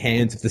 knuckly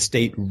hands of the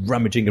state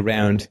rummaging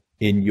around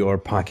in your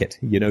pocket.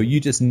 You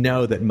just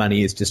know that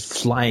money is just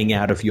flying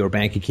out of your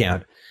bank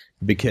account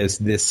because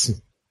this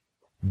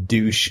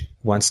douche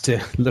wants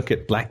to look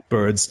at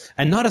blackbirds,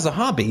 and not as a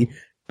hobby,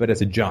 but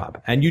as a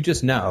job. And you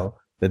just know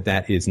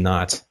that is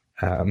not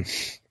a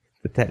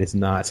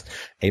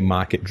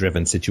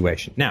market-driven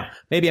situation. Now,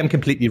 maybe I'm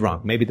completely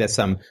wrong. Maybe there's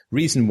some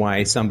reason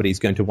why somebody's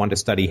going to want to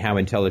study how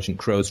intelligent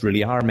crows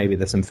really are. Maybe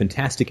there's some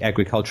fantastic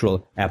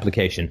agricultural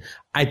application.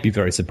 I'd be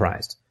very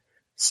surprised.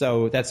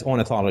 So that's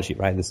ornithology,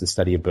 right? This is the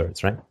study of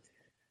birds, right?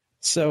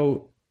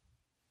 So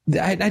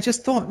I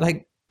just thought,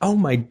 oh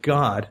my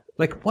God,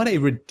 what a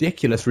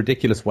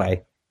ridiculous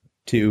way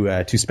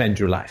to spend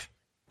your life.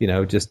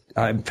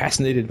 I'm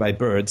fascinated by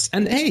birds.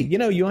 And hey,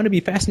 you want to be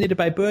fascinated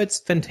by birds?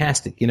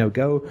 Fantastic.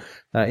 Go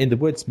in the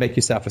woods, make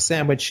yourself a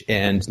sandwich,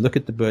 and look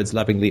at the birds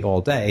lovingly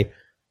all day.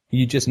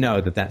 You just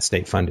know that that's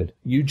state funded.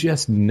 You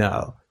just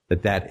know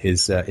that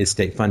is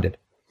state funded.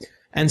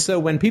 And so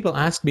when people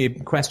ask me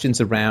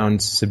questions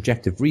around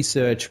subjective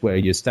research, where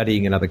you're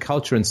studying another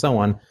culture and so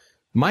on,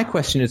 my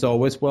question is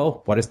always,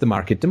 well, what is the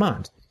market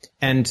demand?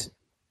 And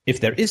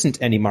if there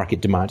isn't any market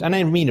demand, and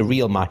I mean a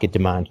real market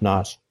demand,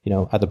 not,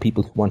 other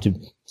people who want to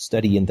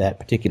study in that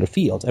particular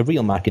field, a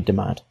real market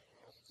demand.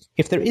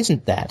 If there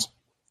isn't that,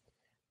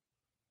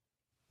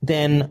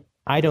 then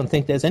I don't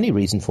think there's any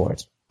reason for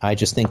it. I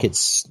just think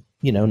it's,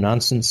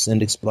 nonsense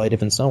and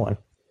exploitive and so on.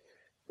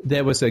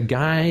 There was a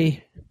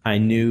guy I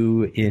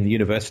knew in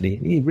university.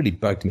 He really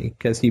bugged me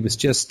because he was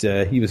just,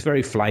 he was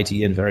very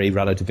flighty and very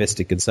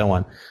relativistic and so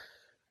on.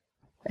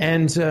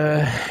 And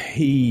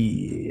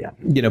he,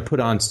 put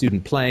on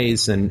student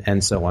plays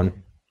and so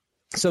on.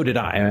 So did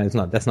I.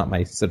 That's not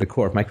my sort of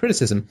core of my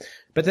criticism.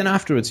 But then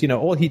afterwards,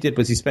 all he did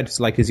was he spent his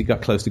life, as he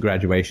got close to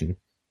graduation,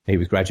 he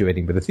was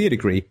graduating with a theater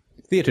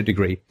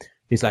degree.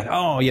 He's like,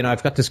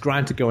 I've got this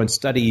grant to go and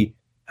study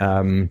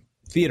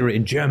theater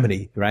in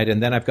Germany, right?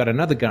 And then I've got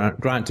another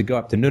grant to go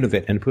up to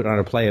Nunavut and put on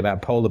a play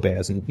about polar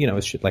bears and,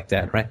 shit like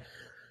that, right?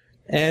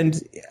 And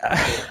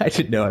I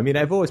didn't know. I mean,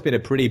 I've always been a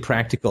pretty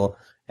practical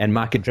and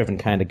market-driven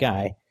kind of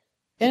guy.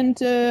 And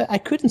I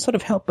couldn't sort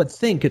of help but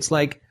think, it's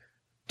like,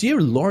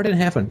 dear Lord in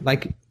heaven,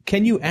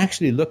 can you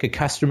actually look a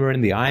customer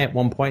in the eye at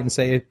one point and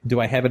say, do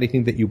I have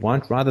anything that you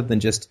want, rather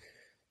than just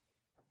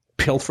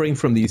pilfering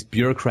from these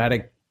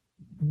bureaucratic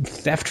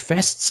theft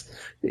fests?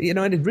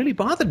 And it really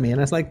bothered me. And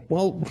I was like,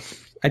 well,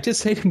 I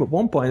just say to him at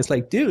one point, it's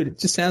like, dude, it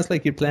just sounds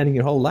like you're planning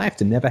your whole life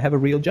to never have a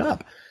real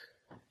job.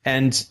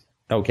 And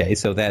okay,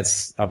 so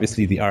that's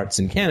obviously the arts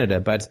in Canada,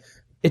 but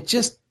it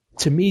just,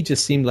 to me,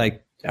 just seemed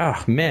like,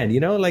 oh man,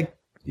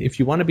 if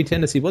you want to be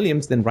Tennessee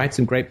Williams, then write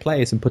some great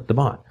plays and put them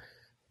on.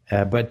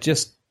 But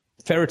just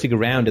ferreting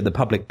around in the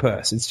public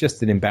purse, it's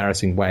just an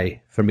embarrassing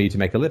way for me to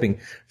make a living.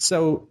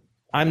 So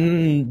I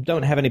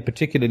don't have any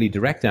particularly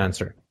direct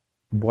answer.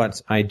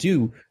 What I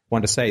do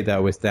want to say,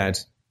 though, is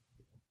that,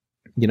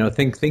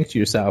 think to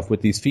yourself,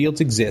 would these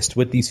fields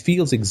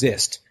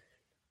exist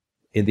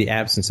in the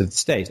absence of the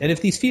state? And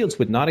if these fields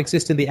would not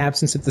exist in the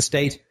absence of the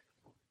state,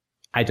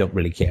 I don't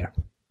really care.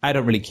 I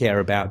don't really care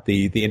about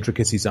the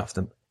intricacies of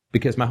them,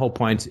 because my whole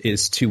point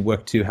is to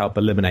work to help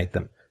eliminate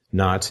them,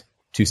 not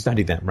to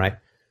study them, right?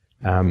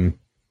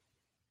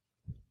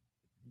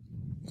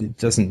 It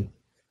doesn't,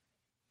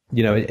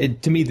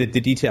 to me, the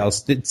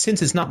details,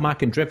 since it's not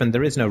market-driven,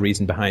 there is no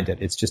reason behind it.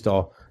 It's just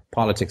all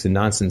politics and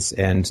nonsense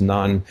and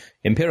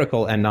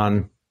non-empirical and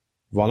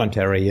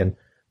non-voluntary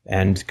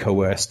and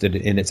coerced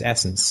in its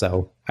essence.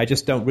 So I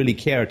just don't really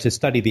care to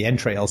study the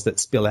entrails that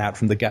spill out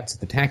from the guts of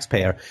the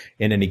taxpayer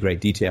in any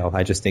great detail.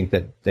 I just think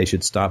that they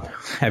should stop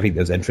having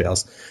those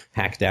entrails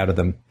hacked out of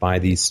them by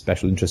these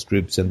special interest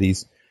groups and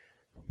these,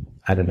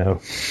 I don't know,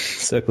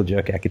 circle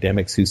jerk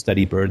academics who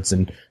study birds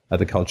and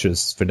other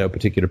cultures for no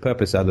particular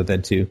purpose other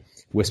than to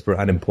whisper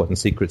unimportant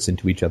secrets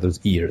into each other's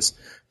ears.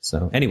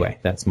 So anyway,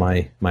 that's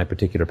my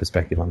particular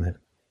perspective on that.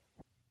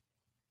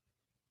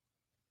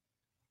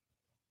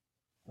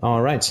 All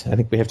right. I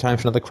think we have time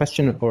for another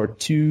question or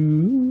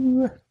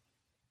two.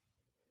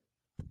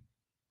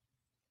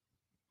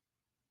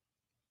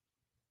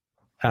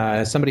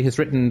 Somebody has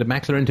written, the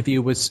Mackler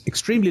interview was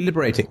extremely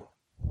liberating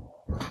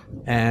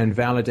and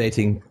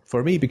validating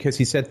for me, because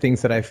he said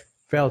things that I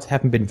felt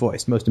haven't been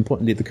voiced. Most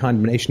importantly, the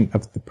condemnation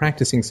of the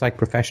practicing psych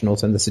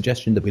professionals and the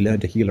suggestion that we learn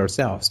to heal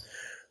ourselves.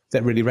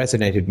 That really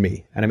resonated with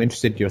me, and I'm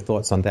interested in your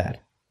thoughts on that.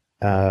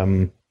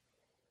 I'm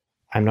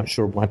not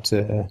sure what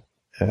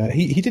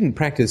he didn't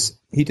practice.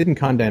 He didn't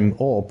condemn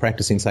all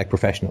practicing psych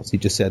professionals. He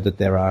just said that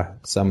there are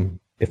some,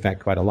 in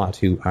fact, quite a lot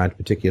who aren't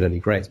particularly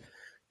great.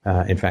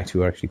 In fact,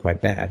 who are actually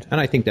quite bad, and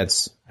I think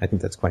that's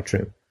quite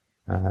true,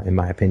 in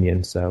my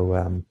opinion.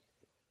 So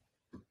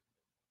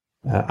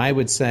I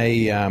would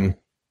say,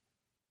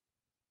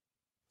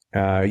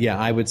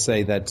 I would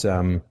say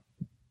that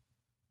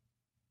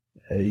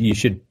you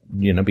should,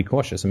 be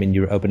cautious. I mean,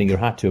 you're opening your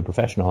heart to a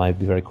professional. I'd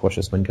be very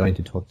cautious when going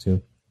to talk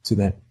to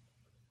that.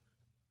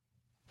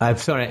 I'm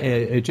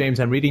sorry, James,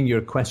 I'm reading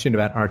your question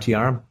about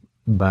RTR,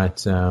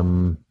 but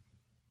I'm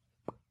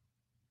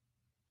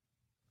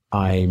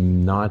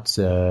not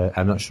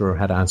sure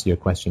how to answer your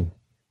question.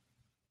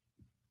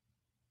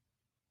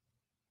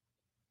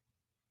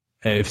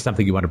 If it's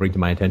something you want to bring to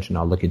my attention,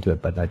 I'll look into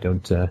it, but I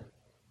don't know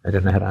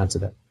how to answer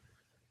that.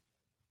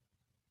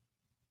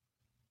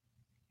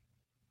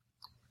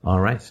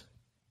 All right.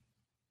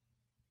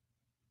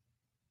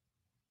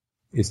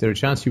 Is there a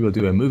chance you will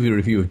do a movie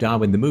review of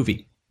Darwin the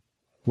movie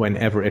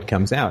whenever it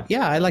comes out?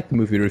 Yeah, I like the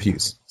movie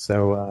reviews,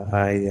 so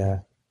I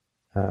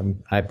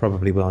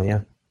probably will.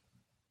 Yeah.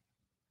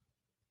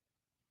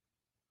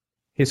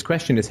 His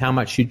question is, how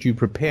much should you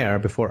prepare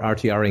before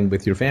RTRing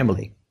with your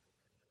family?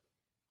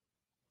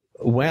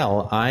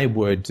 Well, I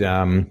would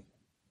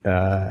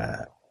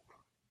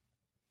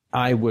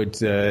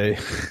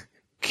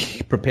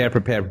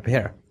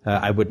prepare.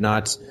 I would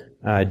not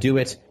do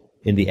it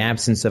in the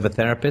absence of a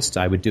therapist.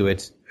 I would do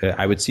it.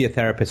 I would see a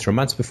therapist for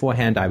months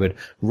beforehand. I would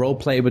role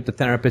play with the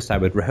therapist. I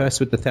would rehearse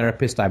with the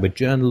therapist. I would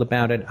journal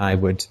about it. I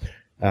would,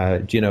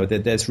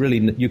 there's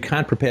really, you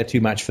can't prepare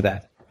too much for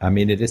that. I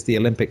mean, it is the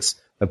Olympics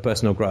of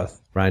personal growth,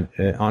 right?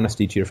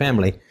 Honesty to your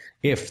family,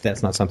 if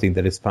that's not something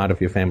that is part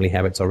of your family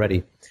habits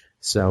already.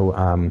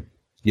 So,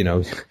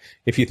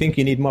 if you think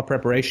you need more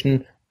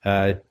preparation,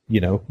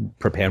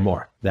 prepare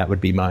more. That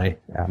would be my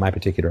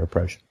particular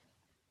approach.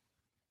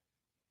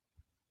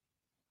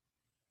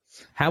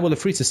 How will a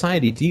free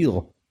society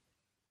deal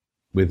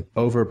with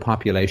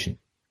overpopulation?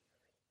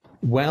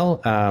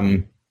 Well,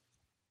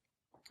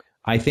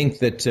 I think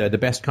that the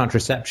best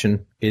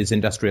contraception is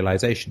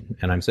industrialization,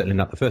 and I'm certainly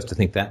not the first to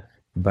think that.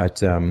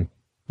 But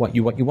what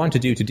you want to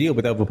do to deal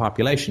with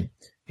overpopulation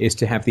is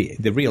to have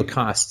the real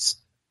costs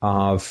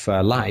of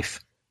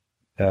life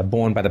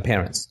borne by the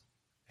parents.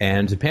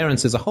 And the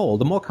parents as a whole,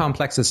 the more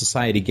complex a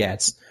society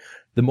gets,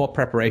 the more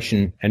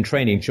preparation and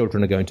training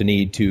children are going to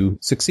need to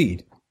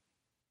succeed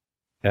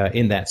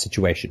in that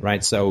situation,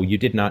 right? So you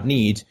did not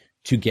need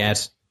to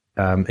get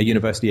a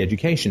university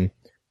education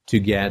to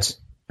get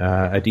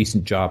a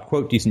decent job,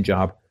 quote, decent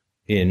job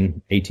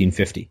in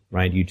 1850,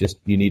 right? You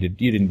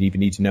didn't even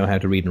need to know how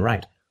to read and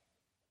write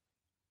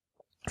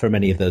for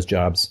many of those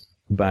jobs.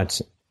 But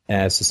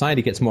as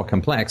society gets more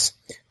complex,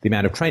 the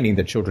amount of training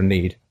that children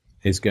need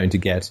is going to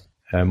get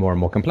more and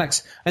more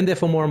complex, and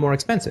therefore more and more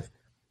expensive.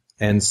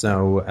 And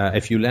so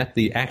if you let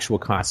the actual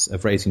costs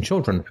of raising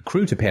children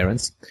accrue to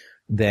parents,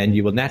 then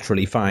you will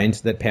naturally find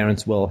that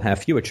parents will have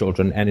fewer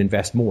children and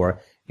invest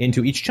more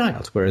into each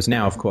child. Whereas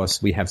now, of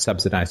course, we have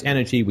subsidized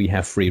energy, we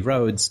have free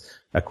roads,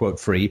 quote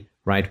free,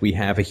 right? We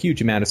have a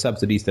huge amount of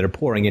subsidies that are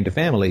pouring into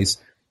families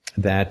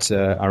that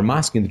are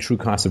masking the true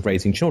cost of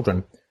raising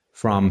children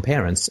from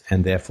parents,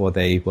 and therefore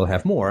they will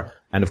have more.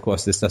 And of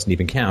course, this doesn't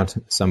even count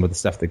some of the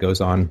stuff that goes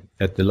on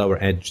at the lower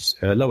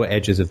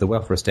edges of the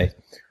welfare state,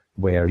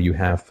 where you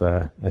have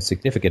a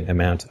significant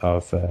amount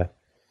of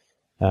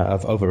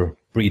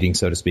overbreeding,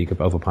 so to speak, of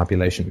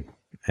overpopulation.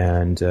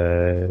 And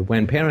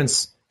when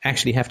parents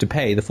actually have to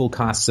pay the full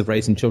costs of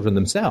raising children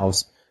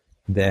themselves,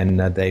 then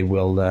they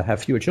will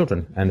have fewer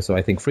children. And so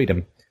I think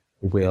freedom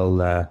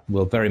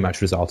will very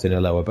much result in a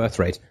lower birth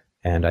rate,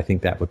 and I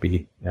think that would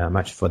be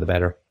much for the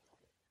better.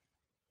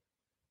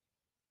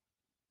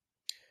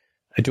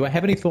 Do I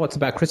have any thoughts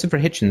about Christopher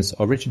Hitchens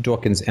or Richard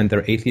Dawkins and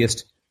their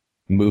atheist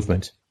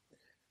movement?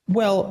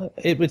 Well,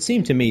 it would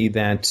seem to me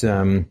that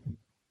Sam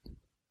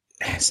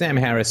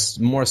Harris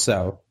more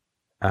so,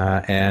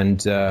 and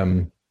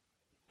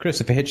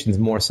Christopher Hitchens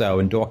more so,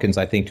 and Dawkins,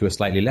 I think, to a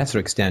slightly lesser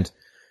extent.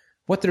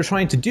 What they're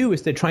trying to do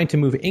is they're trying to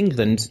move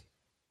England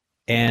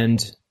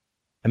and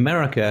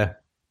America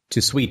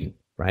to Sweden,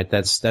 right?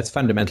 That's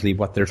fundamentally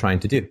what they're trying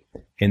to do,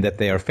 in that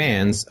they are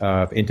fans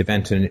of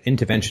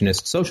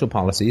interventionist social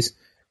policies,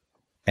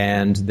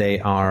 and they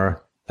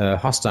are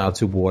hostile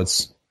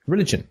towards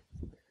religion.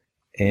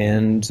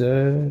 And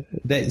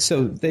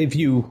they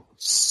view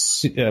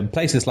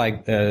places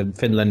like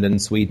Finland and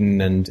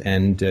Sweden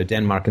and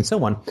Denmark and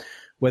so on,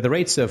 where the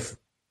rates of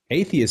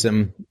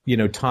atheism,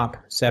 top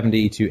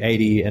 70 to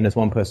 80, and as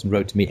one person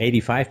wrote to me,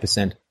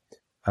 85%,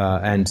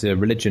 and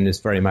religion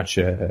is very much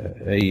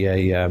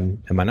a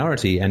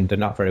minority and a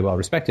not very well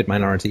respected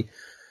minority.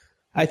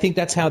 I think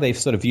that's how they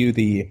sort of view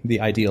the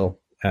ideal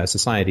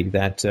society,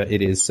 that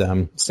it is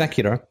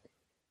secular,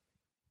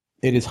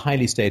 it is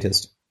highly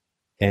statist,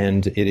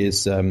 and it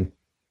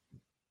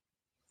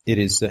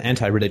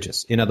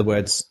anti-religious. In other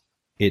words,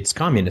 it's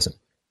communism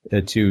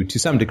to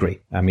some degree.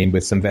 I mean,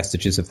 with some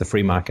vestiges of the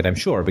free market, I'm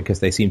sure, because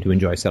they seem to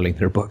enjoy selling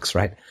their books,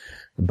 right?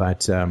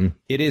 But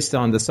it is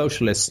on the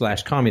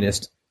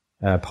socialist/communist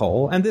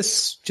pole, and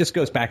this just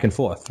goes back and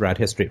forth throughout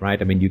history,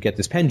 right? I mean, you get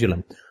this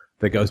pendulum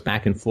that goes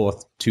back and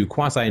forth to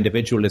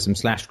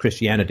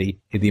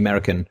quasi-individualism/Christianity in the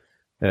American,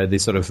 the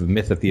sort of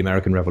myth of the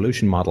American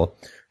Revolution model,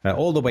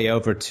 all the way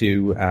over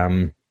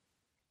to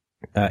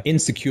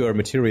insecure,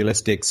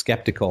 materialistic,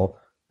 skeptical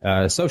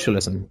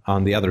socialism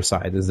on the other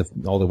side. This is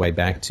all the way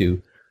back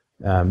to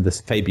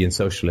the Fabian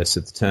socialists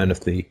at the turn of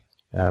the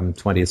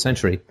 20th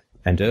century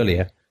and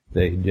earlier.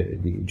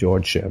 The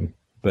George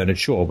Bernard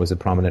Shaw was a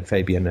prominent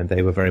Fabian, and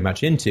they were very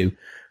much into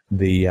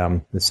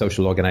the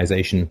social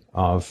organization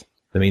of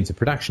the means of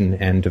production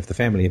and of the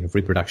family and of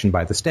reproduction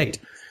by the state.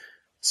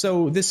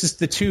 So this is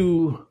the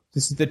two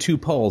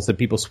poles that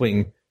people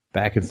swing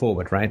back and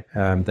forward, right?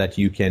 That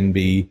you can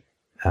be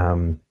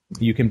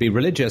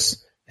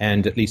religious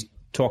and at least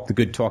talk the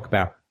good talk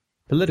about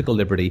political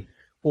liberty,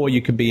 or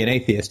you can be an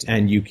atheist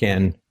and you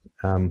can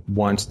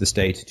want the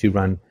state to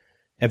run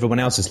everyone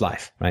else's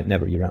life, right?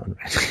 Never your own,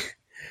 right?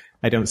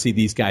 I don't see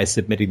these guys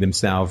submitting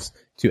themselves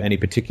to any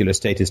particular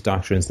statist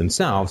doctrines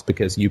themselves,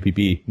 because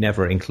UPB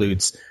never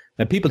includes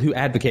people who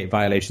advocate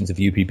violations of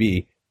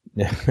UPB,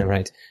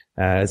 right?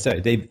 So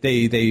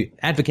they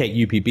advocate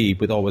UPB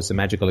with always a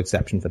magical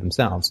exception for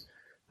themselves.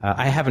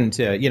 I haven't,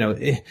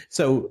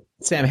 so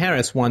Sam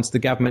Harris wants the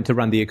government to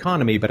run the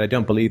economy, but I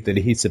don't believe that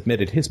he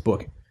submitted his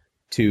book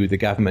to the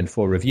government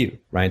for review,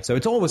 right? So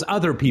it's always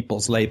other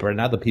people's labor and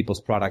other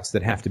people's products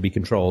that have to be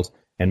controlled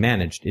and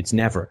managed. It's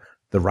never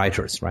the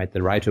writers, right?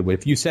 The writer,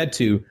 if you said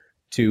to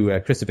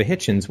Christopher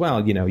Hitchens,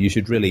 well, you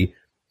should really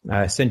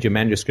send your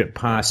manuscript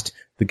past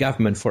the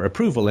government for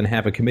approval and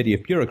have a committee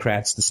of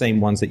bureaucrats, the same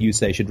ones that you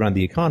say should run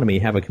the economy,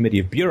 have a committee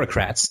of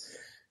bureaucrats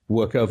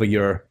work over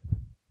your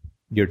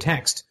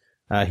text.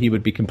 He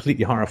would be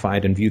completely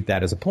horrified and viewed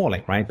that as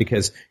appalling, right?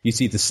 Because you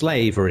see, the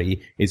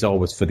slavery is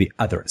always for the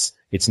others.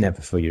 It's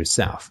never for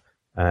yourself.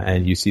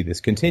 And you see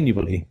this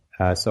continually.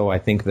 So I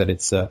think that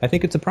it's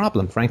a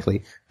problem,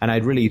 frankly. And I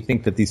really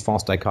think that these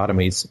false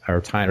dichotomies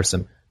are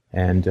tiresome.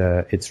 And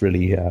it's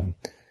really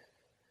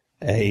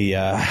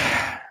a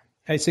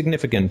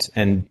significant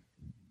and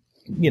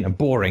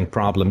boring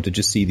problem to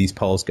just see these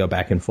poles go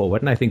back and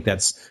forward. And I think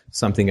that's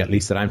something, at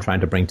least, that I'm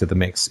trying to bring to the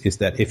mix, is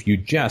that if you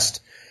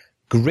just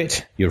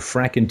grit your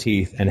fracking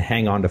teeth and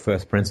hang on to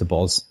first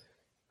principles,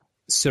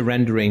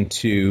 surrendering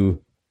to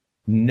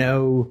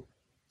no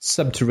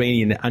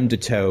subterranean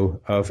undertow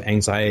of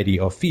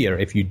anxiety or fear,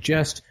 if you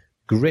just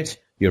grit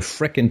your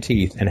frickin'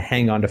 teeth and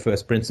hang on to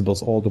first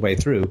principles all the way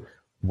through,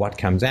 what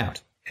comes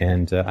out?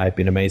 And I've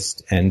been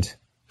amazed and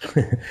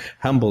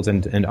humbled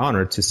and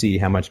honored to see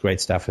how much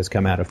great stuff has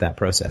come out of that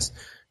process.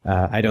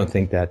 I don't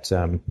think that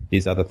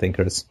these other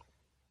thinkers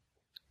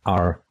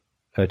are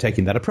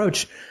taking that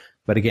approach.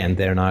 But again,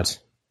 they're not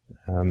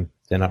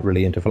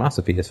really into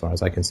philosophy as far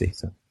as I can see.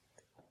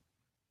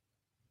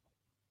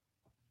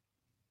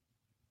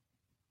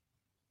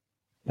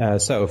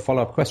 So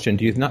follow-up question.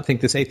 Do you not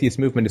think this atheist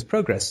movement is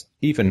progress?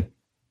 Even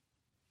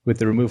with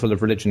the removal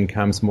of religion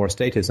comes more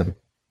statism.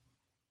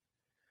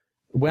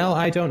 Well,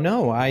 I don't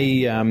know.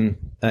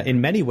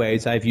 In many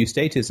ways, I view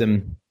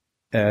statism,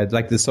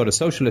 like the sort of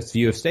socialist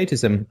view of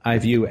statism, I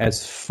view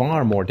as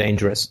far more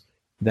dangerous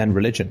than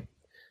religion.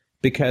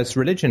 Because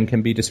religion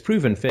can be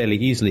disproven fairly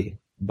easily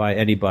by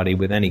anybody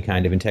with any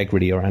kind of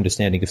integrity or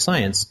understanding of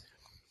science.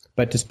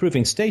 But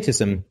disproving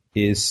statism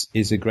is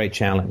a great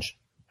challenge.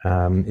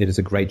 It is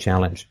a great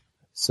challenge.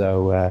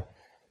 So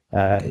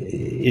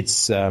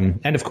it's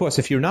and of course,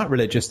 if you're not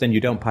religious, then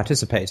you don't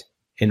participate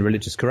in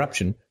religious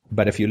corruption.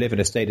 But if you live in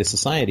a statist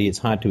society, it's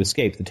hard to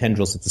escape the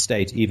tendrils of the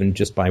state, even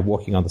just by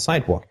walking on the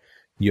sidewalk.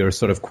 You're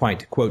sort of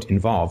quite, quote,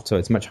 involved. So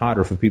it's much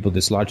harder for people to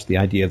dislodge the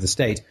idea of the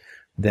state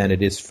than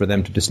it is for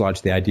them to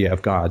dislodge the idea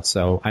of God.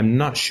 So I'm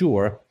not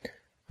sure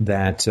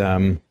that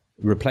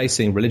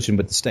replacing religion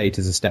with the state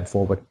is a step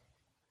forward.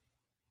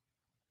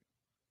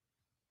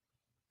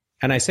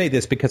 And I say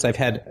this because I've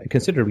had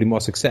considerably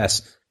more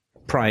success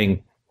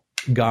prying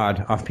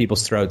God off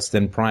people's throats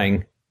than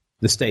prying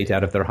the state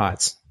out of their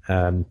hearts.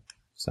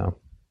 So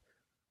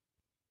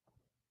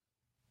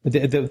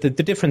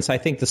the difference, I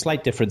think the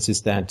slight difference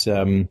is that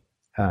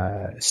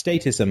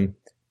statism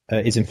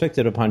is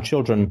inflicted upon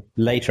children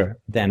later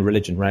than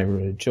religion,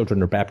 right?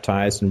 Children are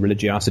baptized and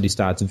religiosity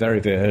starts very,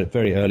 very,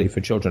 very early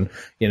for children.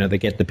 They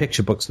get the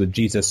picture books with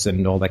Jesus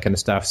and all that kind of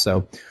stuff.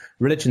 So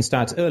religion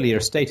starts earlier.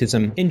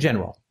 Statism in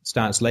general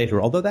starts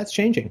later, although that's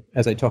changing.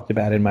 As I talked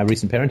about in my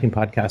recent parenting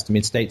podcast, I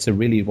mean, states are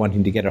really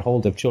wanting to get a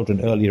hold of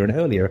children earlier and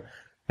earlier.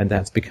 And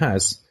that's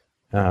because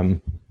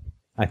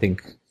I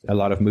think a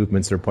lot of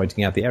movements are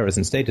pointing out the errors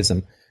in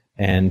statism.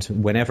 And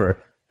whenever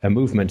a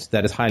movement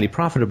that is highly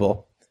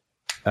profitable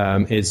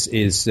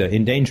is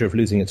in danger of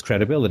losing its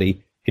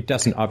credibility, it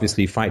doesn't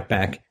obviously fight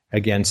back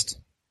against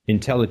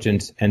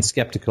intelligent and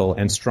skeptical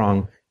and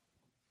strong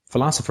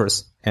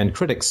philosophers and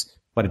critics.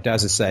 What it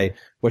does is say,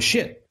 well,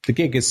 shit, the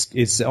gig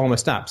is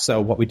almost up.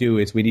 So what we do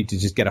is we need to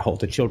just get a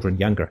hold of children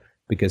younger,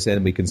 because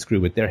then we can screw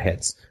with their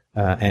heads,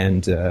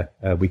 and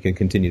we can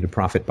continue to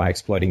profit by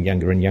exploiting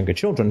younger and younger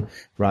children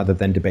rather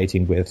than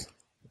debating with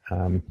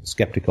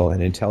skeptical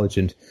and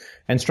intelligent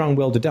and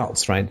strong-willed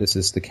adults, right? This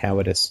is the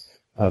cowardice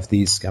of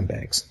these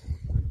scumbags.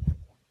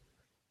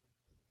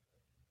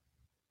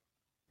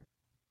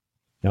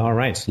 All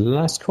right,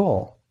 last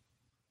call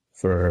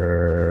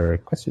for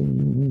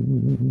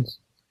questions.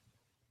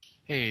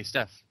 Hey,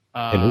 Steph.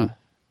 Hello.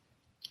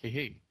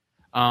 Hey.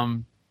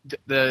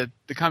 The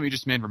comment you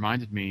just made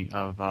reminded me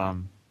of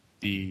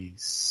the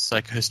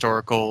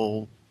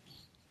psychohistorical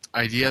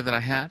idea that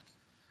I had,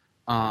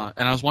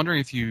 and I was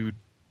wondering if you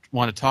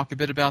want to talk a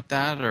bit about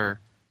that, or.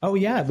 Oh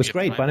yeah, it was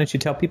great. Why don't you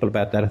tell people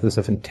about that? It was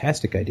a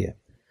fantastic idea.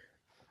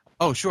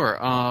 Oh sure.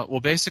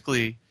 Well,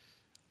 basically,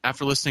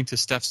 after listening to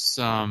Steph's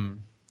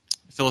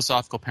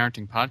philosophical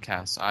parenting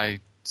podcast,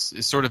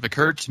 it sort of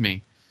occurred to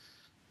me.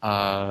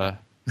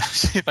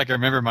 See if I can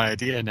remember my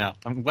idea now.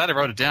 I'm glad I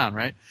wrote it down,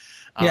 right?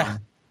 Yeah,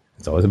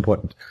 it's always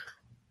important.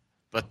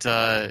 But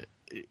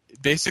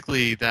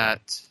basically,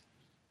 that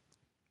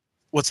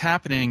what's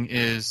happening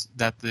is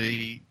that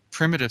the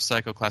primitive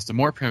psychoclass, the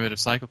more primitive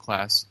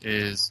psychoclass,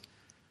 is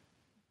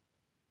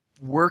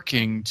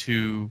working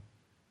to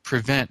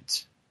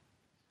prevent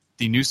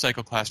the new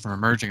psychoclass from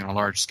emerging on a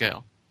large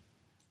scale.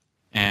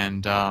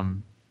 And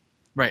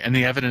right, and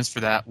the evidence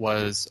for that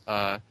was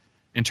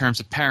in terms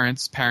of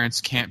parents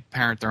can't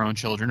parent their own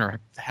children or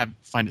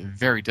find it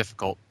very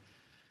difficult,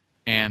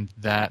 and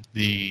that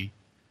the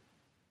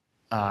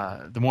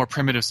more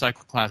primitive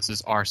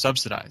psychoclasses are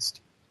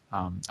subsidized,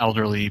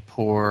 elderly,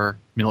 poor,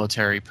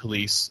 military,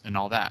 police, and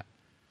all that.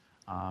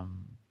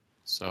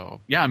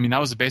 So yeah, I mean that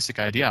was a basic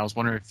idea. I was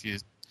wondering if you.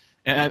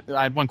 And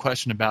I had one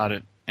question about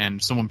it,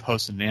 and someone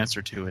posted an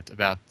answer to it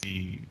about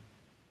the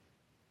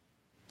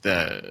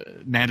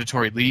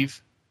mandatory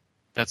leave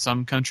that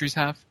some countries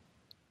have.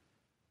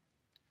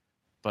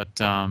 But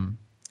from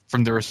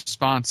the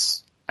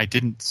response, I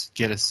didn't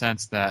get a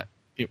sense that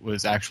it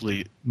was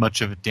actually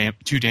much of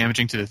too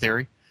damaging to the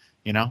theory,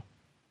 you know?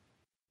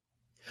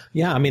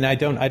 Yeah, I mean, I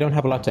don't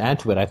have a lot to add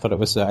to it. I thought it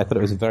was a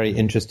very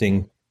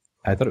interesting.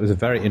 I thought it was a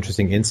very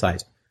interesting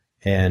insight,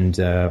 and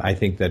I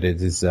think that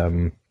it is.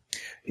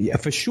 Yeah,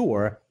 for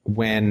sure,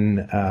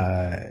 when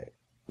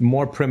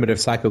more primitive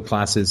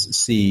psychoclasses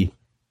see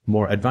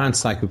more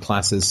advanced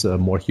psychoclasses,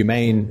 more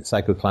humane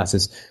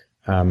psychoclasses,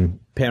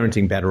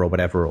 parenting better or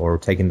whatever, or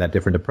taking that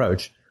different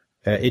approach,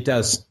 it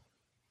does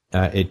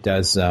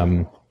cause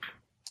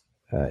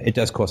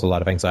a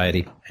lot of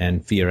anxiety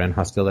and fear and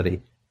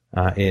hostility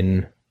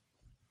in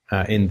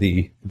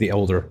the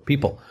older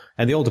people.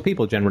 And the older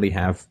people generally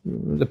have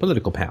the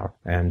political power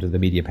and the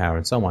media power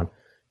and so on.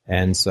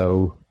 And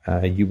so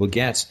you will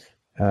get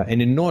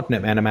an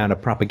inordinate amount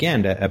of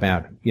propaganda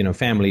about,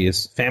 family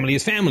is family,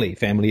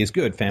 family is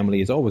good, family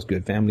is always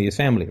good, family is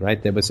family,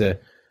 right? There was a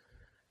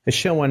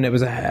show on, there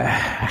was a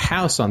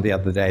house on the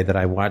other day that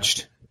I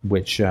watched,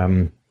 which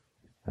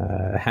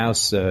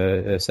House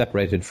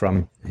separated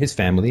from his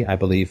family, I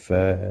believe,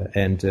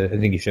 and I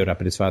think he showed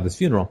up at his father's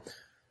funeral.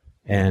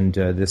 And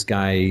this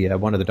guy,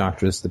 one of the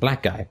doctors, the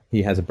black guy,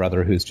 he has a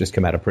brother who's just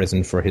come out of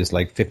prison for his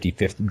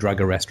 55th drug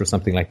arrest or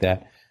something like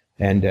that.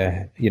 And,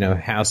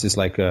 House is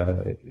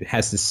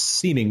has this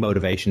seeming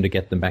motivation to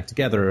get them back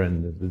together.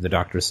 And the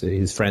doctor,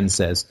 his friend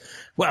says,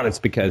 well, it's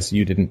because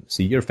you didn't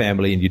see your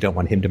family and you don't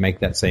want him to make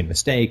that same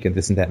mistake and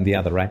this and that and the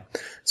other, right?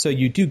 So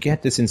you do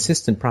get this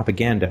insistent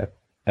propaganda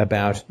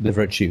about the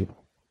virtue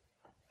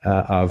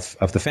of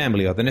the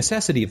family, or the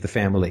necessity of the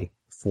family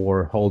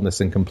for wholeness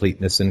and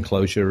completeness and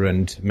closure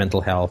and mental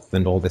health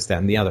and all this, that,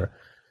 and the other.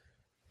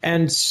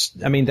 And,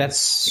 I mean,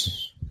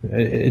 it's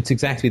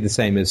exactly the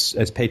same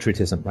as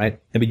patriotism, right?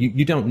 I mean,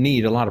 you don't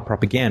need a lot of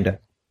propaganda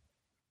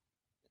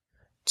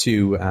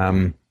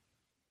to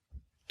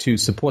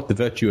support the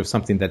virtue of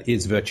something that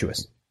is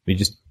virtuous. You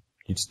just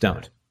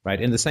don't,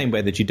 right? In the same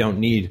way that you don't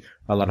need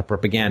a lot of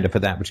propaganda for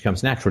that which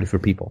comes naturally for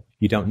people.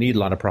 You don't need a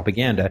lot of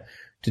propaganda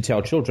to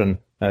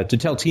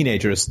tell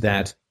teenagers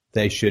that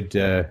they should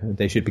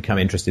become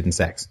interested in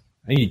sex.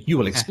 And you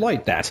will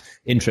exploit that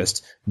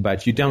interest,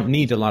 but you don't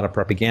need a lot of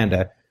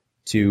propaganda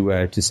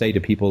to say to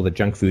people that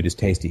junk food is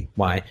tasty.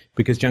 Why?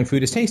 Because junk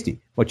food is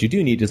tasty. What you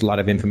do need is a lot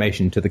of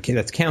information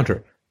that's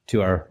counter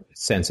to our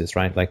senses,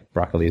 right? Like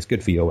broccoli is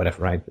good for you or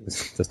whatever, right?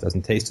 It just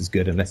doesn't taste as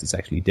good unless it's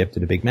actually dipped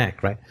in a Big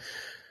Mac, right?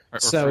 Or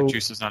fruit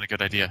juice is not a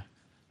good idea.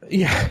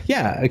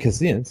 Yeah,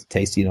 because it's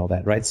tasty and all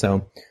that, right?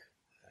 So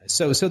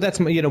that's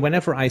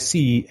whenever I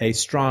see a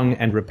strong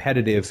and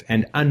repetitive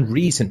and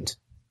unreasoned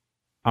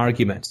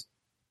argument,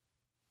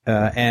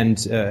 and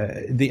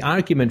the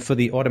argument for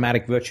the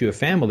automatic virtue of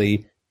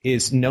family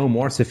is no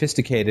more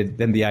sophisticated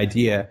than the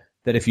idea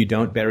that if you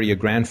don't bury your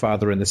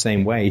grandfather in the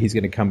same way, he's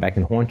going to come back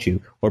and haunt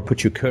you or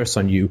put your curse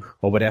on you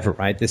or whatever,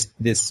 right?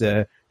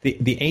 The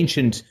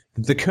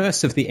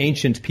curse of the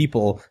ancient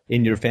people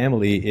in your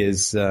family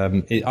is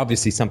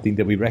obviously something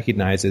that we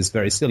recognize as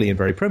very silly and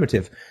very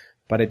primitive,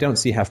 but I don't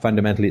see how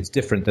fundamentally it's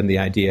different than the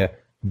idea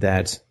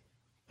that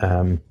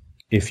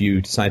if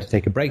you decide to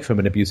take a break from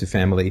an abusive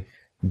family,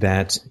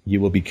 that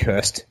you will be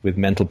cursed with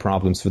mental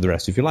problems for the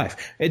rest of your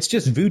life. It's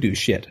just voodoo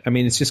shit. I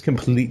mean, it's just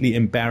completely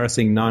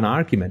embarrassing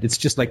non-argument. It's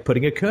just like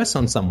putting a curse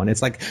on someone.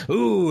 It's like,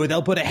 ooh,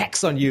 they'll put a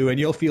hex on you and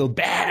you'll feel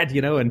bad,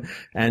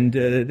 and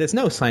there's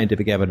no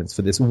scientific evidence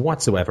for this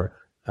whatsoever.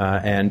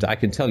 And I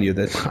can tell you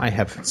that I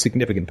have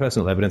significant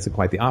personal evidence that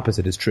quite the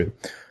opposite is true,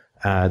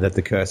 that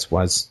the curse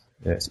was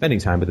spending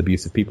time with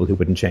abusive people who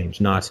wouldn't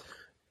change, not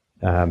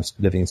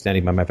living and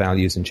standing by my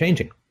values and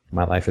changing.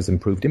 My life has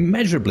improved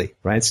immeasurably,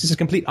 right? It's just a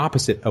complete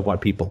opposite of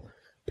what people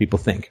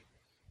think.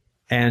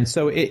 And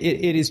so it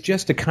is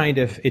just a kind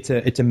of, it's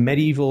a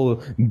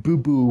medieval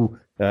boo-boo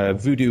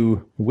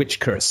voodoo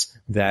witch curse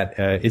that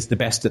is the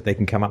best that they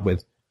can come up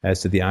with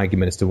as to the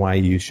argument as to why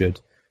you should.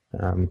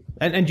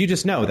 And you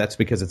just know that's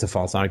because it's a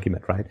false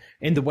argument, right?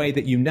 In the way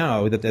that you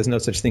know that there's no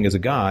such thing as a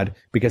God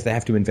because they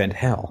have to invent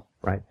hell,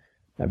 right?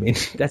 I mean,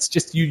 that's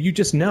just, you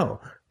just know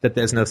that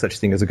there's no such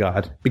thing as a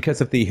God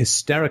because of the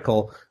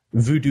hysterical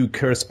voodoo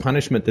curse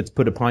punishment that's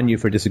put upon you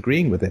for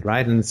disagreeing with it,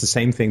 right? And it's the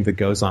same thing that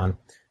goes on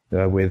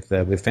with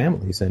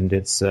families, and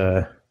it's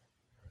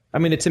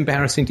it's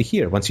embarrassing to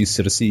hear once you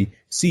sort of see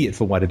it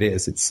for what it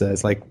is.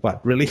 It's like,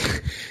 what, really?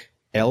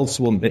 Elves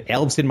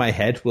in my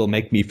head will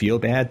make me feel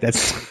bad?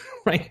 That's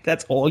right.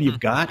 That's all you've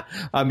got?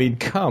 I mean,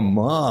 come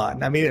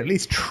on. I mean, at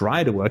least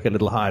try to work a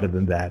little harder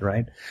than that,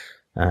 right?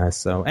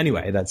 So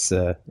anyway, that's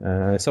so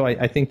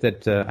I think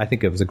that I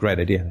think it was a great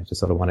idea. I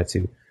just sort of wanted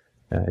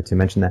to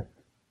mention that.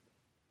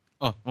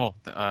 Oh, well,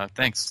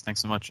 thanks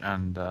so much.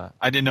 And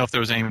I didn't know if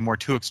there was any more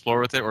to explore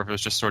with it, or if it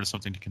was just sort of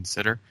something to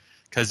consider,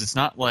 because it's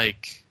not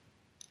like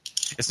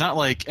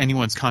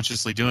anyone's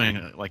consciously doing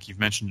it, like you've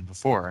mentioned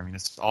before. I mean,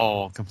 it's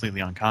all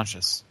completely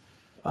unconscious.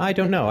 I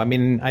don't know. I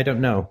mean, I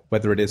don't know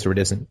whether it is or it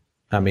isn't.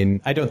 I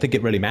mean, I don't think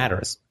it really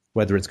matters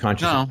whether it's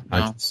conscious or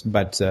unconscious.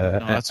 But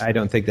I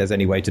don't think there's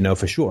any way to know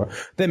for sure.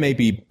 There may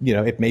be,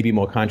 it may be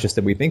more conscious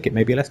than we think. It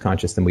may be less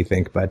conscious than we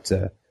think. But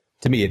to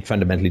me, it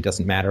fundamentally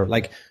doesn't matter.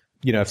 Like,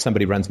 if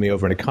somebody runs me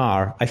over in a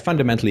car, I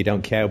fundamentally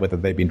don't care whether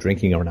they've been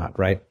drinking or not,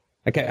 right?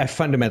 Okay,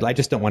 I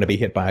just don't want to be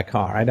hit by a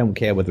car. I don't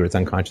care whether it's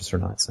unconscious or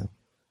not. So.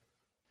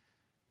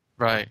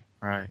 Right.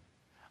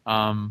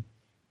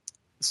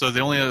 So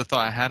the only other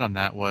thought I had on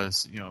that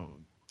was,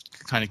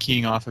 kind of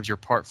keying off of your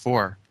part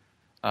 4,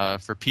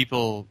 for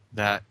people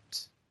that,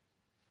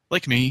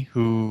 like me,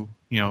 who,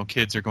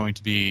 kids are going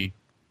to be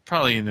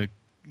probably in the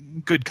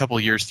good couple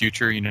of years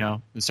future,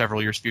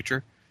 several years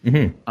future.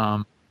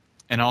 Mm-hmm.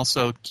 And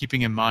also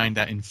keeping in mind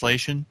that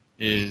inflation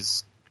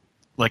is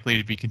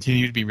likely to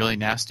continue to be really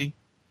nasty,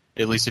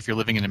 at least if you're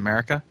living in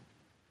America.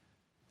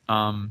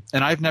 And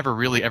I've never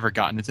really ever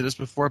gotten into this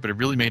before, but it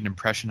really made an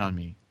impression on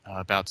me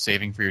about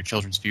saving for your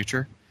children's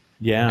future.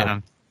 Yeah. And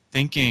I'm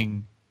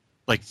thinking,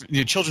 like,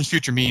 children's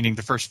future meaning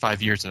the first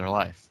 5 years of their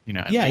life.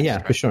 Yeah,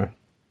 right? For sure.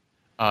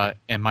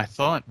 And my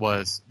thought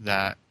was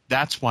that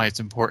that's why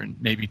it's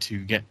important maybe to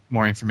get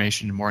more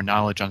information and more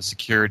knowledge on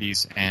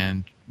securities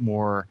and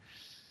more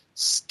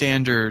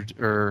standard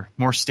or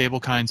more stable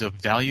kinds of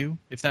value,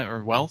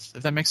 or wealth,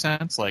 if that makes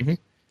sense. Like, mm-hmm.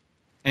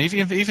 And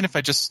even if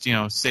I just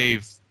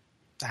save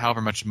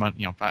however much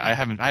money, I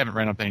haven't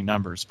ran up any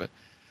numbers, but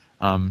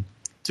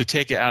to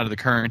take it out of the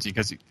currency,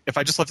 because if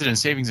I just left it in a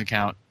savings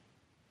account,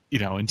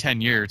 in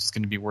 10 years it's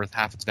going to be worth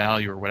half its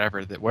value or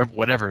whatever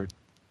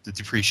the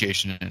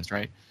depreciation is,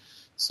 right?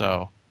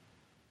 So.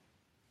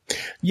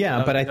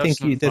 Yeah, but I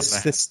think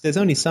there's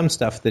only some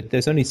stuff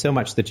there's only so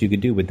much that you can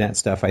do with that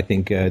stuff. I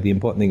think the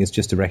important thing is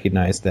just to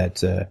recognize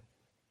that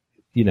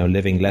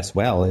living less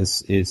well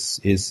is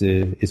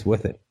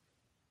worth it.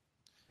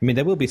 I mean,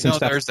 there will be some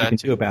stuff you can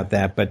do about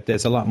that, but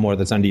there's a lot more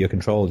that's under your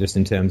control, just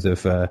in terms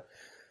of the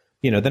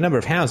number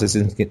of houses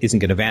isn't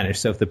going to vanish.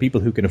 So if the people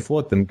who can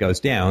afford them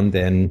goes down,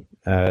 then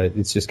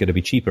it's just going to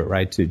be cheaper,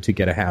 right, to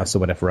get a house or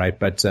whatever, right?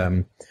 But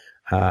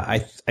I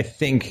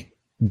think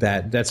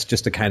that's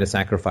just a kind of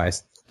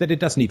sacrifice that it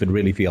doesn't even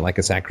really feel like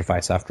a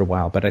sacrifice after a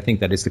while. But I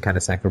think that is the kind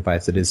of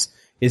sacrifice that is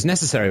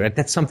necessary, right?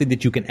 That's something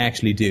that you can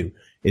actually do,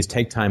 is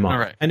take time off.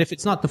 Right. And if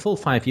it's not the full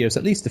 5 years,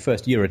 at least the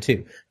first year or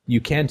two,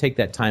 you can take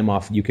that time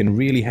off. You can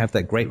really have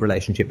that great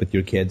relationship with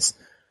your kids.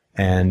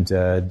 And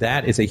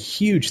that is a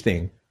huge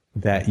thing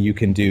that you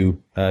can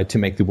do to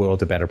make the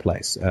world a better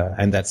place.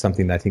 And that's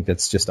something that I think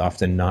that's just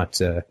often not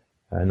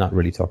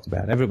really talked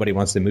about. Everybody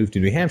wants to move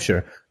to New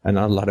Hampshire, and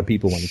not a lot of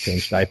people want to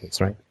change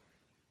diapers, right?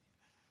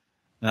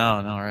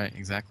 No, right,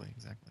 exactly.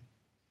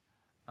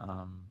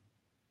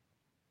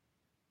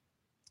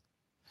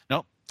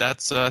 Nope,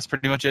 that's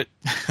pretty much it.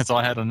 That's all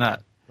I had on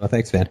that. Well,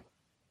 thanks, Van.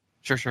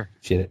 Sure.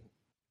 Appreciate it.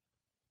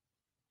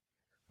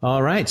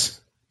 All right.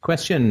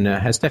 Question: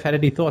 has Steph had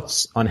any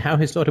thoughts on how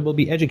his daughter will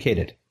be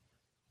educated?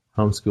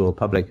 Homeschool,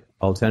 public,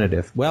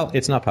 alternative? Well,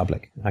 it's not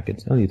public. I can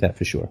tell you that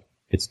for sure.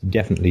 It's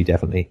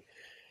definitely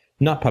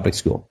not public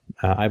school.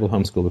 I will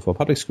homeschool before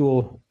public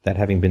school. That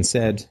having been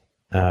said,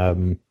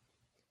 I'm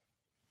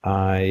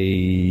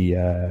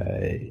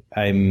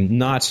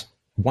not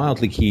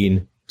wildly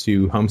keen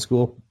to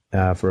homeschool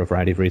for a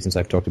variety of reasons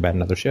I've talked about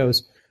in other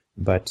shows.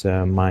 But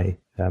my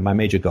my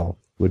major goal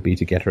would be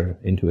to get her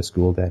into a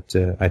school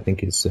that I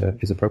think is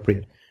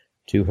appropriate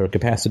to her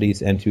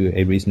capacities and to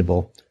a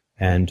reasonable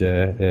and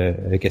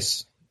I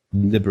guess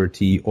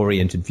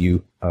liberty-oriented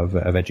view of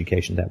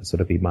education. That would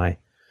sort of be my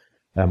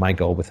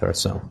goal with her.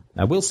 So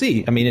we'll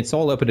see. I mean, it's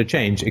all open to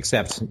change,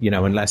 except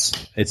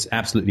unless it's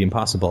absolutely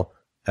impossible,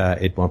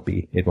 it won't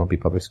be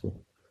public school.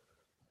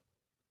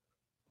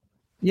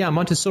 Yeah,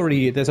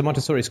 Montessori. There's a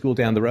Montessori school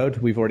down the road.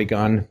 We've already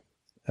gone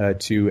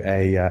to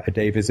a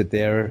day visit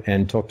there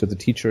and talked to the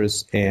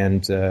teachers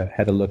and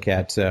had a look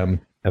at a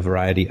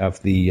variety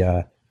of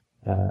the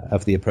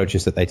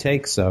approaches that they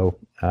take. So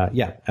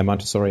yeah, a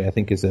Montessori I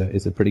think is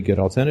a pretty good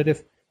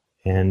alternative,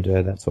 and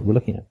that's what we're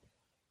looking at.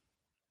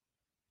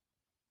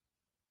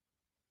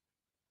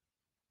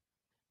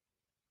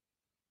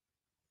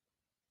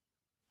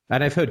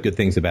 And I've heard good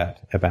things about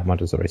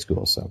Montessori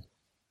schools, so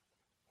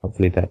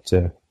hopefully that's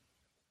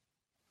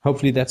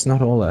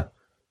not all a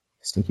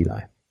stinky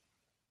lie.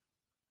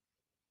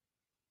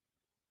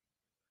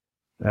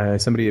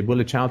 Somebody, will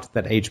a child at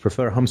that age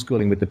prefer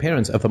homeschooling with the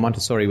parents over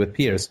Montessori with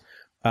peers?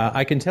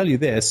 I can tell you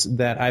this,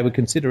 that I would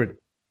consider it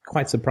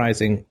quite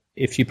surprising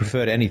if she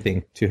preferred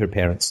anything to her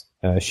parents.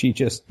 She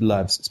just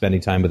loves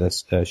spending time with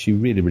us. She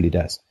really, really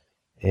does.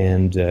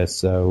 And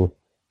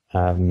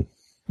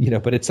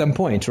but at some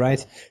point,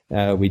 right,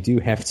 we do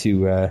have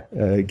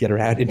to get her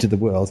out into the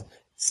world.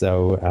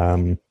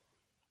 So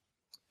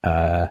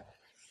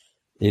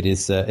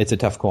it's a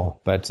tough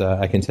call, but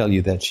I can tell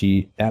you that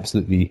she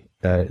absolutely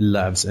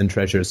loves and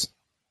treasures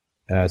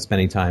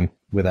spending time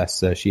with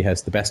us. She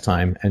has the best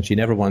time, and she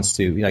never wants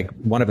to, like,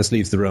 one of us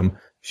leaves the room,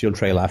 she'll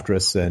trail after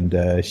us,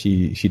 and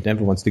she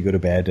never wants to go to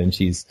bed, and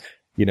she's,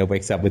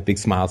 wakes up with big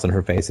smiles on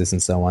her faces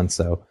and so on.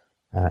 So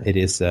it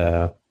is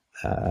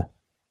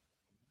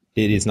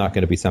not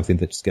going to be something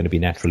that's going to be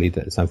naturally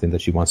something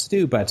that she wants to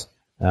do, but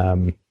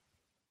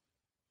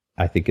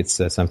I think it's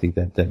something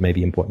that may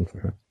be important for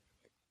her.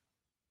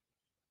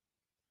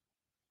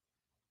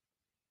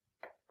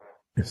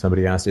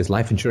 Somebody asked, is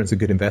life insurance a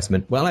good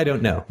investment? Well, I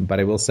don't know, but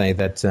I will say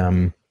that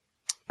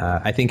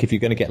I think if you're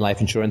going to get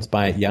life insurance,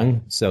 buy it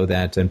young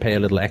and pay a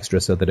little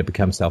extra so that it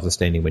becomes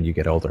self-sustaining when you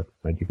get older.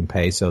 Right? You can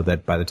pay so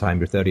that by the time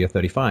you're 30 or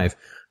 35,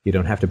 you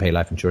don't have to pay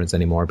life insurance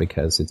anymore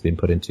because it's been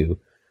put into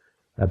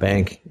a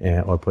bank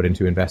or put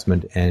into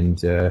investment,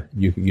 and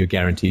you're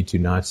guaranteed to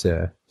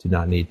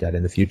not need that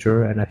in the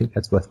future. And I think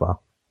that's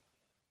worthwhile.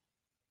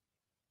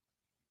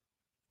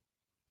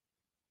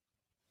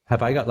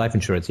 Have I got life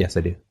insurance? Yes,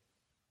 I do.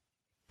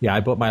 Yeah,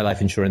 I bought my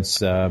life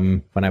insurance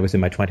when I was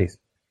in my 20s.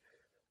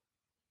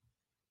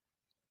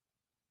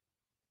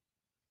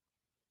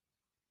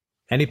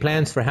 Any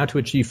plans for How to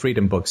Achieve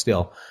Freedom book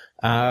still?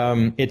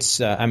 That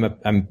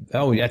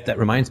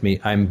reminds me,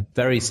 I'm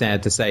very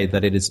sad to say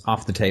that it is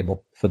off the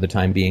table for the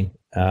time being.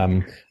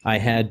 I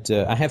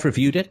have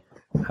reviewed it.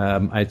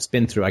 It's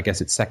been through, I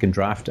guess, its second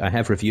draft. I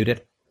have reviewed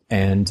it,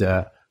 and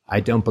I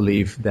don't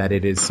believe that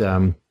it is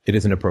an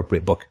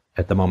appropriate book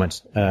at the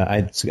moment.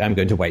 I'm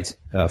going to wait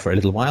for a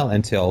little while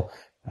until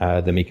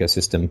the Miko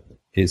system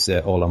is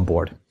all on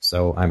board.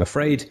 So I'm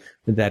afraid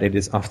that it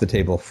is off the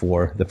table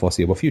for the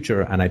foreseeable future,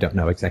 and I don't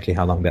know exactly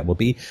how long that will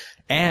be.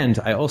 And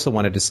I also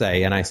wanted to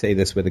say, and I say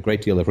this with a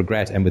great deal of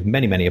regret and with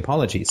many, many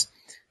apologies,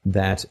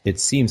 that it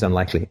seems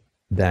unlikely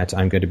that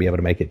I'm going to be able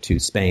to make it to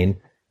Spain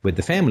with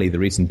the family. The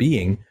reason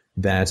being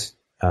that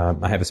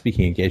I have a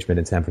speaking engagement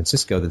in San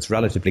Francisco that's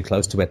relatively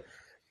close to it.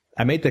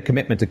 I made the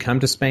commitment to come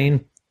to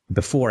Spain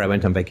before I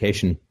went on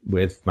vacation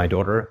with my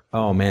daughter.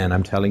 Oh, man,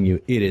 I'm telling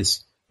you, it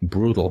is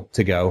brutal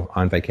to go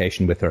on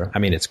vacation with her. I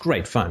mean, it's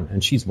great fun,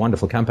 and she's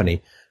wonderful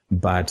company,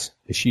 but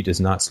she does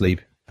not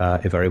sleep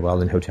very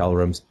well in hotel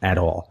rooms at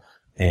all.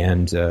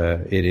 And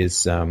it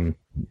is going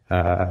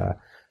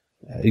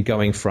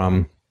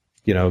from,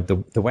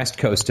 the west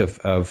coast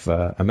of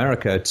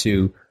America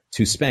to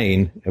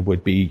Spain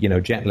would be,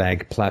 jet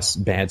lag plus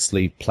bad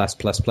sleep plus.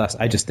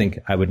 I just think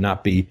I would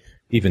not be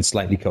even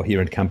slightly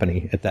coherent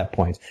company at that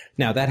point.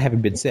 Now, that having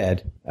been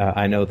said,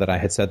 I know that I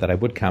had said that I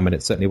would come, and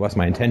it certainly was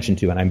my intention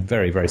to, and I'm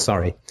very, very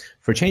sorry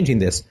for changing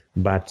this,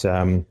 but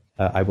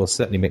I will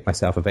certainly make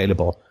myself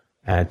available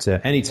at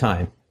any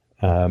time,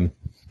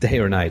 day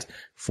or night,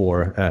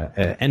 for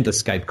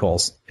endless Skype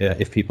calls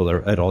if people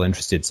are at all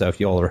interested. So if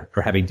you all are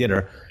having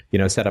dinner,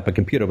 set up a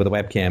computer with a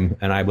webcam,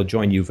 and I will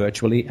join you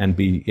virtually and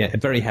be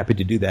very happy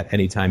to do that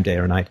anytime, day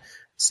or night,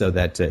 so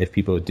that if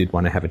people did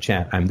want to have a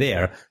chat, I'm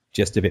there,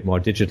 just a bit more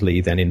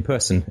digitally than in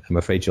person. I'm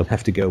afraid you'll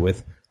have to go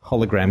with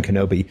hologram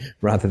Kenobi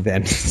rather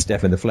than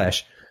Steph in the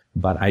flesh.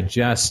 But I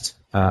just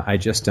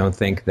don't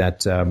think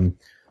that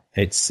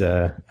it's.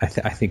 I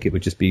think it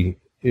would just be.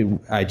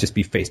 I'd just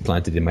be face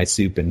planted in my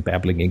soup and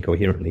babbling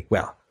incoherently.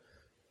 Well,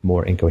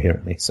 more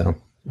incoherently. So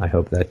I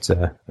hope that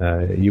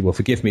you will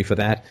forgive me for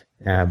that.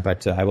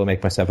 But I will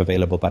make myself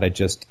available. But I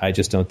just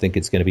don't think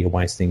it's going to be a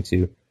wise thing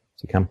to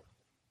come.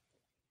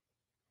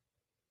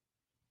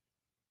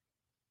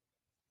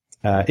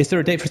 Is there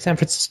a date for San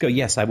Francisco?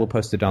 Yes, I will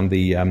post it on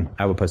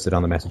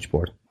the message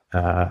board.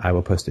 I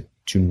will post it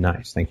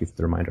tonight. Thank you for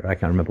the reminder. I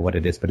can't remember what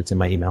it is, but it's in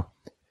my email.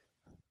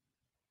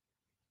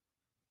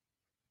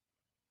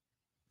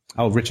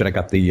 Oh, Richard, I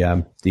got the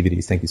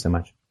DVDs. Thank you so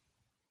much.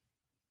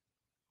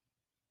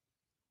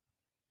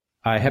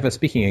 I have a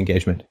speaking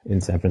engagement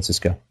in San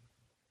Francisco.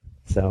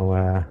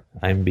 So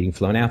I'm being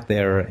flown out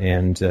there,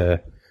 and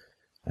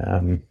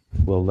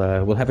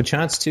we'll have a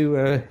chance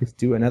to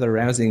do another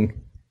rousing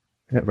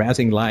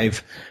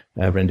live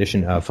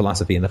rendition of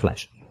Philosophy in the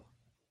Flesh.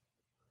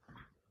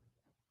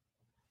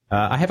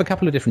 I have a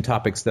couple of different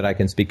topics that I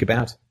can speak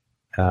about,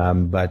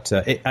 but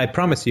I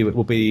promise you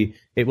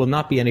it will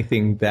not be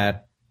anything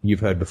that you've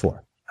heard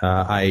before.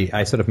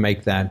 I sort of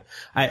make that.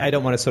 I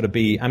don't want to sort of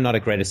be. I'm not a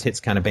greatest hits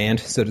kind of band,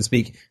 so to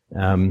speak.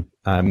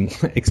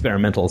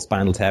 Experimental,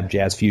 Spinal Tap,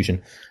 jazz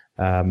fusion.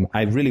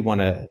 I really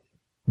want to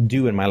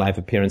do in my live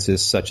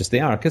appearances such as they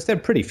are, because they're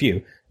pretty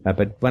few.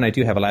 But when I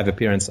do have a live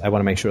appearance, I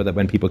want to make sure that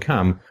when people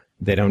come,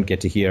 they don't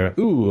get to hear,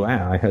 "Ooh,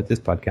 wow, I heard this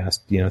podcast,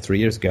 3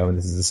 years ago, and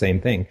this is the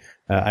same thing."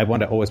 I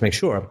want to always make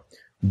sure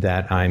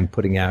that I'm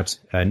putting out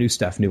new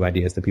stuff, new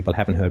ideas that people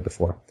haven't heard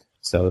before.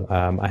 So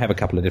I have a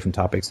couple of different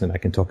topics, and I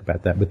can talk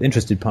about that with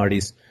interested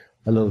parties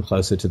a little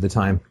closer to the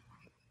time.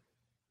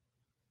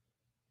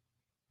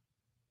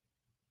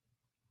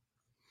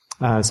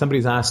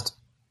 Somebody's asked,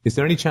 is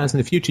there any chance in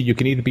the future you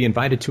can either be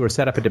invited to or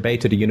set up a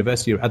debate at a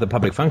university or other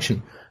public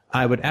function?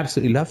 I would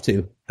absolutely love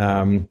to.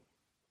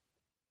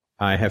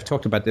 I have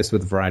talked about this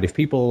with a variety of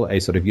people, a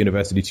sort of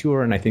university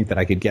tour, and I think that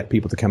I could get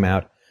people to come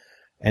out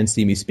and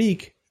see me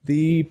speak.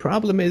 The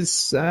problem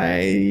is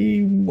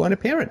I want a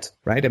parent,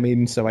 right? I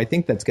mean, so I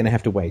think that's going to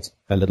have to wait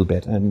a little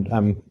bit.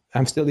 And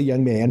I'm still a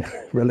young man,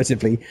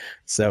 relatively,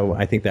 so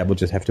I think that will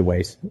just have to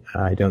wait.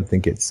 I don't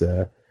think it's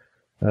a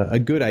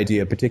good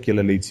idea,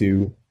 particularly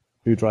to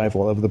drive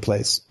all over the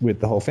place with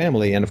the whole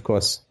family. And, of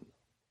course,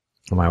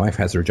 my wife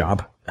has her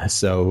job,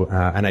 so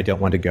and I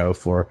don't want to go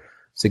for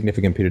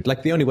significant period.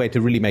 Like, the only way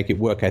to really make it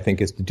work, I think,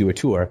 is to do a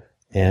tour.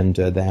 And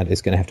that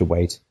is going to have to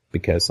wait,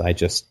 because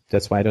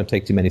that's why I don't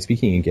take too many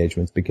speaking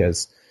engagements,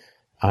 because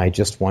I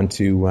just want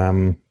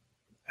to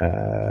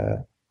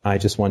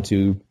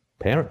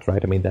parent,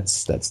 right? I mean,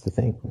 that's the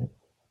thing, right?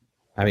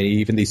 I mean,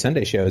 even these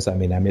Sunday shows, I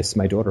mean, I miss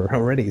my daughter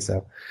already,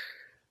 so.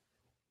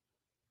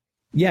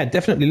 Yeah,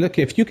 definitely. Look,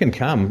 if you can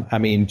come, I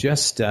mean,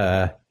 just,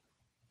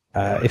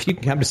 if you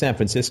can come to San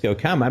Francisco,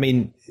 come. I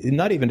mean,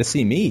 not even to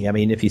see me. I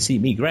mean, if you see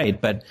me,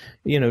 great, but,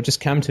 just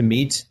come to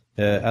meet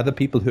other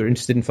people who are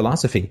interested in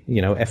philosophy,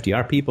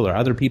 FDR people or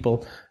other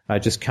people,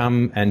 just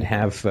come and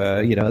have,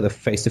 the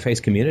face-to-face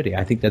community.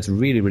 I think that's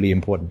really, really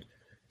important.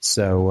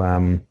 So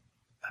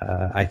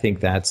I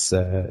think that's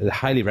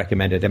highly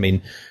recommended. I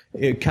mean,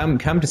 come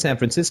to San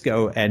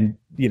Francisco and,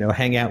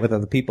 hang out with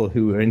other people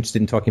who are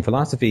interested in talking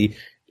philosophy.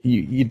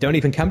 You don't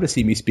even come to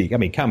see me speak. I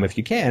mean, come if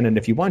you can and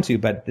if you want to,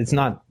 but it's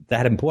not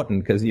that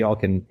important, because y'all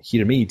can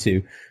hear me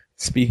to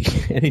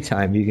speak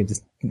anytime. You can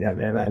just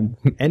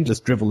endless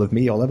drivel of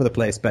me all over the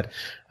place. But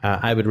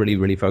I would really,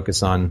 really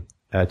focus on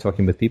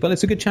talking with people.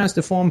 It's a good chance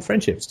to form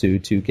friendships, to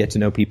get to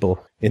know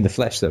people in the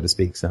flesh, so to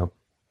speak. So,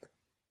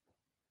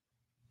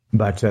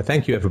 but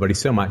thank you, everybody,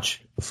 so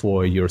much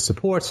for your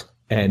support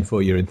and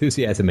for your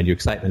enthusiasm and your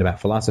excitement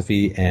about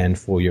philosophy, and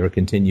for your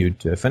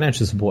continued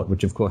financial support,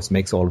 which of course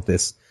makes all of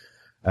this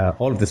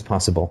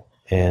possible.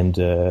 And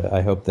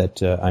I hope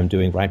that I'm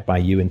doing right by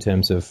you in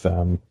terms of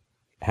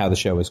how the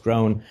show has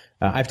grown.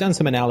 I've done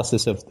some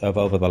analysis of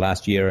over the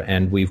last year,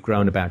 and we've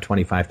grown about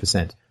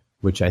 25%,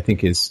 which I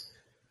think is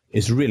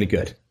really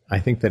good. I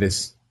think that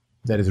is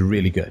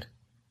really good.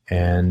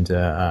 And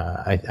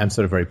I'm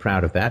sort of very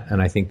proud of that.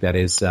 And I think that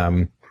is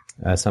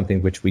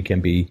something which we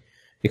can be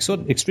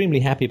extremely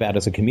happy about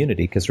as a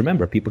community. Because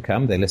remember, people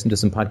come, they listen to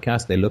some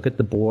podcasts, they look at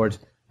the board,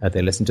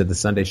 they listen to the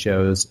Sunday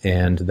shows,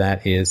 and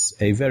that is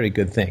a very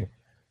good thing.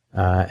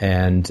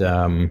 It's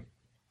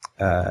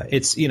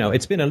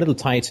it's been a little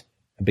tight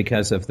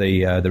because of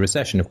the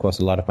recession. Of course,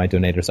 a lot of my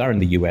donators are in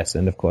the U.S.,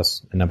 and of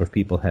course, a number of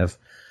people have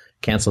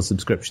canceled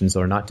subscriptions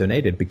or not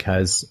donated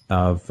because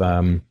of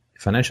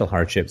financial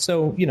hardship.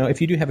 So,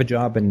 if you do have a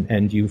job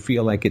and you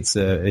feel like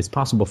it's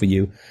possible for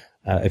you,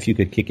 if you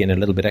could kick in a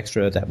little bit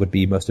extra, that would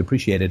be most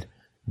appreciated.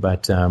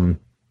 But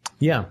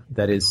yeah,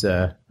 that is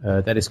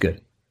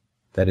good.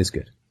 That is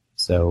good.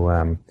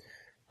 So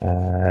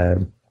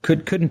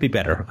couldn't be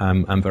better.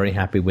 I'm very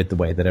happy with the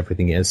way that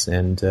everything is,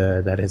 and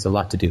that has a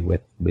lot to do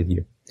with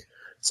you.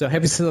 So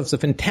have yourselves a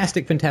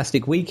fantastic,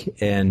 fantastic week,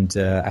 and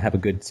I have a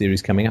good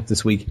series coming up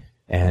this week,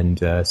 and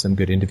some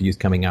good interviews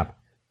coming up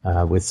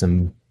with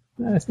some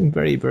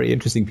very, very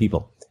interesting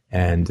people.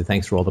 And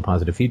thanks for all the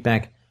positive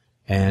feedback.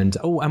 And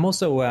I'm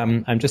also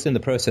I'm just in the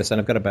process,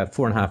 and I've got about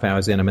 4.5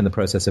 hours in. I'm in the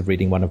process of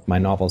reading one of my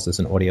novels as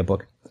an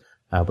audiobook,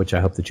 which I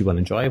hope that you will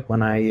enjoy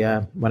when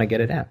I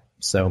get it out.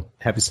 So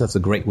have yourselves a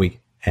great week,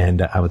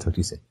 and I will talk to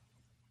you soon.